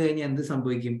എന്ത് വന്നു കഴിഞ്ഞാൽ എന്ത്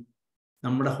സംഭവിക്കും?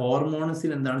 നമ്മുടെ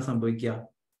ഹോർമോൺസിൽ എന്താണ് സംഭവിക്കുക?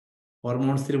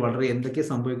 ഹോർമോൺസിൽ വളരെ എന്തൊക്കെ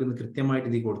സംഭവിക്കുന്നത് കൃത്യമായിട്ട്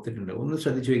ഇതിൽ കൊടുത്തിട്ടുണ്ട്. ഒന്ന്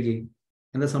ശ്രദ്ധിച്ചു നോക്കി.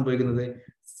 എന്താ സംഭവിക്കുന്നത്?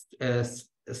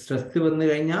 സ്ട്രെസ് വന്നു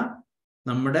കഴിഞ്ഞാൽ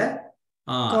നമ്മുടെ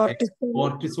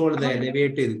കോർട്ടിസോൾ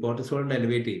എലിവേറ്റ് ചെയ്തു. കോർട്ടിസോളിന്റെ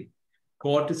എലിവേറ്റ് ചെയ്യും.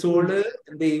 കോർട്ടിസോള്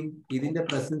എന്ത് ചെയ്യും? ഇതിന്റെ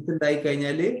പ്രസൻസ് ഉണ്ടായി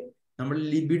കഴിഞ്ഞാല് നമ്മൾ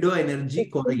ലിബിഡോ എനർജി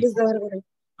കുറയും.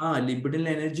 ലിബിഡിൽ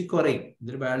എനർജി കുറയും.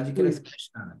 ഇതൊരു ബയോളജിക്കൽ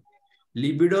എക്സ്പ്രഷൻ ആണ്.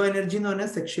 ലിബിഡോ എനർജി എന്ന് പറഞ്ഞാൽ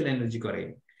സെക്ഷൽ എനർജി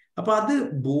കുറയും. അപ്പൊ അത്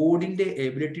ബോഡിന്റെ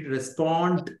എബിലിറ്റി ടു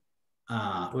റെസ്പോണ്ട്.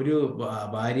 ഒരു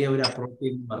ഭാര്യ ഒരു അപ്രോച്ച്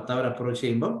ചെയ്യുമ്പോൾ, ഭർത്താവ് ഒരു അപ്രോച്ച്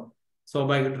ചെയ്യുമ്പോൾ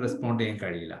സ്വാഭാവികമായിട്ട് റെസ്പോണ്ട് ചെയ്യാൻ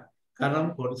കഴിയില്ല. കാരണം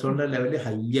കോർട്ടിസോളിന്റെ ലെവല്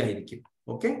ഹൈ ആയിരിക്കും.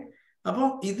 ഓക്കെ, അപ്പോൾ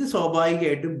ഇത്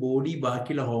സ്വാഭാവികമായിട്ടും ബോഡി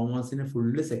ബാക്കിയുള്ള ഹോർമോൺസിനെ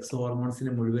ഫുള്ള്, സെക്സ്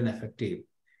ഹോർമോൺസിനെ മുഴുവൻ എഫക്ട് ചെയ്യും.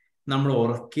 നമ്മൾ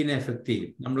ഉറക്കിനെ എഫക്ട് ചെയ്യും,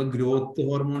 നമ്മൾ ഗ്രോത്ത്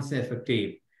ഹോർമോൺസിനെ എഫക്ട്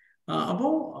ചെയ്യും.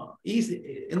 അപ്പോൾ ഈ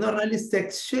എന്ന് പറഞ്ഞാൽ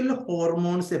സെക്ഷൽ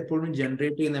ഹോർമോൺസ് എപ്പോഴും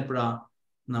ജനറേറ്റ് ചെയ്യുന്ന എപ്പോഴാ?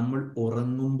 നമ്മൾ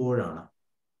ഉറങ്ങുമ്പോഴാണ്.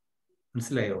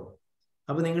 മനസ്സിലായോ?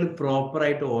 അപ്പൊ നിങ്ങൾ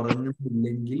പ്രോപ്പറായിട്ട്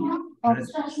ഉറങ്ങുന്നില്ലെങ്കിൽ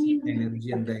എനർജി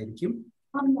എന്തായിരിക്കും?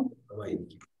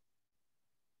 കുറവായിരിക്കും.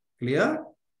 ക്ലിയർ?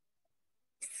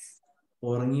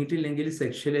 ഉറങ്ങിയിട്ടില്ലെങ്കിൽ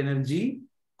സെക്ഷൽ എനർജി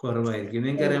കുറവായിരിക്കും.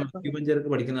 നിങ്ങൾക്കറിയാം, അക്യുപഞ്ചർക്ക്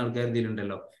പഠിക്കുന്ന ആൾക്കാർ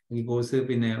ഇതിലുണ്ടല്ലോ, ഈ കോഴ്സ്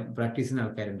പിന്നെ പ്രാക്ടീസ് ചെയ്യുന്ന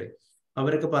ആൾക്കാരുണ്ട്.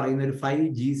 അവരൊക്കെ പറയുന്ന ഒരു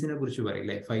 5Gs കുറിച്ച്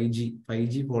പറയില്ലേ?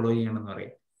 5G ഫോളോ ചെയ്യണം എന്ന്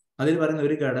പറയും. അതിൽ പറയുന്ന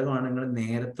ഒരു ഘടകമാണ് നിങ്ങൾ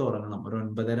നേരത്തെ ഉറങ്ങണം. ഒരു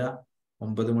 9:30,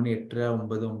 9 മണി, 8:30,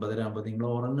 9, 9:30 ആകുമ്പോൾ നിങ്ങൾ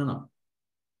ഉറങ്ങണം.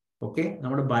 ഓക്കെ,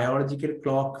 നമ്മുടെ ബയോളജിക്കൽ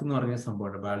ക്ലോക്ക് എന്ന് പറഞ്ഞ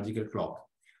സംഭവമുണ്ട്. Biological clock.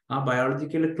 ആ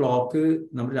ബയോളജിക്കൽ ക്ലോക്ക്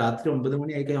നമ്മൾ രാത്രി 9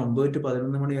 മണി ആയിക്കഴിഞ്ഞാൽ 9 to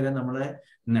 11 മണി വരെ നമ്മളെ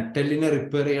നെട്ടലിനെ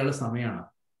റിപ്പയർ ചെയ്യാനുള്ള സമയമാണ്.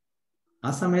 ആ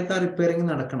സമയത്ത് ആ റിപ്പയറിങ്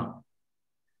നടക്കണം.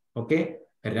 ഓക്കെ,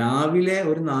 രാവിലെ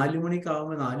ഒരു 4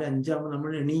 മണിക്കാവുമ്പോൾ, 4:05 ആകുമ്പോൾ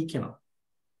നമ്മൾ എണീക്കണം.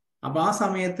 അപ്പൊ ആ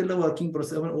സമയത്തുള്ള വർക്കിംഗ്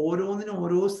പ്രോസസ്, ഓരോന്നിനും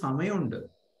ഓരോ സമയമുണ്ട്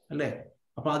അല്ലെ?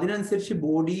 അപ്പൊ അതിനനുസരിച്ച്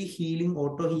body healing,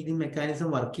 auto healing mechanism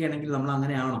work ചെയ്യണമെങ്കിൽ നമ്മൾ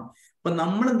അങ്ങനെ ആവണം. അപ്പൊ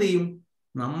നമ്മൾ എന്ത് ചെയ്യും?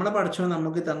 നമ്മളെ പഠിച്ചോ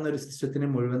നമുക്ക് തന്ന ഒരു സിസ്റ്റത്തിനെ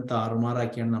മുഴുവൻ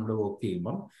താറുമാറാക്കിയാണ് നമ്മൾ വർക്ക്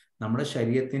ചെയ്യുമ്പം നമ്മുടെ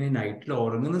ശരീരത്തിന് നൈറ്റിൽ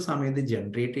ഉറങ്ങുന്ന സമയത്ത്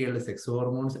ജനറേറ്റ് ചെയ്യാനുള്ള സെക്സ്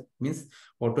ഹോർമോൺസ് മീൻസ്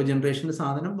ഓട്ടോ ജനറേഷന്റെ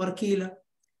സാധനം വർക്ക് ചെയ്യില്ല.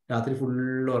 രാത്രി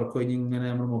ഫുള്ള് ഉറക്കം കഴിഞ്ഞ് ഇങ്ങനെ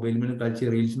നമ്മൾ മൊബൈൽ മേലും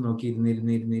കളിച്ച് റീൽസ് നോക്കി ഇരുന്ന്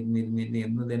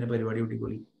എന്ന് തന്നെ പരിപാടി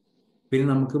കൂട്ടിക്കൊള്ളി. പിന്നെ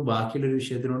നമുക്ക് ബാക്കിയുള്ള ഒരു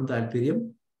വിഷയത്തിനോട് താല്പര്യം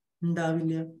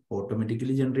ഉണ്ടാവില്ല.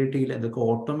 ഓട്ടോമാറ്റിക്കലി ജനറേറ്റ് ചെയ്യില്ല. ഇതൊക്കെ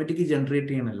ഓട്ടോമാറ്റിക്കലി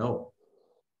ജനറേറ്റ് ചെയ്യണല്ലോ.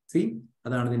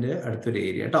 അതാണ് ഇതിന്റെ അടുത്തൊരു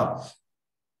ഏരിയ കേട്ടോ.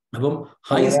 അപ്പം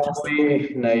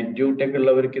നൈറ്റ് ഡ്യൂട്ടി ഒക്കെ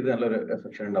ഉള്ളവർക്ക് ഇത് നല്ലൊരു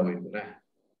എഫക്ഷൻ ഉണ്ടാവും.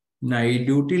 നൈറ്റ്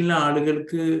ഡ്യൂട്ടി ഉള്ള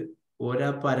ആളുകൾക്ക് ഒരാ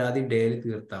പരാതി ഡെയിലി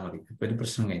തീർത്താൽ മതി. ഇപ്പൊ ഒരു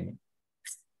പ്രശ്നം കഴിഞ്ഞു.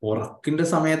 ഉറക്കിന്റെ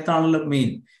സമയത്താണല്ലോ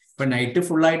മെയിൻ. ഇപ്പൊ നൈറ്റ്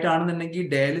ഫുൾ ആയിട്ടാണെന്നുണ്ടെങ്കിൽ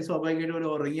ഡെയിലി സ്വാഭാവികമായിട്ട് ഒരു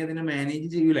ഉറങ്ങി അതിനെ മാനേജ്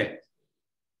ചെയ്യൂലേ?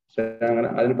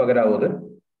 അതിന് പകരാവോ?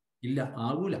 ഇല്ല,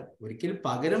 ആകൂല. ഒരിക്കലും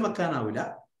പകരം വെക്കാനാവില്ല.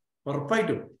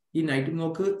 ഉറപ്പായിട്ടും ഈ നൈറ്റ്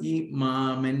നോക്ക്, ഈ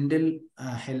മെന്റൽ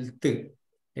ഹെൽത്ത്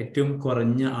ഏറ്റവും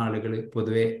കുറഞ്ഞ ആളുകൾ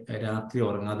പൊതുവെ രാത്രി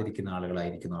ഉറങ്ങാതിരിക്കുന്ന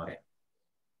ആളുകളായിരിക്കും പറയാം.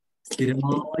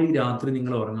 സ്ഥിരമായി രാത്രി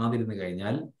നിങ്ങൾ ഉറങ്ങാതിരുന്നു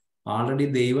കഴിഞ്ഞാൽ ആൾറെഡി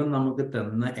ദൈവം നമുക്ക്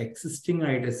തന്ന എക്സിസ്റ്റിംഗ്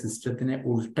ആയിട്ട് സിസ്റ്റത്തിനെ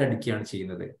ഉൾട്ടടിക്കുകയാണ്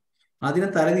ചെയ്യുന്നത്. അതിനെ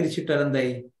തലതിരിച്ചിട്ടാൽ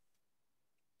എന്തായി?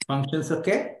 ഫങ്ഷൻസ്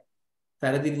ഒക്കെ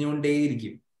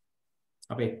തലതിരിഞ്ഞുകൊണ്ടേയിരിക്കും.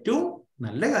 അപ്പൊ ഏറ്റവും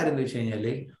നല്ല കാര്യം എന്താ വെച്ച്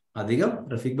കഴിഞ്ഞാല് അധികം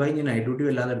റഫീഖ് ഭായി ഞാൻ നൈറ്റ് ഡ്യൂട്ടി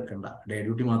വല്ലാതെ എടുക്കണ്ട, ഡേ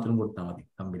ഡ്യൂട്ടി മാത്രം കൊടുത്താൽ മതി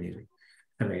കമ്പനിയിൽ.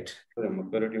 റൈറ്റ്,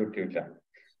 നമുക്കൊരു ഡ്യൂട്ടി ഇല്ല.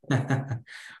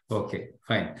 Okay,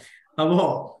 fine. അപ്പോ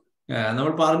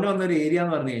നമ്മൾ പറഞ്ഞു വന്ന ഒരു ഏരിയ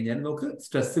എന്ന് പറഞ്ഞു കഴിഞ്ഞാൽ നമുക്ക്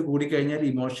സ്ട്രെസ് കൂടിക്കഴിഞ്ഞാൽ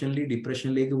ഇമോഷണലി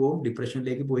ഡിപ്രഷനിലേക്ക് പോകും.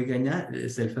 ഡിപ്രഷനിലേക്ക് പോയി കഴിഞ്ഞാൽ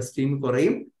സെൽഫ് എസ്റ്റീം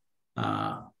കുറയും,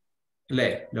 അല്ലേ?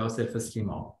 ലോ സെൽഫ് എസ്റ്റീം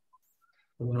ആവും.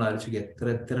 നിങ്ങൾ ആലോചിക്കുക എത്ര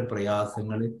എത്ര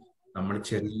പ്രയാസങ്ങൾ നമ്മൾ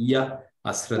ചെറിയ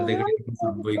അശ്രദ്ധകളിൽ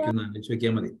സംഭവിക്കുന്ന ആലോചിച്ച്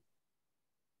നോക്കിയാൽ മതി.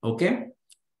 ഓക്കെ,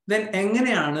 ദെൻ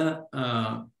എങ്ങനെയാണ്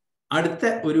അടുത്ത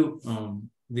ഒരു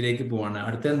ഇതിലേക്ക് പോവാണ്?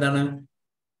 അടുത്ത എന്താണ്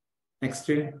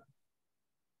നെക്സ്റ്റ്?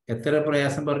 എത്ര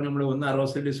പ്രയാസം പറഞ്ഞു നമ്മൾ? 1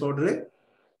 അറോസൽ ഡിസോർഡർ,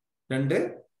 2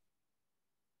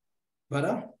 പറ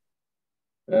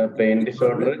പെയിൻ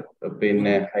ഡിസോർഡർ,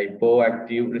 പിന്നെ ഹൈപ്പോ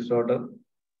ആക്റ്റീവ് ഡിസോർഡർ.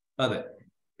 അതെ,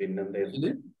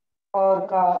 പിന്നെന്തായിരുന്നു?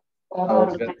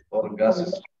 orgasm.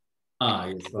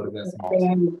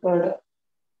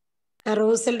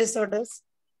 Arousal disorders.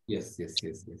 യെസ്.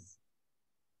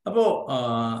 അപ്പോ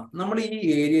നമ്മൾ ഈ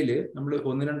ഏരിയയിൽ നമ്മൾ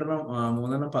 1, 2,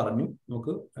 3 പറഞ്ഞു.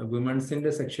 നമുക്ക്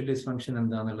വിമൻസിന്റെ സെക്ഷൽ ഡിസ്ഫങ്ഷൻ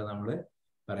എന്താന്നുള്ളത് നമ്മൾ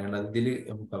പറയേണ്ടത് ഇതിൽ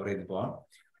നമുക്ക് കവർ ചെയ്ത് പോവാം.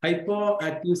 ഹൈപ്പോ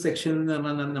ആക്റ്റീവ് സെക്ഷൻ എന്ന്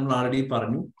പറഞ്ഞാൽ നമ്മൾ ആൾറെഡി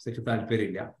പറഞ്ഞു, സെക്ഷൻ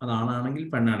താല്പര്യമില്ല. അതാണെങ്കിൽ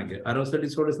പെണ്ണാണെങ്കിൽ. അറോസൽ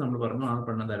ഡിസോർഡേഴ്സ് നമ്മൾ പറഞ്ഞു, ആണ്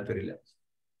പെണ്ണ താല്പര്യമില്ല.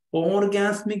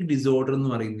 ഓർഗാസ്മിക് ഡിസോർഡർ എന്ന്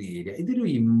പറയുന്ന ഏരിയ ഇതൊരു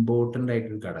ഇമ്പോർട്ടൻ്റ്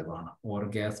ആയിട്ടൊരു ഘടകമാണ്.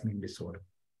 ഓർഗാസ്മിക് ഡിസോർഡർ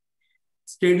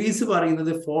സ്റ്റഡീസ്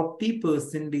പറയുന്നത്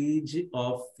 40%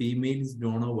 of females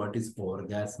don't know what is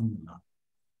orgasm എന്നാണ്.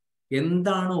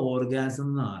 എന്താണ് ഓർഗാസം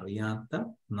എന്ന് അറിയാത്ത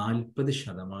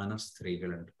 40%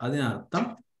 സ്ത്രീകളുണ്ട്. അതിനർത്ഥം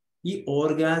ഈ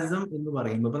ഓർഗാസം എന്ന്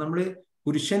പറയുമ്പോൾ ഇപ്പൊ നമ്മള്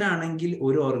പുരുഷനാണെങ്കിൽ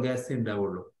ഒരു ഓർഗാസം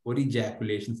ഉണ്ടാവുള്ളൂ, ഒരു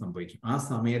ഇജാക്കുലേഷൻ സംഭവിക്കും. ആ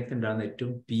സമയത്ത് ഉണ്ടാകുന്ന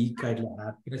ഏറ്റവും പീക്ക് ആയിട്ടുള്ള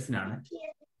ഹാപ്പിനെസ്സിനാണ്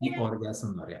ഈ ഓർഗാസം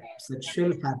എന്ന് പറയാം.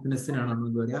 സെക്ഷൽ ഹാപ്പിനെസ്സിനാണ് നമ്മൾ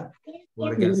എന്താ പറയാ?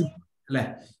 ഓർഗാസം, അല്ലെ?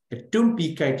 ഏറ്റവും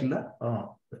പീക്ക് ആയിട്ടുള്ള.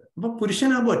 അപ്പൊ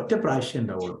പുരുഷനാകുമ്പോൾ ഒറ്റ പ്രാവശ്യം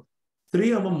ഉണ്ടാവുള്ളൂ, സ്ത്രീ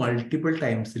ആകുമ്പോൾ മൾട്ടിപ്പിൾ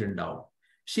ടൈംസിൽ ഉണ്ടാവും.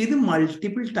 പക്ഷെ ഇത്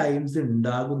മൾട്ടിപ്പിൾ ടൈംസ്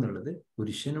ഉണ്ടാകും എന്നുള്ളത്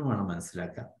പുരുഷനുമാണ്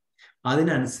മനസ്സിലാക്കുക.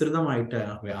 അതിനനുസൃതമായിട്ട്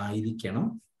ആയിരിക്കണം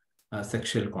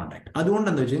സെക്ഷൽ കോണ്ടാക്ട്. അതുകൊണ്ട്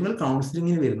എന്താ വെച്ചാൽ നിങ്ങൾ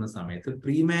കൗൺസിലിങ്ങിന് വരുന്ന സമയത്ത്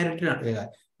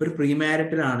ഒരു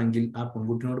പ്രീമാരിറ്റൽ ആണെങ്കിൽ ആ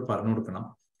പെൺകുട്ടിനോട് പറഞ്ഞു കൊടുക്കണം,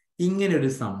 ഇങ്ങനെ ഒരു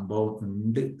സംഭവം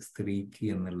ഉണ്ട് സ്ത്രീക്ക്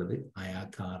എന്നുള്ളത്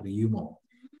അയാൾക്ക് അറിയുമോ?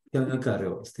 നിങ്ങൾക്ക്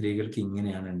അറിയോ സ്ത്രീകൾക്ക്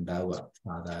ഇങ്ങനെയാണ് ഉണ്ടാവുക,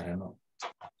 സാധാരണ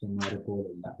പുരുഷന്മാരെ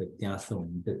പോലെയല്ല,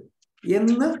 വ്യത്യാസമുണ്ട്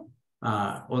എന്ന്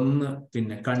ഒന്ന്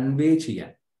പിന്നെ കൺവേ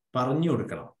ചെയ്യാൻ പറഞ്ഞു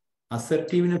കൊടുക്കണം.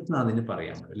 അസർട്ടീവ്നെസ് എന്ന് അതിന്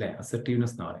പറയാൻ പറ്റും, അല്ലെ?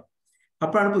 അസർട്ടീവ്നെസ് എന്ന് പറയും.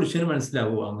 അപ്പോഴാണ് പുരുഷന്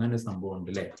മനസ്സിലാവുക അങ്ങനെ ഒരു സംഭവം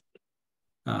ഉണ്ട്, അല്ലെ?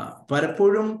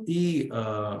 പലപ്പോഴും ഈ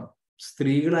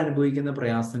സ്ത്രീകൾ അനുഭവിക്കുന്ന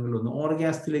പ്രയാസങ്ങളൊന്നും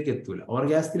ഓർഗാസത്തിലേക്ക് എത്തൂല.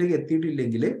 ഓർഗാസത്തിലേക്ക്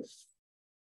എത്തിയിട്ടില്ലെങ്കിൽ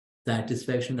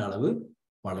സാറ്റിസ്ഫാക്ഷൻ്റെ അളവ്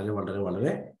വളരെ വളരെ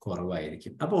വളരെ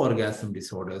കുറവായിരിക്കും. അപ്പോൾ ഓർഗാസം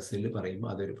ഡിസോർഡേഴ്സിൽ പറയുമ്പോൾ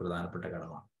അതൊരു പ്രധാനപ്പെട്ട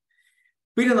ഘടകമാണ്.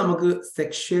 പിന്നെ നമുക്ക്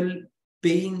സെക്ഷൽ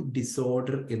പെയിൻ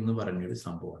ഡിസോർഡർ എന്ന് പറഞ്ഞൊരു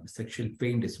സംഭവമാണ്. സെക്ഷൽ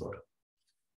പെയിൻ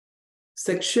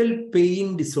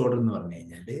ഡിസോർഡർ എന്ന് പറഞ്ഞു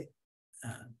കഴിഞ്ഞാല്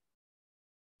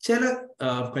ചില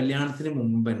കല്യാണത്തിന്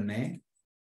മുമ്പ് തന്നെ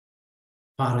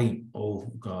പറയും,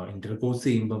 ഇന്റർകോഴ്സ്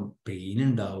ചെയ്യുമ്പം പെയിൻ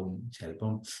ഉണ്ടാവും,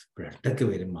 ചിലപ്പം ബ്ലഡൊക്കെ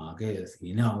വരും, ആകെ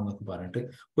സീനാവും എന്നൊക്കെ പറഞ്ഞിട്ട്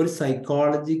ഒരു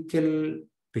സൈക്കോളജിക്കൽ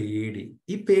പേടി.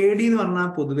 ഈ പേടി എന്ന് പറഞ്ഞാൽ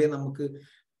പൊതുവെ നമുക്ക്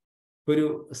ഒരു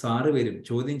സാറ് വരും,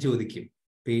 ചോദ്യം ചോദിക്കും,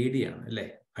 പേടിയാണ്, അല്ലെ?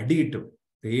 അടി കിട്ടും,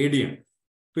 പേടിയാണ്.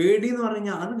 പേടി എന്ന്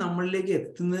പറഞ്ഞാൽ അത് നമ്മളിലേക്ക്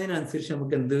എത്തുന്നതിനനുസരിച്ച്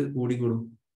നമുക്ക് എന്ത് കൂടിക്കൂടും?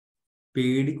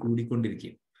 പേടി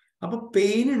കൂടിക്കൊണ്ടിരിക്കും. അപ്പൊ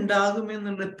പെയിൻ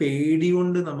ഉണ്ടാകുമെന്നുള്ള പേടി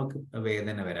കൊണ്ട് നമുക്ക്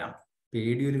വേദന വരാം.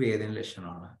 പേടി ഒരു വേദന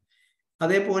ലക്ഷണമാണ്.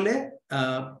 അതേപോലെ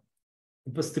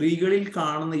ഇപ്പൊ സ്ത്രീകളിൽ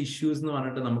കാണുന്ന ഇഷ്യൂസ് എന്ന്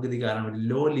പറഞ്ഞിട്ട് നമുക്ക് ഇത് കാണാൻ പറ്റും.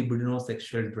 ലോ ലിബിഡിനോ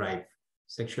സെക്ഷൽ ഡ്രൈവ്,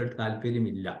 സെക്ഷൽ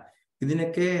താല്പര്യമില്ല.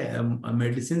 ഇതിനൊക്കെ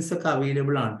മെഡിസിൻസ് ഒക്കെ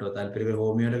അവൈലബിൾ ആണ് കേട്ടോ. താല്പര്യം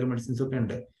ഹോമിയോയിലൊക്കെ മെഡിസിൻസ് ഒക്കെ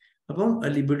ഉണ്ട്. അപ്പം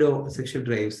ലിബിഡോ സെക്ഷൽ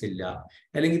ഡ്രൈവ്സ് ഇല്ല,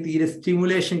 അല്ലെങ്കിൽ തീരെ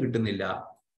സ്റ്റിമുലേഷൻ കിട്ടുന്നില്ല,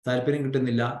 താല്പര്യം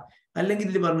കിട്ടുന്നില്ല, അല്ലെങ്കിൽ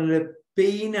ഇതിൽ പറഞ്ഞ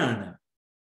പെയിനാണ്,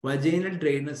 വജൈനൽ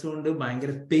ഡ്രൈനസ് കൊണ്ട്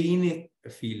ഭയങ്കര പെയിന്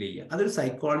ഫീൽ ചെയ്യുക. അതൊരു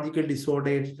സൈക്കോളജിക്കൽ ഡിസോർഡർ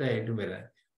ആയിട്ട് വരാൻ.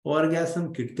 ഓർഗാസം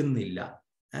കിട്ടുന്നില്ല,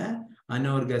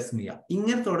 അനോർഗാസ്മിയ,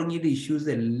 ഇങ്ങനെ തുടങ്ങിയിട്ട് ഇഷ്യൂസ്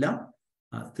എല്ലാം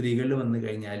സ്ത്രീകളിൽ വന്നു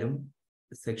കഴിഞ്ഞാലും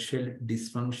സെക്ഷൽ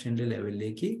ഡിസ്ഫങ്ഷന്റെ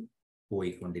ലെവലിലേക്ക്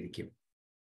പോയിക്കൊണ്ടിരിക്കും.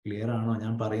 ക്ലിയർ ആണോ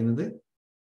ഞാൻ പറയുന്നത്?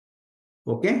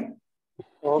 ഓക്കെ.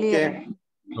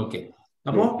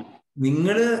 അപ്പോ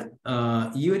നിങ്ങള്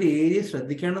ഈ ഒരു ഏരിയ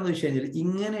ശ്രദ്ധിക്കേണ്ടതെന്ന് വെച്ച് കഴിഞ്ഞാൽ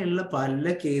ഇങ്ങനെയുള്ള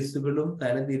പല കേസുകളും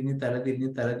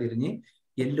തലതിരിഞ്ഞ്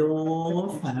എല്ലാ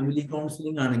ഫാമിലി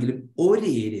കൗൺസിലിംഗ് ആണെങ്കിലും ഒരു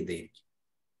ഏരിയ ഇതായിരിക്കും.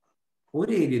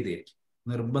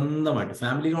 നിർബന്ധമായിട്ട്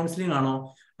ഫാമിലി കൗൺസിലിംഗ് ആണോ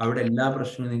അവിടെ എല്ലാ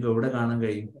പ്രശ്നവും നിങ്ങൾക്ക് എവിടെ കാണാൻ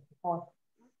കഴിയും?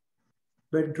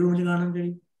 ബെഡ്റൂമിൽ കാണാൻ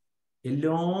കഴിയും.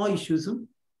 എല്ലാ ഇഷ്യൂസും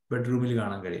ബെഡ്റൂമിൽ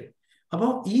കാണാൻ കഴിയും.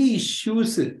 അപ്പോൾ ഈ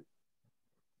ഇഷ്യൂസ്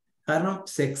കാരണം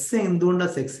സെക്സ്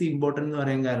എന്തുകൊണ്ടാണ് സെക്സ് ഇമ്പോർട്ടൻ്റ് എന്ന്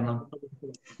പറയാൻ കാരണം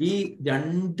ഈ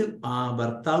രണ്ട്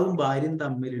ഭർത്താവും ഭാര്യയും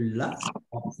തമ്മിലുള്ള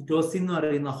ഓക്സിറ്റോസിൻ എന്ന്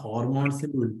പറയുന്ന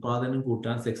ഹോർമോൺസിന്റെ ഉത്പാദനം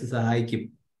കൂട്ടാൻ സെക്സ് സഹായിക്കും.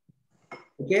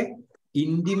 ഓക്കെ,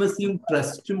 ഇന്റിമസിയും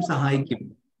ട്രസ്റ്റും സഹായിക്കും.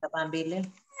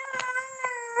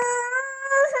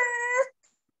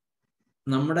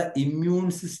 നമ്മുടെ ഇമ്മ്യൂൺ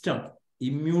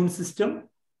സിസ്റ്റം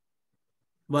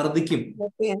വർദ്ധിക്കും.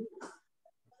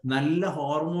 നല്ല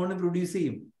ഹോർമോൺ പ്രൊഡ്യൂസ്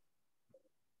ചെയ്യും.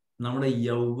 നമ്മുടെ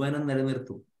യൗവനം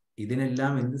നിലനിർത്തും.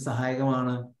 ഇതിനെല്ലാം എന്ത്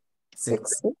സഹായകമാണ്?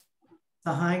 സെക്സ്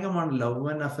സഹായകമാണ്. ലവ്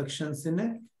ആൻഡ് അഫെക്ഷൻസിന്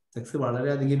സെക്സ്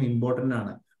വളരെയധികം ഇമ്പോർട്ടൻ്റ്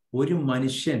ആണ്. ഒരു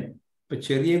മനുഷ്യൻ ഇപ്പൊ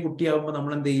ചെറിയ കുട്ടിയാവുമ്പോൾ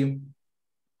നമ്മൾ എന്ത് ചെയ്യും?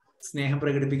 സ്നേഹം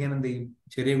പ്രകടിപ്പിക്കാൻ എന്ത് ചെയ്യും?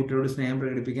 ചെറിയ കുട്ടിയോട് സ്നേഹം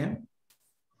പ്രകടിപ്പിക്കാൻ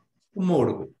ഉമ്മ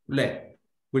കൊടുക്കും, അല്ലെ?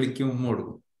 വിളിക്കും, ഉമ്മ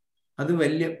കൊടുക്കും. അത്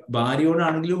വലിയ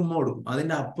ഭാര്യയോടാണെങ്കിലും ഉമ്മ കൊടുക്കും.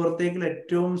 അതിന്റെ അപ്പുറത്തേക്കുള്ള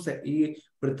ഏറ്റവും ഈ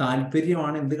ഒരു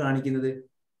താല്പര്യമാണ് എന്ത് കാണിക്കുന്നത്?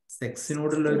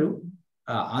 സെക്സിനോടുള്ള ഒരു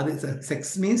അത്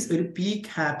സെക്സ് മീൻസ് ഒരു പീക്ക്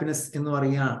ഹാപ്പിനെസ് എന്ന്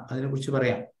പറയുക. അതിനെ കുറിച്ച്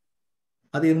പറയാം.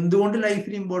 അത് എന്തുകൊണ്ട്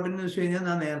ലൈഫിൽ ഇമ്പോർട്ടൻ്റ് എന്ന് വെച്ച് കഴിഞ്ഞാൽ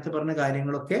ഞാൻ നേരത്തെ പറഞ്ഞ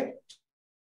കാര്യങ്ങളൊക്കെ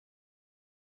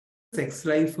സെക്സ്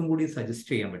ലൈഫും കൂടി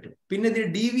സജസ്റ്റ് ചെയ്യാൻ പറ്റും. പിന്നെ ഇതിൽ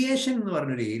ഡീവിയേഷൻ എന്ന്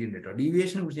പറഞ്ഞൊരു ഏരിയ ഉണ്ട് കേട്ടോ.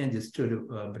 ഡീവിയേഷനെ കുറിച്ച് ഞാൻ ജസ്റ്റ് ഒരു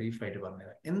ബ്രീഫായിട്ട്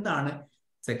പറഞ്ഞുതരാം. എന്താണ്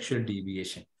സെക്ഷൽ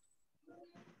ഡീവിയേഷൻ?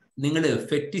 നിങ്ങൾ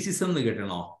ഫെറ്റിസിസം എന്ന്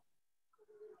കേട്ടണോ?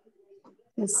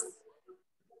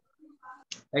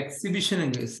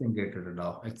 എക്സിബിഷനിസം കേട്ടിട്ടുണ്ടോ?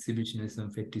 എക്സിബിഷനിസം,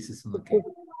 ഫെറ്റിസിസം ഒക്കെ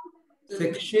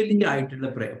സെക്ഷലി ആയിട്ടുള്ള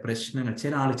പ്രശ്നങ്ങൾ.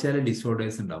 ചില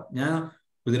ഡിസോർഡേഴ്സ് ഉണ്ടാവും. ഞാൻ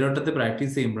കുതിരോട്ടത്ത്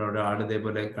പ്രാക്ടീസ് ചെയ്യുമ്പോൾ ഒരാൾ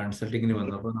ഇതേപോലെ കൺസൾട്ടിങ്ങിന്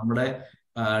വന്നു. അപ്പോൾ നമ്മുടെ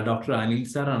ഡോക്ടർ അനിൽ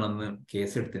സാറാണ് അന്ന്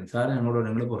കേസ് എടുത്തത്. സാർ ഞങ്ങളോട്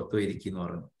നിങ്ങൾ പുറത്തു പോയിരിക്കുന്നു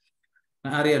പറഞ്ഞു.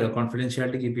 അറിയാലോ,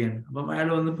 കോൺഫിഡൻഷ്യാലിറ്റി കീപ്പ് ചെയ്യാൻ. അപ്പം അയാൾ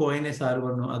വന്ന് പോയതിനെ സാറ്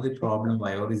പറഞ്ഞു അത് പ്രോബ്ലം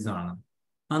വയോറിസം ആണ്.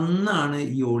 അന്നാണ്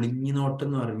ഈ ഒളിഞ്ഞുനോട്ടം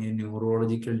എന്ന് പറഞ്ഞ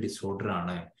ന്യൂറോളജിക്കൽ ഡിസോർഡർ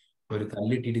ആണ്, ഒരു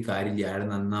കല്ലിട്ടിട്ട് കാര്യമില്ല, അയാൾ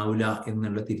നന്നാവില്ല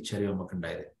എന്നുള്ള തിരിച്ചറിവ് നമുക്ക്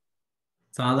ഉണ്ടായത്.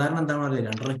 സാധാരണ എന്താണ് പറയുക?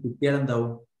 രണ്ടെണ്ണം കിട്ടിയാൽ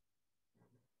എന്താവും?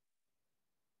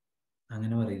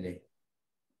 അങ്ങനെ പറയില്ലേ?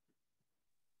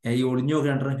 ഈ ഒളിഞ്ഞൊക്കെ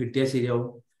രണ്ടെണ്ണം കിട്ടിയാൽ ശരിയാവും.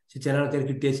 പക്ഷെ ചില ആൾക്കാർ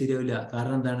കിട്ടിയാൽ ശരിയാവില്ല.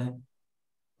 കാരണം എന്താണ്?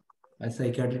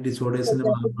 സൈക്കാട്രിക് ഡിസോർഡേഴ്സിന്റെ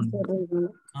ഭാഗമാണ്.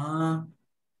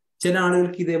 ചില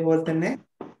ആളുകൾക്ക് ഇതേപോലെ തന്നെ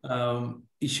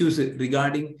ഇഷ്യൂസ്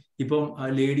റിഗാർഡിങ് ഇപ്പം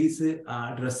ലേഡീസ്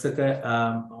ഡ്രസ്സൊക്കെ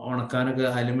ഉണക്കാനൊക്കെ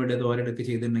അലമിടുക തോരടൊക്കെ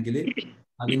ചെയ്തിട്ടുണ്ടെങ്കിൽ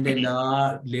അതിന്റെ എല്ലാ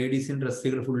ലേഡീസിന്റെ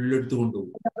ഡ്രസ്സുകൾ ഫുള്ള് എടുത്തു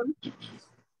കൊണ്ടുപോകും.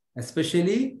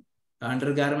 Especially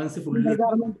under garments full.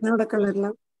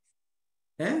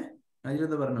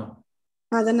 അതിലെന്താ പറഞ്ഞോ?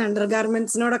 അതന്നെ, അണ്ടർ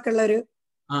ഗാർമെന്റ്സിനോടൊക്കെ ഉള്ള ഒരു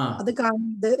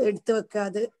അത് എടുത്തു വെക്കുക,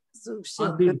 അത്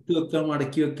എടുത്തു വെക്കുക,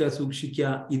 മടക്കി വെക്കുക, സൂക്ഷിക്കുക.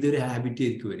 ഇതൊരു ഹാബിറ്റ്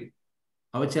ആയിരിക്കും വരും.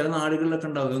 അപ്പൊ ചില നാടുകളിലൊക്കെ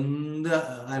ഉണ്ടാവും എന്ത്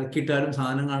അലക്കിയിട്ടാലും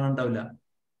സാധനം കാണാനുണ്ടാവില്ല.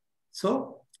 സോ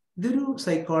ഇതൊരു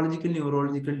സൈക്കോളജിക്കൽ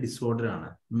ന്യൂറോളജിക്കൽ ഡിസോർഡർ ആണ്.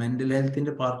 മെന്റൽ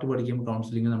ഹെൽത്തിന്റെ പാർട്ട് പഠിക്കുമ്പോൾ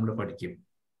കൗൺസിലിംഗ് നമ്മൾ പഠിക്കും.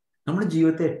 നമ്മുടെ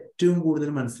ജീവിതത്തെ ഏറ്റവും കൂടുതൽ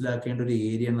മനസ്സിലാക്കേണ്ട ഒരു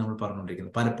ഏരിയ നമ്മൾ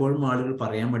പറഞ്ഞുകൊണ്ടിരിക്കുന്നത്. പലപ്പോഴും ആളുകൾ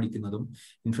പറയാൻ പഠിക്കുന്നതും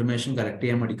ഇൻഫർമേഷൻ കളക്ട്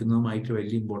ചെയ്യാൻ പഠിക്കുന്നതുമായിട്ട്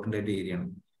വലിയ ഇമ്പോർട്ടൻ്റ് ആയിട്ട് ഏരിയയാണ്.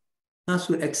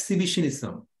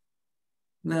 എക്സിബിഷനിസം.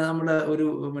 നമ്മുടെ ഒരു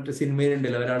മറ്റേ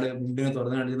സിനിമയിലുണ്ടല്ലോ, ഒരാൾ മുണ്ടിനെ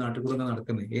തുറന്നു കാണിച്ച് നാട്ടിൽ കൂടെ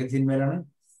നടക്കുന്നത്. ഏത് സിനിമയിലാണ്?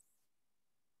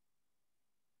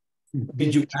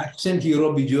 ബിജു, ആക്ഷൻ ഹീറോ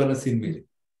ബിജു പറഞ്ഞ സിനിമയിൽ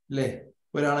അല്ലേ?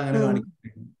 ഒരാൾ അങ്ങനെ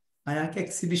കാണിക്കുന്നു. അയാൾക്ക്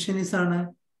എക്സിബിഷനിസം ആണ്.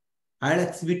 അയാൾ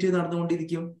എക്സിബിറ്റ് ചെയ്ത്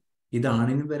നടന്നുകൊണ്ടിരിക്കും. ഇത്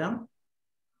ആണിനും വരാം,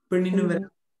 പെണ്ണിനും വരാം.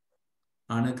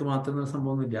 ആണുങ്ങൾക്ക് മാത്രം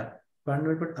സംഭവമൊന്നുമില്ല.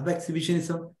 അപ്പൊ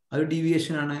എക്സിബിഷനിസം അത്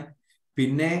ഡീവിയേഷൻ ആണ്.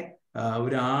 പിന്നെ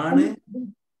ഒരാണ്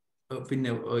പിന്നെ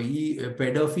ഈ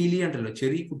പെഡോഫീലിയ ഉണ്ടല്ലോ,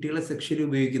 ചെറിയ കുട്ടികളെ സെക്ഷലി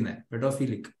ഉപയോഗിക്കുന്ന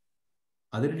പെഡോഫീലിക്,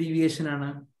 അതൊരു ഡീവിയേഷൻ ആണ്.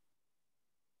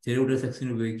 ചെറിയ കുട്ടികളെ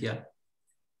സെക്സിന് ഉപയോഗിക്കുക.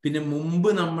 പിന്നെ മുമ്പ്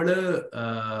നമ്മൾ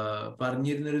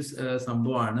പറഞ്ഞിരുന്നൊരു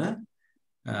സംഭവമാണ്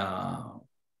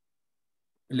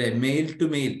അല്ലെ, mail to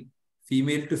mail,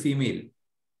 female to female.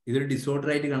 ഇതൊരു ഡിസോർഡർ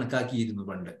ആയിട്ട് കണക്കാക്കിയിരുന്നു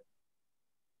പണ്ട്,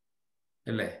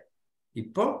 അല്ലേ?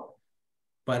 ഇപ്പോ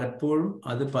പലപ്പോഴും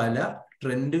അത് പല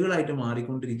ട്രെൻഡുകളായിട്ട്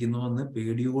മാറിക്കൊണ്ടിരിക്കുന്നു എന്ന്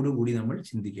പേടിയോടുകൂടി നമ്മൾ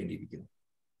ചിന്തിക്കേണ്ടിയിരിക്കുന്നു,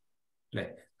 അല്ലെ?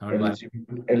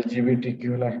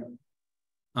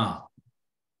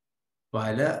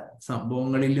 പല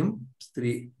സംഭവങ്ങളിലും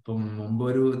സ്ത്രീ ഇപ്പം മുമ്പ്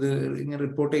ഒരു ഇത് ഇങ്ങനെ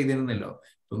റിപ്പോർട്ട് ചെയ്തിരുന്നല്ലോ.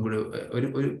 ഇപ്പം കൂടെ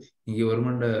എനിക്ക്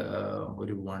ഓർമ്മയുണ്ട്,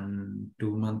 ഒരു 1-2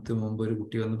 months മുമ്പ് ഒരു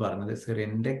കുട്ടി വന്ന് പറഞ്ഞത്, സർ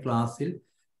എൻ്റെ ക്ലാസ്സിൽ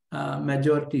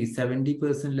മെജോറിറ്റി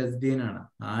 70% ലെസ്ബിയൻ ആണ്.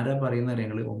 ആരാ പറയുന്നത്?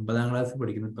 ഞങ്ങൾ 9ാം ക്ലാസ്സിൽ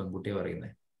പഠിക്കുന്ന പെൺകുട്ടിയെ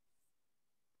പറയുന്നത്.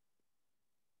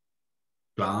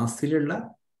 ക്ലാസ്സിലുള്ള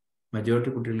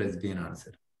മെജോറിറ്റി കുട്ടികൾ ലെസ്ബിയൻ ആണ്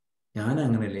സർ. ഞാൻ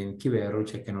അങ്ങനെയല്ല, എനിക്ക് വേറൊരു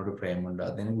ചെക്കനോട് പ്രേമുണ്ട്,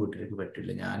 അതിന് വീട്ടിലേക്ക്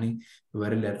പറ്റില്ല, ഞാൻ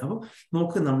ഇവരെല്ലാവരും. അപ്പൊ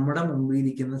നോക്ക്, നമ്മുടെ മുമ്പിൽ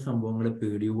ഇരിക്കുന്ന സംഭവങ്ങൾ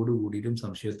പേടിയോട് കൂടിയിട്ടും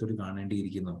സംശയത്തോട്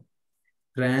കാണേണ്ടിയിരിക്കുന്നു.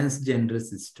 ട്രാൻസ്ജെൻഡർ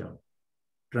സിസ്റ്റം,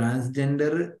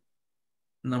 ട്രാൻസ്ജെൻഡർ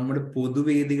നമ്മൾ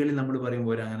പൊതുവേദികളിൽ നമ്മൾ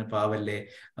പറയുമ്പോൾ അങ്ങനെ പാവല്ലേ,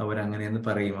 അവരങ്ങനെയെന്ന്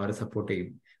പറയും, അവരെ സപ്പോർട്ട് ചെയ്യും.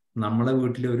 നമ്മളെ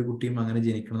വീട്ടിലെ ഒരു കുട്ടിയും അങ്ങനെ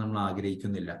ജനിക്കണം നമ്മൾ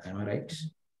ആഗ്രഹിക്കുന്നില്ല. റൈറ്റ്?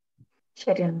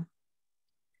 ശരിയാണ്.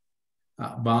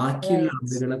 ബാക്കിയുള്ള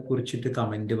ആളുകളെ കുറിച്ചിട്ട്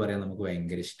കമന്റ് പറയാൻ നമുക്ക്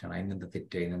ഭയങ്കര ഇഷ്ടമാണ്. അതിനെന്താ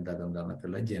തെറ്റ്, അതിനെന്താ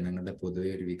അതെന്താന്നൊക്കെയുള്ള ജനങ്ങളുടെ പൊതുവെ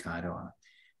ഒരു വികാരമാണ്.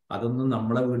 അതൊന്നും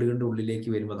നമ്മളെ വീടുകളുടെ ഉള്ളിലേക്ക്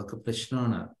വരുമ്പോൾ അതൊക്കെ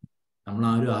പ്രശ്നമാണ്. നമ്മൾ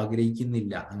ആരും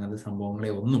ആഗ്രഹിക്കുന്നില്ല അങ്ങനത്തെ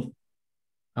സംഭവങ്ങളെ ഒന്നും.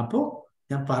 അപ്പോ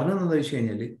ഞാൻ പറഞ്ഞതെന്താ വെച്ച്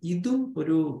കഴിഞ്ഞാൽ ഇതും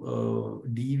ഒരു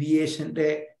ഡീവിയേഷന്റെ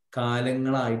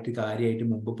കാലങ്ങളായിട്ട് കാര്യമായിട്ട്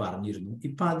മുമ്പ് പറഞ്ഞിരുന്നു.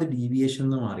 ഇപ്പൊ അത് ഡീവിയേഷൻ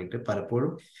എന്ന് മാറിയിട്ട്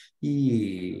പലപ്പോഴും ഈ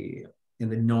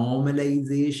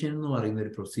നോർമലൈസേഷൻ എന്ന് പറയുന്ന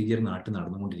ഒരു പ്രൊസീജിയർ നാട്ടിൽ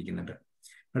നടന്നുകൊണ്ടിരിക്കുന്നുണ്ട്.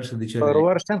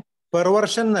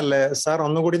 പെർവേർഷൻ എന്നല്ലേ സാർ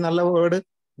ഒന്നുകൂടി നല്ല വേർഡ്?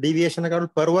 ഡീവിയേഷനേക്കാൾ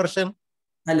പെർവേർഷൻ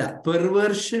അല്ല,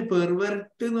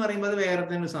 പെർവേർട്ട് എന്ന് പറയുമ്പോൾ അത് വേറെ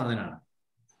തന്നെ ഒരു സാധനമാണ്.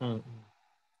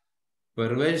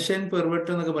 പെർവേർട്ട്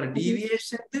എന്നൊക്കെ പറയും.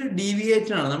 ഡീവിയേഷൻ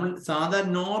ഡീവിയേഷൻ ആണ്. നമ്മൾ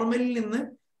സാധാരണ നോർമലിൽ നിന്ന്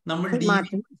നമ്മൾ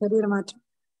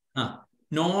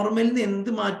നോർമലിൽ നിന്ന്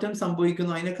എന്ത് മാറ്റം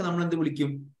സംഭവിക്കുന്നു അതിനൊക്കെ നമ്മൾ എന്ത്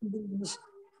വിളിക്കും?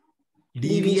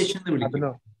 ഡീവിയേഷൻ എന്ന് വിളിക്കും.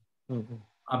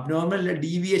 അബ്നോർമൽ അല്ല,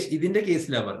 ഡീവിയേഷൻ. ഇതിന്റെ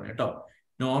കേസിലാണ് പറഞ്ഞത് കേട്ടോ.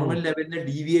 നോർമൽ ലെവലിനെ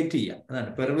ഡീവിയേറ്റ് ചെയ്യുക, അതാണ്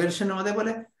പെർവേർഷനും.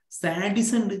 അതേപോലെ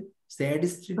സാഡിസ്റ്റ് ഉണ്ട്,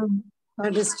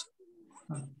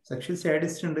 സെക്ഷൽ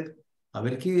സാഡിസ്റ്റ് ഉണ്ട്.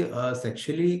 അവർക്ക്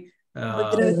സെക്ഷലി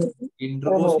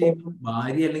ഇന്റർപോസ് ചെയ്യുമ്പോൾ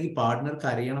ഭാര്യ അല്ലെങ്കിൽ പാർട്ട്ണർക്ക്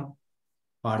അറിയണം.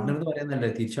 പാർട്ട്ണർ എന്ന് പറയുന്നല്ലേ,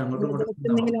 തിരിച്ചു അങ്ങോട്ടും ഇങ്ങോട്ടും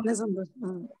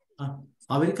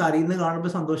അവർക്ക് അറിയുന്നത്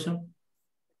കാണുമ്പോൾ സന്തോഷം.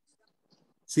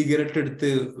 സിഗരറ്റ് എടുത്ത്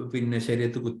പിന്നെ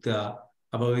ശരീരത്ത് കുത്തുക,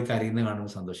 അപ്പൊ അവർക്ക് അറിയുന്നത്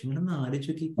കാണുമ്പോൾ സന്തോഷം. ഇങ്ങനെ ആലോചിച്ച്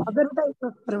നോക്കി. അതൊരു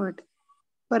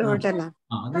പെർവേർട്ടാണ്.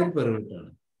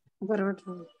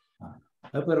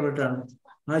 അത് പെർവേർട്ടാണ്.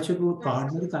 ആലോചിച്ചു,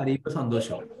 പാർട്ട്ണർക്ക് അറിയുമ്പോൾ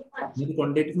സന്തോഷം. ഇത്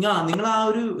കൊണ്ടിട്ട് നിങ്ങൾ ആ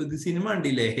ഒരു സിനിമ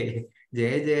കണ്ടില്ലേ,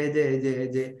 ജയ ജയ ജയ ജയ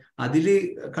ജയ, അതില്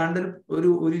കണ്ട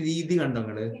ഒരു രീതി കണ്ടോ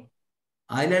നിങ്ങള്?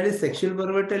 അതിലയാള് സെക്ഷൽ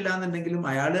പെർവേർട്ട് അല്ലാന്നുണ്ടെങ്കിലും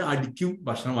അയാള് അടിക്കും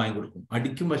ഭക്ഷണം വാങ്ങിക്കൊടുക്കും,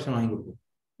 അടിക്കും ഭക്ഷണം വാങ്ങിക്കൊടുക്കും.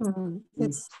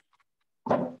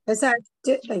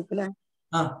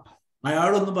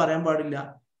 അയാളൊന്നും പറയാൻ പാടില്ല.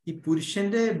 ഈ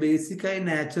പുരുഷന്റെ ബേസിക്കായ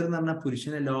നേച്ചർ എന്ന് പറഞ്ഞാൽ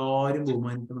പുരുഷനെ എല്ലാവരും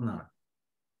ബഹുമാനിക്കണം എന്നാണ്.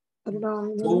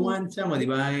 ബഹുമാനിച്ചാൽ മതി,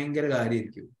 ഭയങ്കര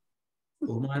കാര്യമായിരിക്കും.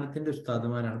 ബഹുമാനത്തിന്റെ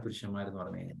ഉസ്താദുമാരാണ് പുരുഷന്മാരെന്ന്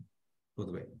പറഞ്ഞു കഴിഞ്ഞാൽ.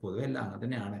 പൊതുവെ അല്ല, അങ്ങനെ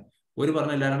തന്നെയാണ്. ഒരു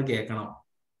പറഞ്ഞ എല്ലാവരും കേൾക്കണം.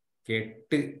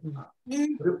 കേട്ട്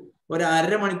ഒരു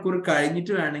അരമണിക്കൂർ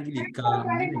കഴിഞ്ഞിട്ട് വേണമെങ്കിൽ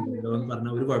ഇരിക്കാമല്ലോ എന്ന്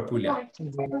പറഞ്ഞാൽ ഒരു കുഴപ്പമില്ല.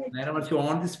 നേരെ മറിച്ച്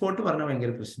ഓൺ ദി സ്പോട്ട് പറഞ്ഞാൽ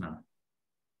ഭയങ്കര പ്രശ്നമാണ്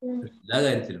എല്ലാ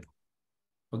കാര്യത്തിലും.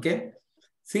 Okay,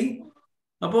 C.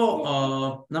 അപ്പോ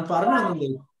ഞാൻ പറഞ്ഞു വന്നത്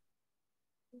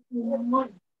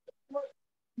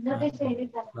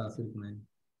ക്ലാസ് എടുക്കുന്നേ.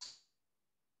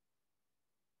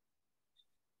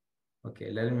 ഓക്കെ,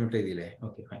 എല്ലാവരും മ്യൂട്ട് ചെയ്തില്ലേ?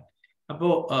 Okay, fine. അപ്പോ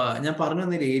ഞാൻ പറഞ്ഞു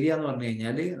വന്നൊരു ഏരിയ എന്ന് പറഞ്ഞു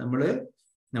കഴിഞ്ഞാല്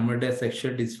നമ്മളുടെ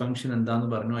സെക്ഷൽ ഡിസ്ഫങ്ഷൻ എന്താന്ന്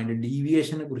പറഞ്ഞു. അതിന്റെ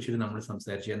ഡീവിയേഷനെ കുറിച്ചിട്ട് നമ്മൾ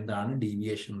സംസാരിച്ചു. എന്താണ്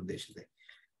ഡീവിയേഷൻ ഉദ്ദേശിച്ചത്?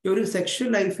 ഈ ഒരു സെക്ഷൽ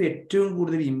ലൈഫ് ഏറ്റവും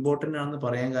കൂടുതൽ ഇമ്പോർട്ടൻ്റ് ആണെന്ന്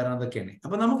പറയാൻ കാരണം അതൊക്കെയാണ്.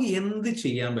 അപ്പൊ നമുക്ക് എന്ത്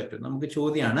ചെയ്യാൻ പറ്റും? നമുക്ക്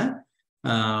ചോദ്യമാണ്.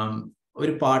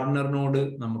 ഒരു പാർട്ട്ണറിനോട്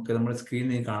നമുക്ക് നമ്മുടെ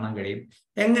സ്ക്രീനിൽ കാണാൻ കഴിയും.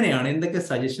 എങ്ങനെയാണ്, എന്തൊക്കെ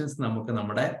സജഷൻസ് നമുക്ക്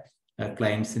നമ്മുടെ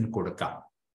ക്ലയൻസിന് കൊടുക്കാം?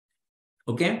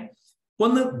 ഓക്കെ,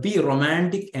 ഒന്ന്, B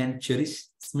romantic and cherish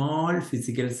small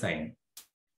physical sign.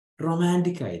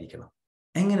 Romantic ആയിരിക്കണം.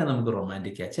 എങ്ങനെ നമുക്ക്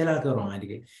റൊമാൻറ്റിക് ആയി? ചില ആൾക്കാർ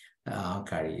റൊമാൻറ്റിക്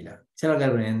കഴിയില്ല. ചില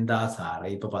ആൾക്കാർ എന്താ സാറേ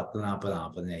ഇപ്പൊ 10, 40,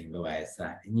 40, 50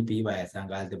 വയസ്സാണ്, ഇനിയിപ്പോ ഈ വയസ്സാം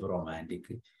കാലത്ത് ഇപ്പൊ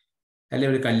റൊമാൻറ്റിക്? അല്ലെ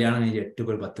ഒരു കല്യാണം കഴിഞ്ഞ് 8,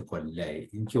 10 കൊല്ലായി,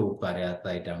 എനിക്ക് ഓർക്ക്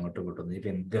അറിയാത്തതായിട്ട് അങ്ങോട്ടും ഇങ്ങോട്ടും ഇപ്പൊ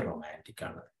എന്ത് റൊമാൻറ്റിക്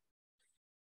ആണ്?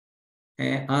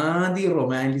 ആദ്യം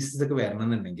റൊമാൻറ്റിസിസ് ഒക്കെ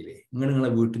വരണമെന്നുണ്ടെങ്കിൽ നിങ്ങളെ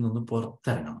വീട്ടിൽ നിന്ന്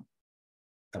പുറത്തിറങ്ങണം.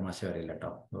 തമാശ പറയില്ല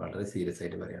കേട്ടോ, വളരെ സീരിയസ്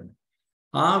ആയിട്ട് പറയാണ്.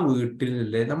 ആ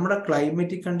വീട്ടിലല്ലേ നമ്മുടെ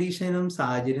ക്ലൈമറ്റിക് കണ്ടീഷനും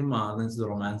സാഹചര്യം മാറുന്ന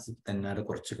റൊമാൻസ് തന്നെ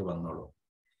കുറച്ചൊക്കെ വന്നോളൂ.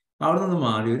 അവിടെ നിന്ന്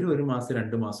മാറി ഒരു മാസം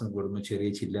 2 മാസം കൂടുമ്പോൾ ചെറിയ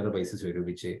ചില്ലറ പൈസ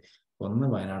സ്വരൂപിച്ച് ഒന്ന്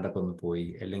വയനാടൊക്കെ ഒന്ന് പോയി,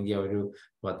 അല്ലെങ്കിൽ ഒരു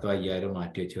 10,000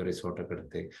 മാറ്റി വെച്ച് റിസോർട്ടൊക്കെ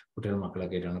എടുത്ത് കുട്ടികൾ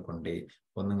മക്കളൊക്കെ ആയിട്ടാണ് കൊണ്ടുപോയി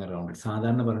ഒന്നിങ്ങനെ റൗണ്ട്.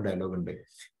 സാധാരണ പറഞ്ഞ ഡയലോഗ് ഉണ്ട്,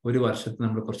 ഒരു വർഷത്തിൽ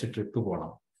നമ്മൾ കുറച്ച് ട്രിപ്പ്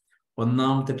പോകണം.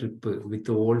 ഒന്നാമത്തെ ട്രിപ്പ്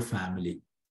വിത്ത് ഓൾ ഫാമിലി,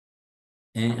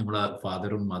 നമ്മളെ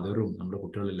ഫാദറും മദറും നമ്മുടെ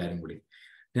കുട്ടികളും എല്ലാവരും കൂടി.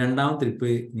 രണ്ടാമത്തെ ട്രിപ്പ്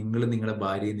നിങ്ങൾ, നിങ്ങളുടെ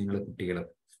ഭാര്യയും നിങ്ങളുടെ കുട്ടികളും.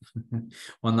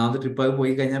 ഒന്നാമത്തെ ട്രിപ്പ് അത്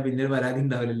പോയി കഴിഞ്ഞാൽ പിന്നെ പരാതി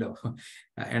ഉണ്ടാവില്ലല്ലോ,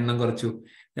 എണ്ണം കുറച്ചു.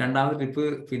 രണ്ടാമത്തെ ട്രിപ്പ്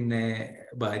പിന്നെ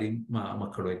ഭാര്യയും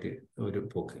മക്കളുമായിട്ട് ഒരു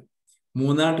പോക്ക്.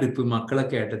 മൂന്നാം ട്രിപ്പ്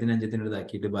മക്കളൊക്കെ ഏട്ടത്തിന് അഞ്ചത്തിന്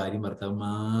ഇതാക്കിയിട്ട് ഭാര്യയും ഭർത്താവും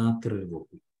മാത്രം ഒരു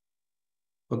പോക്ക്.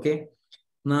 ഓക്കെ,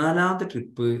 നാലാമത്തെ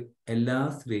ട്രിപ്പ് എല്ലാ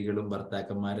സ്ത്രീകളും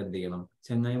ഭർത്താക്കന്മാരെന്ത് ചെയ്യണം?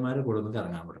 ചങ്ങായിമാരെ കൂടെ ഒന്ന്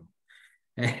കറങ്ങാൻ വിടണം.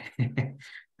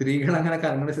 സ്ത്രീകൾ അങ്ങനെ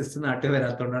കറങ്ങുന്ന സിസ്റ്റം നാട്ടിൽ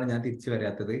വരാത്തതുകൊണ്ടാണ് ഞാൻ തിരിച്ചു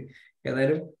വരാത്തത്.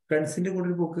 ഏതായാലും ഫ്രണ്ട്സിന്റെ കൂടെ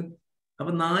ഒരു പോക്ക്.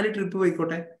 അപ്പൊ 4 ട്രിപ്പ്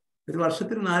പോയിക്കോട്ടെ, ഒരു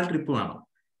വർഷത്തിൽ 4 ട്രിപ്പ് വേണം.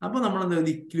 അപ്പൊ നമ്മളെന്താ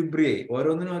ഇക്വിലിബ്രിയം,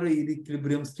 ഓരോന്നിനും ഓരോ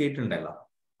ഇക്വിലിബ്രിയം സ്റ്റേറ്റ് ഉണ്ടല്ലോ.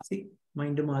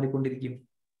 മൈൻഡ് മാറിക്കൊണ്ടിരിക്കും.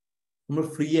 നമ്മൾ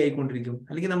ഫ്രീ ആയിക്കൊണ്ടിരിക്കും.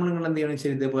 അല്ലെങ്കിൽ നമ്മൾ നിങ്ങൾ എന്ത് ചെയ്യണം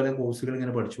വെച്ചാൽ ഇതേപോലെ കോഴ്സുകൾ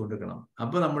ഇങ്ങനെ പഠിച്ചുകൊണ്ടിരിക്കണം.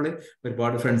 അപ്പൊ നമ്മൾ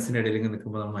ഒരുപാട് ഫ്രണ്ട്സിന്റെ ഇടയിൽ ഇങ്ങനെ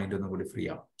നിൽക്കുമ്പോൾ നമ്മൾ മൈൻഡ് ഒന്നും കൂടി ഫ്രീ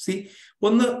ആവും.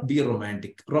 ഒന്ന് ബി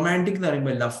റൊമാൻറ്റിക്. റൊമാൻറ്റിക് എന്ന്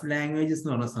പറയുമ്പോൾ ലവ് ലാംഗ്വേജസ്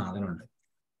എന്ന് പറഞ്ഞ സാധനമുണ്ട്.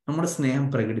 നമ്മുടെ സ്നേഹം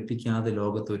പ്രകടിപ്പിക്കാതെ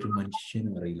ലോകത്ത് ഒരു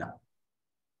മനുഷ്യനും അറിയില്ല.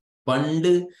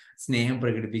 പണ്ട് സ്നേഹം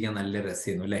പ്രകടിപ്പിക്കാൻ നല്ല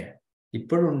രസമായിരുന്നു അല്ലെ?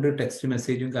 ഇപ്പോഴുണ്ട് ടെക്സ്റ്റ്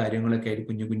മെസ്സേജും കാര്യങ്ങളൊക്കെ ആയിട്ട്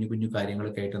കുഞ്ഞു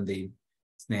കാര്യങ്ങളൊക്കെ ആയിട്ട് എന്ത് ചെയ്യും,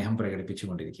 സ്നേഹം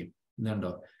പ്രകടിപ്പിച്ചുകൊണ്ടിരിക്കും.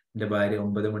 ഇതുണ്ടോ, എന്റെ ഭാര്യ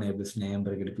 9 മണിയായപ്പോൾ സ്നേഹം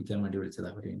പ്രകടിപ്പിക്കാൻ വേണ്ടി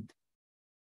വിളിച്ചതാ. ഒരു മിനിറ്റ്.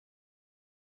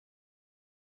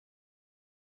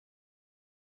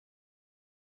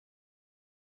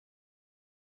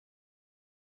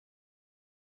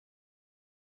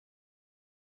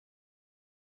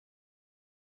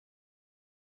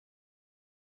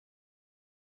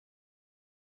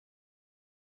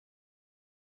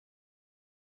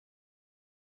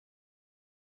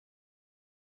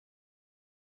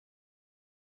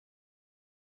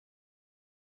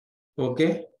 ഓക്കെ,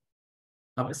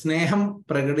 അപ്പൊ സ്നേഹം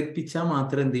പ്രകടിപ്പിച്ചാൽ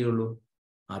മാത്രമേ എന്ത് ചെയ്യുള്ളൂ,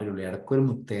 അറിയുള്ളൂ. ഇടക്കൊരു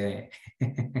മുത്തേ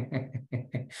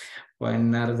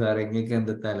പൊന്നാറ് സാറേ, ഇങ്ങക്ക്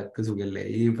എന്താ തലക്ക് സുഖല്ലേ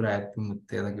ഈ പ്രായത്തിൽ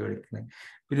മുത്തേ എന്നൊക്കെ വിളിക്കണേ.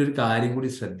 പിന്നെ ഒരു കാര്യം കൂടി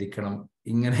ശ്രദ്ധിക്കണം,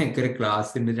 ഇങ്ങനെയൊക്കെ ഒരു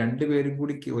ക്ലാസ് ഉണ്ട്, രണ്ടുപേരും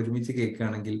കൂടി ഒരുമിച്ച്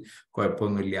കേൾക്കുകയാണെങ്കിൽ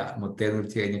കുഴപ്പമൊന്നുമില്ല. മുത്തേന്ന്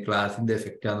വിളിച്ചു കഴിഞ്ഞാൽ ക്ലാസിന്റെ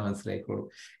എഫക്റ്റ് ആണെന്ന് മനസ്സിലായിക്കോളൂ.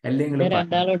 അല്ലെങ്കിൽ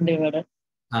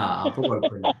അപ്പൊ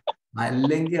കുഴപ്പമില്ല.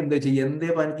 അല്ലെങ്കിൽ എന്താ വെച്ചാൽ എന്തേ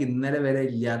എനിക്ക് ഇന്നലെ വരെ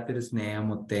ഇല്ലാത്തൊരു സ്നേഹം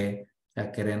മുത്തേ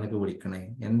ചക്കര എന്നൊക്കെ വിളിക്കണേ,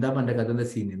 എന്താ പണ്ട കഥ, എന്താ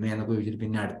സിനിമ എന്നൊക്കെ ചോദിച്ചിട്ട്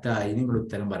പിന്നെ അടുത്ത അതിന് നിങ്ങൾ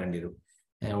ഉത്തരം പറയേണ്ടി വരും.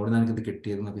 എവിടെ നിന്ന് എനിക്കിത്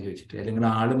കിട്ടിയതെന്നൊക്കെ ചോദിച്ചിട്ട്. അല്ലെങ്കിൽ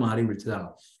ആള് മാറി വിളിച്ചതാണോ?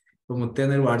 ഇപ്പൊ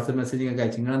മുത്തേന്നൊരു വാട്സപ്പ് മെസ്സേജ് നിങ്ങൾക്ക്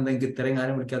അയച്ചു, നിങ്ങൾ എന്താ എനിക്ക് ഇത്രയും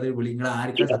കാലം വിളിക്കാതെ വിളി, നിങ്ങൾ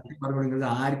ആർക്കാ സത്യം പറഞ്ഞു, നിങ്ങൾ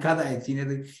ആർക്കാതെ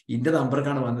അയച്ചിരുന്നത്, ഇന്റെ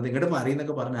നമ്പർക്കാണ് വന്നത്, ഇങ്ങോട്ട്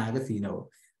പറയുന്നൊക്കെ പറഞ്ഞ ആകെ സീനാവും.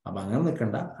 അപ്പൊ അങ്ങനെ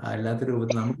നിൽക്കണ്ട. അല്ലാത്ത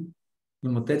രൂപത്തിൽ നമുക്ക്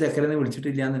മുത്തേ ചക്കരനെ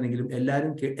വിളിച്ചിട്ടില്ല എന്നുണ്ടെങ്കിലും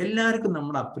എല്ലാവർക്കും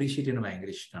നമ്മൾ അപ്രീഷിയേറ്റ് ചെയ്യുന്നത്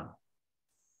ഭയങ്കര ഇഷ്ടമാണ്.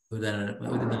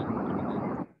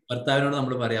 ഭർത്താവിനോട്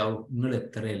നമ്മൾ പറയാവും, നിങ്ങൾ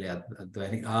എത്രയല്ലേ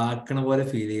ആക്കണ പോലെ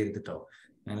ഫീൽ ചെയ്തിട്ടോ,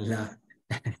 അല്ല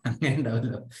അങ്ങനെ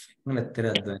ഉണ്ടാവല്ലോ, നിങ്ങൾ എത്ര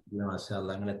അധ്വാനിക്കില്ല, മാഷാ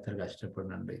അല്ലാഹ്, നിങ്ങൾ എത്ര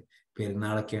കഷ്ടപ്പെടുന്നുണ്ട്,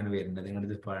 പെരുന്നാളൊക്കെയാണ് വരുന്നത്,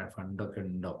 നിങ്ങളിത് ഫണ്ടൊക്കെ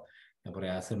ഉണ്ടോ,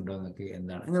 പ്രയാസം ഉണ്ടോ എന്നൊക്കെ,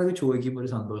 എന്താണ് നിങ്ങളൊക്കെ ചോദിക്കുമ്പോൾ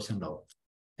ഒരു സന്തോഷം ഉണ്ടാവും.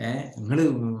 നിങ്ങള്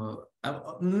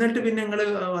എന്നിട്ട് പിന്നെ നിങ്ങള്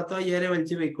 10,000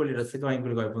 വലിച്ച് പോയിക്കോളി, ഡ്രസ്സൊക്കെ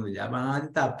വാങ്ങിക്കോളി, കുഴപ്പമൊന്നുമില്ല. അപ്പൊ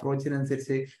ആദ്യത്തെ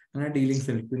അപ്രോച്ചിനനുസരിച്ച് അങ്ങനെ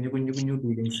ഡീലിങ്സ്, കുഞ്ഞു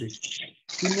ഡീലിങ്സ്.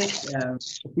 പിന്നെ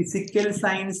ഫിസിക്കൽ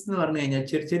സയൻസ് എന്ന് പറഞ്ഞു കഴിഞ്ഞാൽ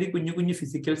ചെറിയ കുഞ്ഞു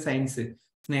ഫിസിക്കൽ സയൻസ്,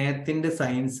 സ്നേഹത്തിന്റെ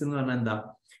സയൻസ് എന്ന് പറഞ്ഞാൽ എന്താ,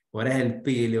 ഓരോ ഹെൽപ്പ്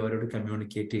ചെയ്യല്, ഓരോട്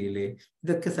കമ്മ്യൂണിക്കേറ്റ് ചെയ്യല്,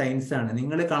 ഇതൊക്കെ സയൻസ് ആണ്.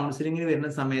 നിങ്ങൾ കൗൺസിലിങ്ങിന്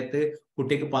വരുന്ന സമയത്ത്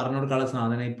കുട്ടിക്ക് പറഞ്ഞു കൊടുക്കാനുള്ള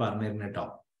സാധനം പറഞ്ഞു തരുന്ന കേട്ടോ.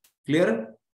 ക്ലിയർ?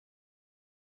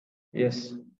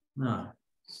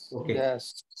 ഓക്കെ.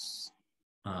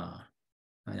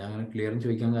 ഞാൻ അങ്ങനെ ക്ലിയർ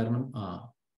ചോദിക്കാൻ കാരണം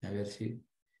ഞാൻ വിചാരിച്ച്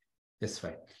യെസ്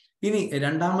ഫൈൻ. ഇനി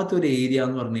രണ്ടാമത്തെ ഒരു ഏരിയ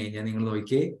എന്ന് പറഞ്ഞു കഴിഞ്ഞാൽ നിങ്ങൾ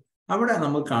നോക്കിയേ, അവിടെ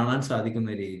നമുക്ക് കാണാൻ സാധിക്കുന്ന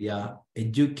ഒരു ഏരിയ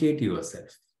എഡ്യൂക്കേറ്റ് യുവർ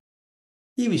സെൽഫ്.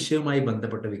 ഈ വിഷയവുമായി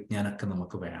ബന്ധപ്പെട്ട വിജ്ഞാനമൊക്കെ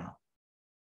നമുക്ക് വേണം.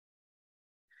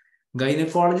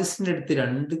 ഗൈനക്കോളജിസ്റ്റിന്റെ അടുത്ത്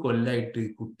 2 കൊല്ലമായിട്ട്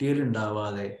കുട്ടികൾ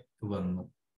ഉണ്ടാവാതെ വന്നു.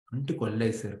 2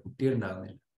 കൊല്ലമായി സർ കുട്ടികൾ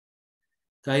ഉണ്ടാകുന്നില്ല.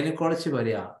 ഗൈനക്കോളജി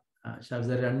പറയാ, ഷാഫി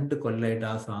സാർ 2 കൊല്ലമായിട്ട്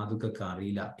ആ സാധുക്കൊക്കെ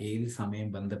അറിയില്ല ഏത് സമയം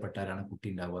ബന്ധപ്പെട്ടാലാണ് കുട്ടി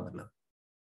ഉണ്ടാവുക എന്നുള്ളത്.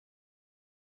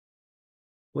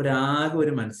 ഒരാകെ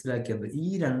ഒരു മനസ്സിലാക്കിയത് ഈ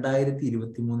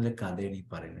 2023 കഥയാണ് ഈ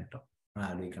പറയുന്നത് കേട്ടോ. നമ്മൾ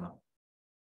ആലോചിക്കണം,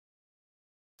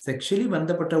 സെക്ഷലി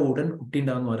ബന്ധപ്പെട്ട ഉടൻ കുട്ടി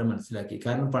ഉണ്ടാവുന്ന ഓരോ മനസ്സിലാക്കി.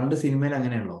 കാരണം പണ്ട് സിനിമയിൽ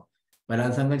അങ്ങനെയാണല്ലോ,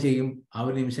 ബലാത്സംഗം ചെയ്യും, ആ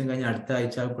ഒരു നിമിഷം കഴിഞ്ഞ് അടുത്ത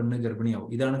ആഴ്ച പെണ്ണ് ഗർഭിണിയാവും.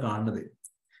 ഇതാണ് കാണുന്നത്.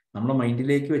 നമ്മളെ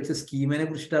മൈൻഡിലേക്ക് വെച്ച സ്കീമിനെ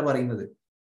കുറിച്ചിട്ടാണ് പറയുന്നത്.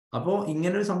 അപ്പോൾ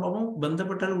ഇങ്ങനൊരു സംഭവം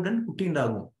ബന്ധപ്പെട്ടാൽ ഉടൻ കുട്ടി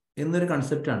ഉണ്ടാകും എന്നൊരു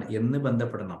കൺസെപ്റ്റാണ്. എന്ന്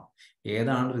ബന്ധപ്പെടണം,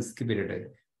 ഏതാണ് റിസ്ക് പീരീഡ്,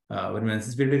 ഒരു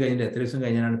മെൻസസ് പീരീഡ് കഴിഞ്ഞിട്ട് എത്ര ദിവസം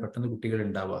കഴിഞ്ഞാലാണ് പെട്ടെന്ന് കുട്ടികൾ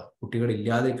ഉണ്ടാവുക, കുട്ടികൾ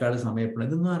ഇല്ലാതെക്കാളും സമയം എപ്പോഴും,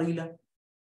 ഇതൊന്നും അറിയില്ല.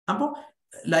 അപ്പോൾ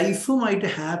ലൈഫുമായിട്ട്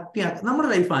ഹാപ്പി നമ്മുടെ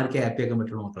ലൈഫ് ആർക്കെ ഹാപ്പി ആക്കാൻ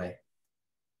പറ്റുള്ളൂ മക്കളെ?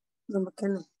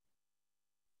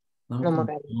 നമുക്ക്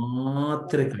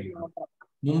മാത്രമേ കഴിയുള്ളൂ.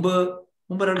 മുമ്പ്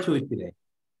ഒരാൾ ചോദിച്ചില്ലേ,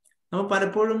 നമ്മൾ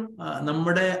പലപ്പോഴും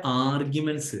നമ്മുടെ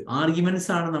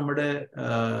ആർഗ്യുമെന്റ്സ് ആണ് നമ്മുടെ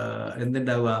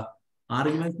എന്തുണ്ടാവുക,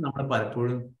 ആർഗ്യുമെന്റ്സ് നമ്മളെ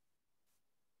പലപ്പോഴും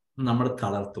നമ്മൾ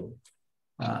തളർത്തും.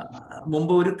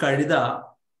 മുമ്പ് ഒരു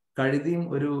കഴുതയും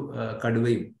ഒരു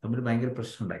കടുവയും തമ്മിൽ ഭയങ്കര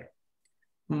പ്രശ്നം ഉണ്ടായി.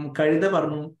 കഴുത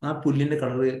പറഞ്ഞു ആ പുല്ലിന്റെ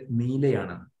കളറ്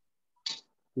നീലയാണ്,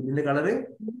 പുല്ലിന്റെ കളറ്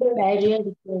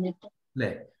അല്ലേ.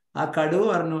 ആ കടുവ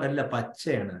പറഞ്ഞു അല്ല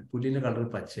പച്ചയാണ്, പുല്ലിന്റെ കളർ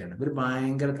പച്ചയാണ്. ഇവർ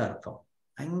ഭയങ്കര തർക്കം.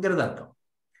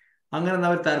 അങ്ങനെ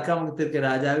അവർ തർക്കമുഖത്തേക്ക്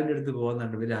രാജാവിന്റെ അടുത്ത്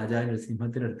പോകുന്നുണ്ട്. ഇവർ രാജാവിന്റെ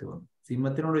സിംഹത്തിന്റെ അടുത്ത് വന്നു.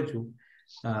 സിംഹത്തിനോട് ചോദിച്ചു,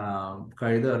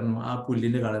 കഴുത പറഞ്ഞു ആ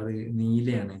പുല്ലിന്റെ കളറ്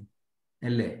നീലയാണ്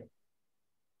അല്ലേ.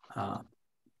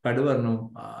 കടുവ പറഞ്ഞു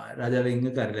രാജാവ്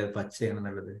ഇങ്ങക്ക് അറിയില്ല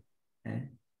പച്ചയാണെന്നുള്ളത്.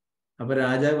 അപ്പൊ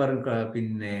രാജാവ് പറഞ്ഞു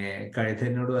പിന്നെ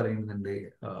കഴുതനോട് പറയുന്നുണ്ട്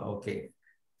ഓക്കെ,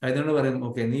 കഴുതനോട് പറയും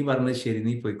ഓക്കെ നീ പറഞ്ഞത് ശരി,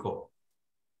 നീ പോയിക്കോ.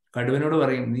 കടുവനോട്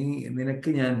പറയും നിനക്ക്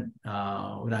ഞാൻ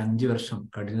ഒരു 5 വർഷം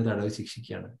കഠിന തടവ്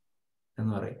ശിക്ഷിക്കുകയാണ്,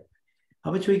 എന്ന് പറയും.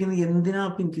 അപ്പൊ ചോദിക്കുന്നത് എന്തിനാ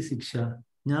ഇപ്പൊ എനിക്ക് ശിക്ഷ?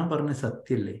 ഞാൻ പറഞ്ഞ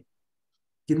സത്യല്ലേ,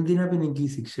 എന്തിനാ പിന്നെ എനിക്ക് ഈ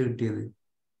ശിക്ഷ കിട്ടിയത്?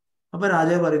 അപ്പൊ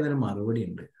രാജാവ് പറയുന്നൊരു മറുപടി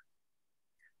ഉണ്ട്.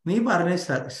 നീ പറഞ്ഞ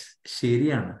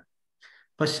ശരിയാണ്,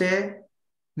 പക്ഷേ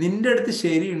നിന്റെ അടുത്ത്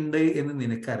ശരിയുണ്ട് എന്ന്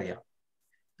നിനക്കറിയാം.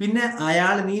 പിന്നെ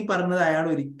നീ പറഞ്ഞത് അയാൾ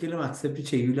ഒരിക്കലും അക്സെപ്റ്റ്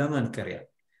ചെയ്യൂല എന്ന് എനിക്കറിയാം.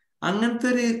 അങ്ങനത്തെ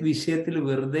ഒരു വിഷയത്തിൽ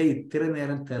വെറുതെ ഇത്ര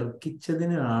നേരം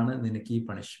തർക്കിച്ചതിനാണ് നിനക്ക് ഈ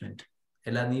പണിഷ്മെന്റ്.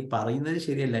 അല്ല, നീ പറയുന്നത്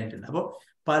ശരിയല്ലായിട്ടില്ല. അപ്പൊ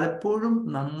പലപ്പോഴും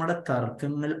നമ്മുടെ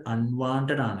തർക്കങ്ങൾ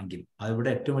അൺവാണ്ടഡ് ആണെങ്കിൽ അവിടെ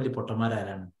ഏറ്റവും വലിയ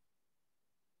പൊട്ടന്മാരാരാണ്?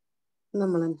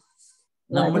 നമ്മളാണ്.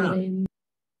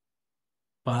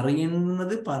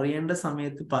 പറയുന്നത് പറയേണ്ട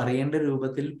സമയത്ത് പറയേണ്ട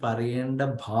രൂപത്തിൽ പറയേണ്ട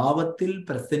ഭാവത്തിൽ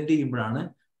പ്രസന്റ് ചെയ്യുമ്പോഴാണ്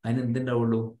അതിന്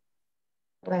എന്തുണ്ടാവുള്ളൂ?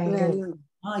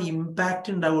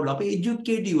 ഇമ്പാക്റ്റ് ഉണ്ടാവുള്ളൂ. അപ്പൊ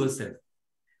എഡ്യൂക്കേറ്റ് യുവർ സെൽഫ്.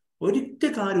 ഒരിറ്റ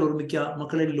കാര്യം ഓർമ്മിക്കുക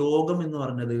മക്കളെ, ലോകം എന്ന്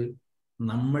പറഞ്ഞത്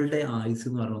നമ്മളുടെ ആയുസ്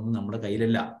എന്ന് പറഞ്ഞൊന്നും നമ്മുടെ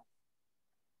കയ്യിലല്ല.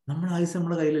 നമ്മുടെ ആയുസ്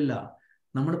നമ്മുടെ കയ്യിലല്ല,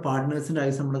 നമ്മുടെ പാർട്ട്നേഴ്സിന്റെ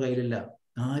ആയുസ് നമ്മുടെ കയ്യിലല്ല,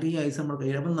 ആരെയും ആയുസ് നമ്മുടെ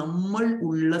കയ്യിൽ. അപ്പൊ നമ്മൾ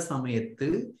ഉള്ള സമയത്ത്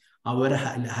അവരെ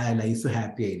ലൈഫ്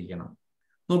ഹാപ്പി ആയിരിക്കണം.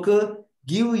 നോക്ക്,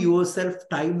 ഗിവ് യുവർ സെൽഫ്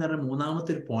ടൈം എന്ന് പറഞ്ഞ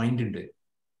മൂന്നാമത്തെ ഒരു പോയിന്റ് ഉണ്ട്.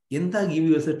 എന്താ ഗിവ്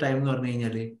യുവർ സെൽഫ് ടൈം എന്ന് പറഞ്ഞു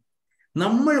കഴിഞ്ഞാല്,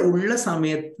 നമ്മൾ ഉള്ള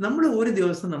സമയത്ത് നമ്മൾ ഒരു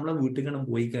ദിവസം നമ്മളെ വീട്ടിൽ കാണാൻ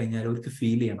പോയി കഴിഞ്ഞാൽ അവർക്ക്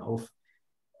ഫീൽ ചെയ്യണം, ഓ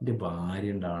എൻ്റെ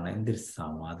ഭാര്യ ഉണ്ടാവണം, എന്തൊരു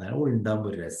സമാധാനം, ഓൾ ഉണ്ടാകുമ്പോൾ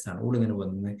ഒരു രസമാണ്, ഓളിങ്ങനെ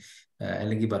വന്ന്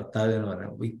അല്ലെങ്കിൽ ഭർത്താവ് എന്ന്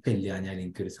പറയാം ഇപ്പില്ല ഞാൻ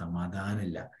എനിക്കൊരു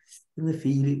സമാധാനമില്ല എന്ന്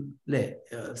ഫീല് അല്ലേ?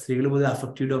 സ്ത്രീകൾ പൊതുവെ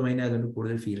അഫക്റ്റീവ് ഡൊമൈൻ ആയതുകൊണ്ട്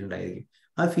കൂടുതൽ ഫീൽ ഉണ്ടായിരിക്കും.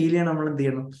 ആ ഫീൽ ചെയ്യാൻ നമ്മൾ എന്ത്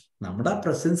ചെയ്യണം? നമ്മുടെ ആ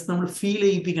പ്രസൻസ് നമ്മൾ ഫീൽ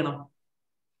ചെയ്യിപ്പിക്കണം.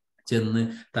 ചെന്ന്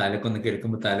തലക്കൊന്ന്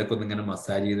കേൾക്കുമ്പോൾ തലക്കൊന്ന് ഇങ്ങനെ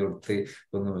മസാജ് ചെയ്ത് കൊടുത്ത്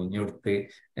ഒന്ന് ഒഴിഞ്ഞു കൊടുത്ത്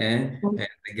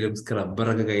എന്തെങ്കിലും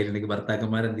സ്ക്രബ്ബറൊക്കെ കയ്യിലുണ്ടെങ്കിൽ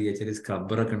ഭർത്താക്കന്മാർ എന്ത് ചെയ്യുക, ചെറിയ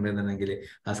സ്ക്രബ്ബറൊക്കെ ഉണ്ടെന്നുണ്ടെങ്കിൽ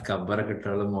ആ സ്ക്രബ്ബറൊക്കെ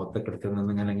ഇട്ടുള്ള മുഖത്തൊക്കെ എടുത്ത്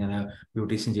നിന്ന് ഇങ്ങനെ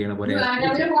ബ്യൂട്ടീഷ്യൻ ചെയ്യണ പോലെ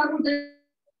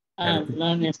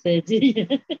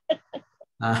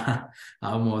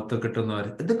ആ മുഖത്തൊക്കെ ഇട്ടെന്ന്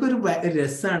പറയും. ഇതൊക്കെ ഒരു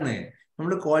രസമാണ്.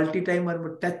 നമ്മുടെ ക്വാളിറ്റി ടൈം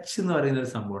പറയുമ്പോൾ ടച്ച് എന്ന് പറയുന്ന ഒരു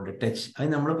സംഭവമുണ്ട്. ടച്ച് അത്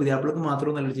നമ്മളെ പുതിയാപ്പിളക്ക്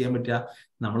മാത്രമൊന്നും ചെയ്യാൻ പറ്റുക,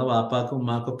 നമ്മളെ വാപ്പാക്കും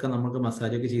ഉമ്മാക്കൊക്കെ നമുക്ക്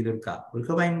മസാജൊക്കെ ചെയ്ത് കൊടുക്കാം.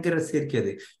 അവർക്ക് ഭയങ്കര രസമായിരിക്കും.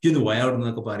 അത് ഇന്ന്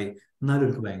വയവിടുന്നൊക്കെ പറയും, എന്നാലും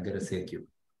അവർക്ക് ഭയങ്കര രസമായിരിക്കും,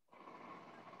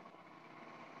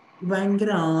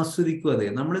 ഭയങ്കര ആസ്വദിക്കും അത്.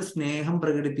 നമ്മൾ സ്നേഹം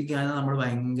പ്രകടിപ്പിക്കാൻ നമ്മൾ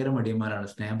ഭയങ്കര മടിയന്മാരാണ്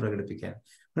സ്നേഹം പ്രകടിപ്പിക്കാൻ.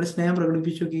 നമ്മൾ സ്നേഹം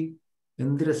പ്രകടിപ്പിച്ചു നോക്കി,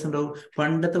 എന്ത് രസം ഉണ്ടാവും.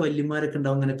 പണ്ടത്തെ വല്യന്മാരൊക്കെ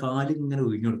ഉണ്ടാവും ഇങ്ങനെ കാലിൽ ഇങ്ങനെ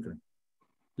ഒഴിഞ്ഞു കൊടുക്കണം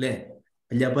അല്ലേ?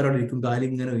 വല്യാപ്പാരോടെ ഇരിക്കും, കാലിൽ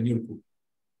ഇങ്ങനെ ഒഴിഞ്ഞു കൊടുക്കും.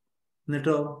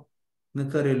 എന്നിട്ടോ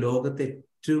നിങ്ങൾക്കറിയോ ലോകത്തെ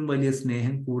ഏറ്റവും വലിയ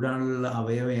സ്നേഹം കൂടാനുള്ള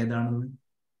അവയവം ഏതാണെന്ന്?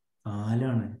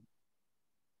 കാലാണ്.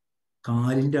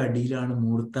 കാലിന്റെ അടിയിലാണ്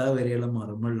മൂർത്താവ് വരെയുള്ള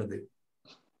മർമ്മമുള്ളത്.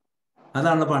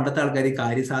 അതാണല്ലോ പണ്ടത്തെ ആൾക്കാർ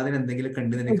കാര്യസാധനം എന്തെങ്കിലും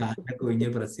കണ്ടു കാലിനൊക്കെ ഒഴിഞ്ഞ്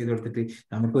പ്രസ് ചെയ്ത് കൊടുത്തിട്ട്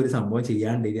നമുക്കൊരു സംഭവം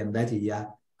ചെയ്യാണ്ട് എന്താ ചെയ്യാ,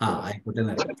 ആയിക്കോട്ടെ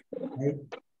എന്നറിയാം.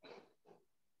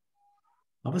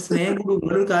 അപ്പൊ സ്നേഹം കൂടും.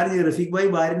 നിങ്ങളൊരു കാര്യം ചെയ്യും, റഫീഖ് ഭായി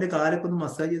ഭാര്യന്റെ കാലൊക്കെ ഒന്ന്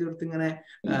മസാജ് ചെയ്ത് കൊടുത്ത് ഇങ്ങനെ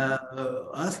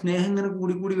ആ സ്നേഹം ഇങ്ങനെ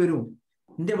കൂടി കൂടി വരും.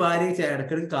 എന്റെ ഭാര്യ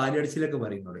ഇടക്കിടക്ക് കാലടിച്ചിലൊക്കെ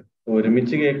പറയുന്നത്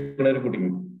ഒരുമിച്ച് കേൾക്കണ ഒരു കുടുങ്ങി.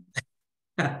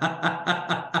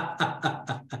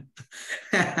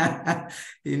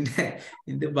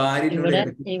 എന്റെ ഭാര്യനോട്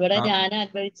ഇവിടെ ഞാൻ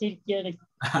അനുഭവിച്ചിരിക്കുകയാണ്.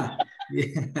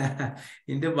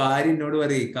 എന്റെ ഭാര്യ എന്നോട്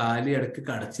പറയും കാല് ഇടക്ക്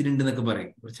കടച്ചിലുണ്ട് എന്നൊക്കെ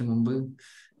പറയും കുറച്ച് മുമ്പ്.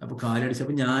 അപ്പൊ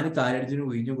കാലടിച്ചപ്പോ ഞാൻ കാലടിച്ചിന്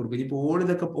ഒഴിഞ്ഞു കൊടുക്കും. ഇപ്പൊ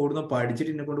ഇതൊക്കെ ഓടുന്ന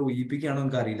പഠിച്ചിട്ട് എന്നെ കൊണ്ട് ഒഴിപ്പിക്കുകയാണോ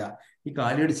നമുക്ക് അറിയില്ല. ഈ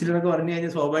കാലടിച്ചിലെന്നൊക്കെ പറഞ്ഞു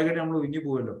കഴിഞ്ഞാൽ സ്വാഭാവികമായിട്ട് നമ്മൾ ഒഴിഞ്ഞു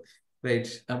പോകുമല്ലോ,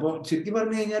 റൈറ്റ്? അപ്പൊ ചുരുക്കി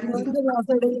പറഞ്ഞു കഴിഞ്ഞാൽ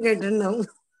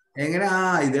എങ്ങനെ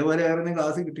ഇതേപോലെ വേറെ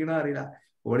ക്ലാസ് കിട്ടിയണോ അറിയില്ല.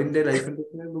 ഓളിന്റെ ലൈഫിന്റെ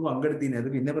പങ്കെടുത്തിന് അത്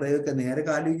പിന്നെ പറയുക നേരെ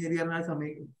കാല് കഴിഞ്ഞേരി പറഞ്ഞാൽ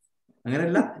സമയം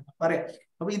അങ്ങനെയല്ല പറയാം.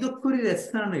 അപ്പൊ ഇതൊക്കെ ഒരു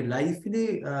രസമാണ് ലൈഫില്.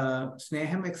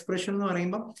 സ്നേഹം എക്സ്പ്രഷൻ എന്ന്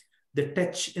പറയുമ്പോൾ ദ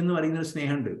ടച്ച് എന്ന് പറയുന്ന ഒരു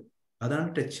സ്നേഹമുണ്ട്, അതാണ്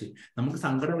ടച്ച്. നമുക്ക്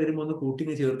സങ്കടം വരുമ്പോൾ ഒന്ന്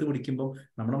കൂട്ടിങ്ങ് ചേർത്ത് പിടിക്കുമ്പോൾ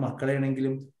നമ്മുടെ മക്കളെ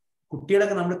ആണെങ്കിലും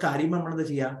കുട്ടികളൊക്കെ നമ്മൾ കരയുമ്പോൾ നമ്മളെന്താ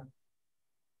ചെയ്യാ,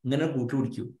 ഇങ്ങനെ കൂട്ടി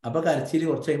പിടിക്കും. അപ്പൊ കരച്ചിൽ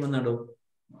കുറച്ച് കഴിയുമ്പോൾ നടോ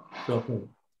സ്റ്റോപ്പ്.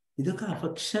 ഇതൊക്കെ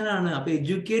അഫക്ഷനാണ്. അപ്പൊ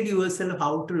educate your self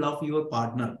how to love your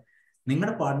partner.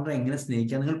 നിങ്ങളുടെ പാർട്ട്ണറെ എങ്ങനെ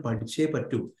സ്നേഹിക്കാൻ നിങ്ങൾ പഠിച്ചേ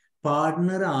പറ്റൂ.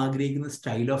 പാർട്ട്ണർ ആഗ്രഹിക്കുന്ന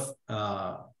സ്റ്റൈൽ ഓഫ്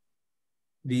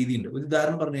രീതിയുണ്ട്. ഒരു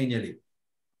ഉദാഹരണം പറഞ്ഞു കഴിഞ്ഞാല്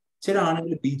ചില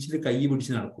ആണുങ്ങൾ ബീച്ചിൽ കൈ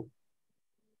പിടിച്ച് നടക്കും,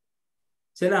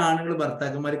 ചില ആണുങ്ങൾ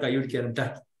ഭർത്താക്കന്മാര് കൈ പിടിക്കാറുണ്ട്.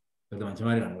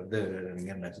 മനുഷ്യന്മാര് കാണും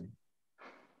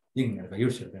ഇങ്ങനെ കൈ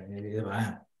പിടിച്ചെടുക്കാൻ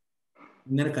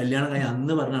ഇങ്ങനെ കല്യാണം കഴിഞ്ഞ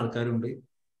അന്ന് പറഞ്ഞ ആൾക്കാരുണ്ട്.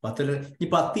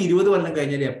 10-20 കൊല്ലം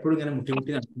കഴിഞ്ഞാൽ എപ്പോഴും ഇങ്ങനെ മുട്ടി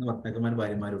നടക്കുന്ന ഭർത്താക്കന്മാരും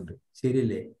ഭാര്യമാരുണ്ട്.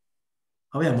 ശരിയല്ലേ?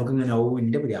 അവ നമുക്ക് ഇങ്ങനെ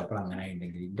എന്റെ പുതിയാപ്പിള അങ്ങനെ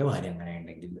ഉണ്ടെങ്കിൽ എന്റെ ഭാര്യ അങ്ങനെ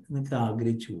ഉണ്ടെങ്കിൽ എന്നൊക്കെ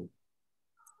ആഗ്രഹിച്ചു പോകും.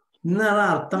 എന്നാണ്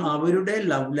അർത്ഥം. അവരുടെ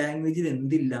ലവ് ലാംഗ്വേജിൽ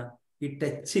എന്തില്ല? ഈ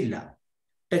ടച്ച് ഇല്ല.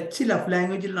 ടച്ച് ലവ്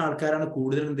ലാംഗ്വേജിലുള്ള ആൾക്കാരാണ്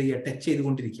കൂടുതൽ എന്ത് ചെയ്യുക, ടച്ച്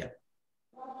ചെയ്തുകൊണ്ടിരിക്കുക.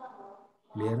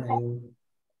 ക്ലിയർ ആയോ?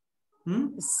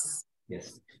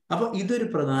 യെസ്. അപ്പൊ ഇതൊരു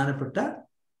പ്രധാനപ്പെട്ട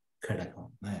ഘടകം.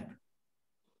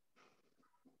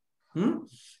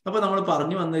 അപ്പൊ നമ്മൾ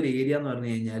പറഞ്ഞു വന്ന ഒരു ഏരിയ എന്ന് പറഞ്ഞു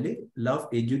കഴിഞ്ഞാൽ love,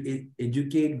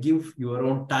 educate, give your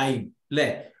own time അല്ലെ?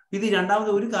 ഇത്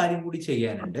രണ്ടാമത് ഒരു കാര്യം കൂടി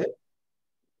ചെയ്യാനുണ്ട്.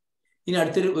 ഇനി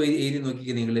അടുത്തൊരു ഏരിയ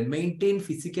നോക്കിക്കുക നിങ്ങൾ, മെയിൻറ്റെയിൻ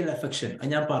ഫിസിക്കൽ അഫെക്ഷൻ.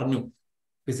 ഞാൻ പറഞ്ഞു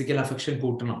ഫിസിക്കൽ അഫെക്ഷൻ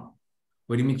കൂട്ടണം.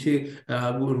 ഒരുമിച്ച്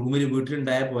റൂമിൽ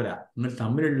വീട്ടിലുണ്ടായാൽ പോരാ, നിങ്ങൾ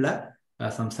തമ്മിലുള്ള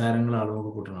സംസാരങ്ങൾ അളവ്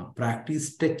കൂട്ടണം. പ്രാക്ടീസ്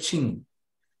ടച്ചിങ്,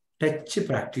 ടച്ച്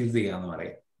പ്രാക്ടീസ് ചെയ്യാന്ന്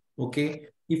പറയാം. ഓക്കെ,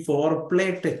 ഈ ഫോർപ്ലേ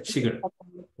ടച്ചുകൾ,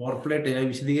 ഫോർപ്ലേ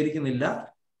വിശദീകരിക്കുന്നില്ല,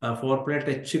 ഫോർപ്ലേ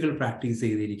ടച്ചുകൾ പ്രാക്ടീസ്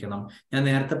ചെയ്തിരിക്കണം. ഞാൻ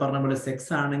നേരത്തെ പറഞ്ഞ പോലെ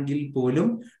സെക്സ് ആണെങ്കിൽ പോലും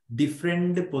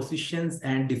ഡിഫറെന്റ് പൊസിഷൻസ്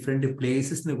ആൻഡ് ഡിഫറെന്റ്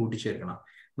പ്ലേസസിന് കൂട്ടിച്ചേർക്കണം.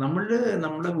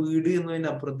 നമ്മുടെ വീട് എന്നതിന്റെ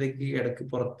അപ്പുറത്തേക്ക് ഇടയ്ക്ക്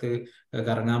പുറത്ത്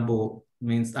കറങ്ങാൻ പോകും,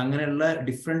 മീൻസ് അങ്ങനെയുള്ള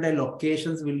different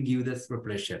locations will give thus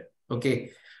preparation. Okay,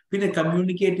 പിന്നെ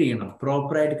കമ്മ്യൂണിക്കേറ്റ് ചെയ്യണം,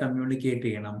 പ്രോപ്പറായിട്ട് കമ്മ്യൂണിക്കേറ്റ്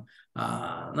ചെയ്യണം.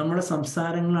 നമ്മുടെ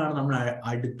സംസാരങ്ങളാണ് നമ്മൾ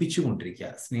അടുപ്പിച്ചു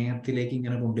കൊണ്ടിരിക്കുക, സ്നേഹത്തിലേക്ക്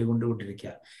ഇങ്ങനെ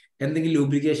കൊണ്ടുകൊണ്ടിരിക്കുക. എന്തെങ്കിലും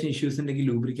ലൂബ്രിക്കേഷൻ ഇഷ്യൂസ് ഉണ്ടെങ്കിൽ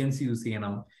ലൂബ്രിക്കൻസ് യൂസ്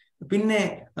ചെയ്യണം. പിന്നെ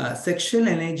സെക്ഷൽ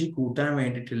എനർജി കൂട്ടാൻ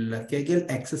വേണ്ടിയിട്ടുള്ള കെഗൽ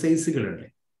എക്സസൈസുകളുണ്ട്.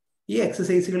 ഈ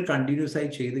എക്സസൈസുകൾ കണ്ടിന്യൂസ് ആയി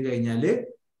ചെയ്ത് കഴിഞ്ഞാൽ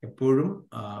എപ്പോഴും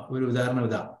ഒരു ഉദാഹരണം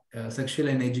ഇതാ, സെക്ഷൽ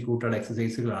എനർജി കൂട്ടാനുള്ള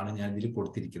എക്സസൈസുകളാണ് ഞാൻ ഇതിൽ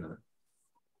കൊടുത്തിരിക്കുന്നത്.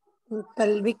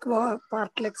 പെൽവിക്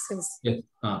പാർട്ടിൽ എക്സസൈസ്,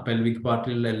 പെൽവിക്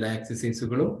പാർട്ടിലുള്ള എല്ലാ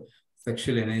എക്സസൈസുകളും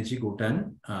സെക്ഷൽ എനർജി കൂട്ടാൻ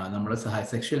നമ്മളെ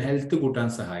സെക്ഷൽ ഹെൽത്ത് കൂട്ടാൻ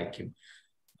സഹായിക്കും.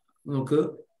 നമുക്ക്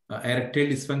എറക്ടൈൽ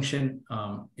ഡിസ്ഫങ്ഷൻ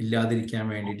ഇല്ലാതിരിക്കാൻ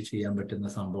വേണ്ടിയിട്ട് ചെയ്യാൻ പറ്റുന്ന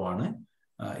സംഭവമാണ്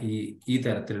ഈ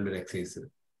തരത്തിലുള്ളൊരു എക്സസൈസ്.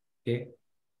 Okay,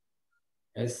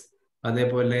 yes.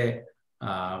 അതേപോലെ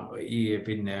ഈ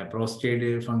പിന്നെ പ്രോസ്റ്റേറ്റ്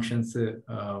ഫങ്ഷൻസ്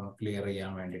ക്ലിയർ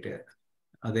ചെയ്യാൻ വേണ്ടിയിട്ട്,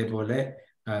 അതേപോലെ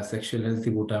സെക്ഷൽ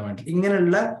ഹെൽത്ത് കൂട്ടാൻ വേണ്ടി,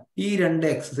 ഇങ്ങനെയുള്ള ഈ 2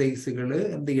 എക്സസൈസുകൾ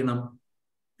എന്ത് ചെയ്യണം,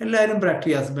 എല്ലാവരും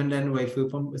പ്രാക്ടീസ്. ഹസ്ബൻഡ് ആൻഡ് വൈഫ്,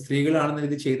 ഇപ്പം സ്ത്രീകളാണെന്ന്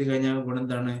ഇത് ചെയ്ത് കഴിഞ്ഞാൽ ഗുണം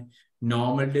എന്താണ്,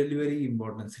 നോർമൽ ഡെലിവറി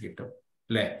ഇമ്പോർട്ടൻസ് കിട്ടും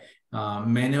അല്ലെ.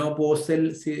 മെനോപോസൽ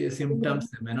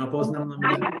സിംറ്റംസ്, മെനോപോസ്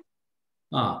നമ്മുടെ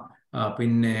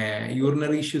പിന്നെ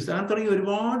യൂറിനറി ഇഷ്യൂസ്, അങ്ങനെ തുടങ്ങി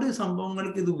ഒരുപാട്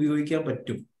സംഭവങ്ങൾക്ക് ഇത് ഉപയോഗിക്കാൻ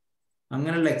പറ്റും.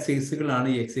 അങ്ങനെയുള്ള എക്സസൈസുകളാണ്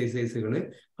ഈ എക്സസൈസുകൾ.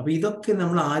 അപ്പൊ ഇതൊക്കെ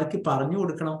നമ്മൾ ആർക്ക് പറഞ്ഞു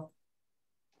കൊടുക്കണം?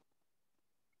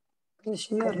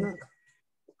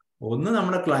 ഒന്ന്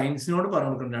നമ്മുടെ ക്ലയൻസിനോട്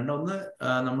പറഞ്ഞു കൊടുക്കണം, ഒന്ന്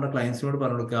നമ്മുടെ ക്ലയൻസിനോട്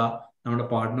പറഞ്ഞു കൊടുക്കുക, നമ്മുടെ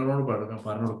പാർട്ട്ണറിനോട്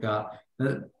പറഞ്ഞു കൊടുക്കുക.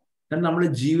 നമ്മുടെ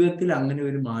ജീവിതത്തിൽ അങ്ങനെ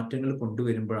ഒരു മാറ്റങ്ങൾ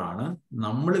കൊണ്ടുവരുമ്പോഴാണ്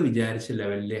നമ്മൾ വിചാരിച്ച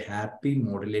ലെവലിലെ ഹാപ്പി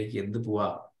മോഡിലേക്ക് എന്ത് പോവാ,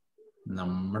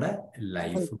 നമ്മുടെ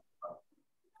ലൈഫ്.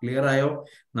 ക്ലിയർ ആയോ?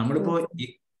 നമ്മളിപ്പോ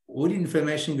ഒരു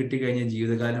ഇൻഫർമേഷൻ കിട്ടിക്കഴിഞ്ഞാൽ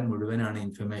ജീവിതകാലം മുഴുവനാണ്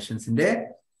ഇൻഫർമേഷൻസിന്റെ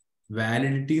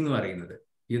വാലിഡിറ്റി എന്ന് പറയുന്നത്.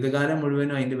 ജീവിതകാലം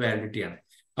മുഴുവനും അതിന്റെ വാലിഡിറ്റിയാണ്.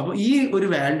 അപ്പൊ ഈ ഒരു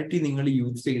വാലിഡിറ്റി നിങ്ങൾ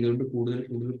യൂസ് ചെയ്തുകൊണ്ട്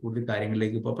കൂടുതൽ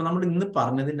കാര്യങ്ങളിലേക്ക് പോകും. അപ്പൊ നമ്മൾ ഇന്ന്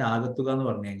പറഞ്ഞതിന്റെ ആകത്തുക എന്ന്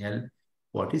പറഞ്ഞു കഴിഞ്ഞാൽ,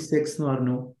 വാട്ട് ഈസ് സെക്സ് എന്ന്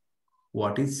പറഞ്ഞു,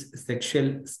 വാട്ട് ഈസ് സെക്ഷൽ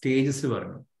സ്റ്റേജസ്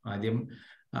പറഞ്ഞു. ആദ്യം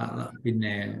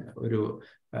പിന്നെ ഒരു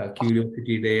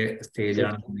ക്യൂരിയോസിറ്റിയുടെ സ്റ്റേജ്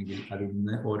ആണെന്നുണ്ടെങ്കിൽ അതിൽ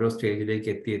നിന്ന് ഓരോ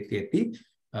സ്റ്റേജിലേക്ക് എത്തി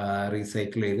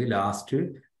റീസൈക്കിൾ ചെയ്ത് ലാസ്റ്റ്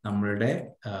നമ്മളുടെ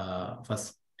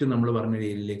ഫസ്റ്റ് നമ്മൾ പറഞ്ഞൊരു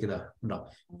ഏരിയയിലേക്ക് ഇതാ ഉണ്ടോ,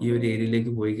 ഈ ഒരു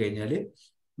ഏരിയയിലേക്ക് പോയി കഴിഞ്ഞാൽ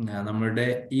നമ്മളുടെ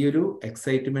ഈ ഒരു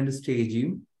എക്സൈറ്റ്മെന്റ് സ്റ്റേജും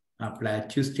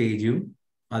പ്ലാറ്റ്യൂ സ്റ്റേജും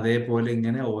അതേപോലെ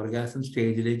ഇങ്ങനെ ഓർഗാസം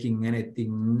സ്റ്റേജിലേക്ക് ഇങ്ങനെ എത്തി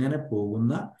ഇങ്ങനെ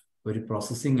പോകുന്ന ഒരു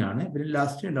പ്രോസസ്സിംഗ് ആണ്. പിന്നെ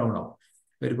ലാസ്റ്റ് ഡൗൺ ആവും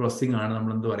ഒരു പ്രോസസ്സിംഗ് ആണ്.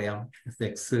 നമ്മൾ എന്ത് പറയാം,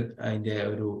 സെക്സ്, അതിന്റെ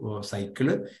ഒരു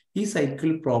സൈക്കിള്. ഈ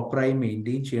സൈക്കിൾ പ്രോപ്പറായി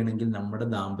മെയിൻറ്റെയിൻ ചെയ്യണമെങ്കിൽ നമ്മുടെ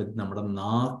ദാമ്പത്യം, നമ്മുടെ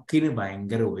നാക്കിന്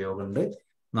ഭയങ്കര ഉപയോഗമുണ്ട്.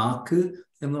 നാക്ക്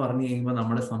എന്ന് പറഞ്ഞു കഴിയുമ്പോൾ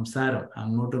നമ്മുടെ സംസാരം,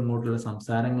 അങ്ങോട്ടും ഇങ്ങോട്ടുള്ള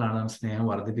സംസാരങ്ങളാണ് സ്നേഹം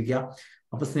വർദ്ധിപ്പിക്കുക.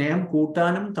 അപ്പൊ സ്നേഹം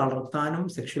കൂട്ടാനും തളർത്താനും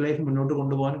സെക്ഷൽ ലൈഫ് മുന്നോട്ട്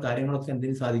കൊണ്ടുപോകാനും കാര്യങ്ങളൊക്കെ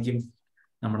എന്തിനു സാധിക്കും,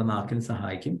 നമ്മുടെ നാക്കിന്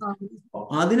സഹായിക്കും.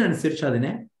 അതിനനുസരിച്ച്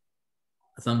അതിനെ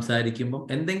സംസാരിക്കുമ്പോൾ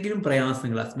എന്തെങ്കിലും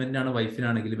പ്രയാസങ്ങൾ, ഹസ്ബൻഡിനാണ്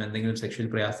വൈഫിനാണെങ്കിലും എന്തെങ്കിലും സെക്ഷൽ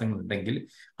പ്രയാസങ്ങൾ ഉണ്ടെങ്കിൽ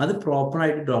അത്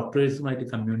പ്രോപ്പറായിട്ട് ഡോക്ടേഴ്സുമായിട്ട്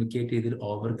കമ്മ്യൂണിക്കേറ്റ് ചെയ്ത്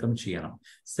ഓവർകം ചെയ്യണം.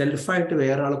 സെൽഫായിട്ട്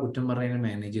വേറെ ആളെ കുറ്റം പറഞ്ഞാൽ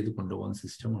മാനേജ് ചെയ്ത് കൊണ്ടുപോകുന്ന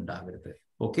സിസ്റ്റം ഉണ്ടാകരുത്.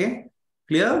 Okay,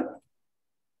 clear?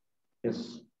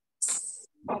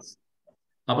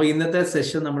 അപ്പൊ ഇന്നത്തെ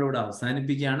സെഷൻ നമ്മളിവിടെ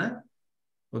അവസാനിപ്പിക്കുകയാണ്.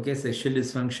 ഓക്കെ, സെക്ഷൽ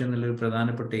ഡിസ്ഫങ്ഷൻ എന്നുള്ളൊരു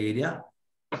പ്രധാനപ്പെട്ട ഏരിയ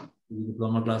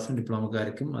ഡിപ്ലോമ ക്ലാസ്സും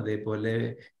ഡിപ്ലോമക്കാർക്കും അതേപോലെ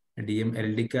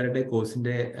LD-ക്കാരുടെ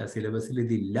കോഴ്സിന്റെ സിലബസിൽ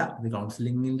ഇതില്ല, ഇത്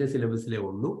കൗൺസിലിംഗിന്റെ സിലബസിലേ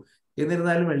ഉള്ളൂ.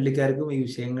 എന്നിരുന്നാലും LD-ക്കാർക്കും ഈ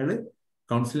വിഷയങ്ങൾ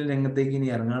കൗൺസിലിംഗ് രംഗത്തേക്ക് ഇനി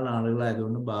ഇറങ്ങാനുള്ള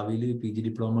ആളുകളായതുകൊണ്ടും ഭാവിയിൽ PG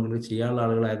ഡിപ്ലോമകൾ ചെയ്യാനുള്ള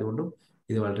ആളുകളായതുകൊണ്ടും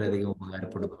ഇത് വളരെയധികം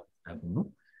ഉപകാരപ്പെടുന്നു.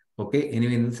 ഓക്കെ,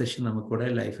 എനിവേ ഇന്നത്തെ സെഷൻ നമുക്കിവിടെ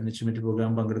ലൈഫ് എൻറിച്ച്മെന്റ്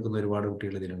പ്രോഗ്രാം പങ്കെടുക്കുന്ന ഒരുപാട്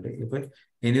കുട്ടികൾ ഇതിലുണ്ട്. ഇപ്പൊ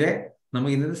എനിവേ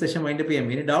നമുക്ക് ഇന്നത്തെ സെഷൻ വൈൻഡപ്പ് ചെയ്യാം.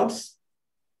 Any doubts?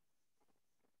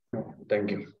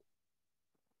 Thank you.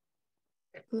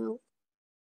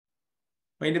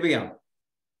 Wind up ചെയ്യാം.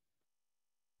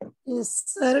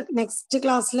 സർ നെക്സ്റ്റ്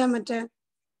ക്ലാസ്സിലെ മറ്റേ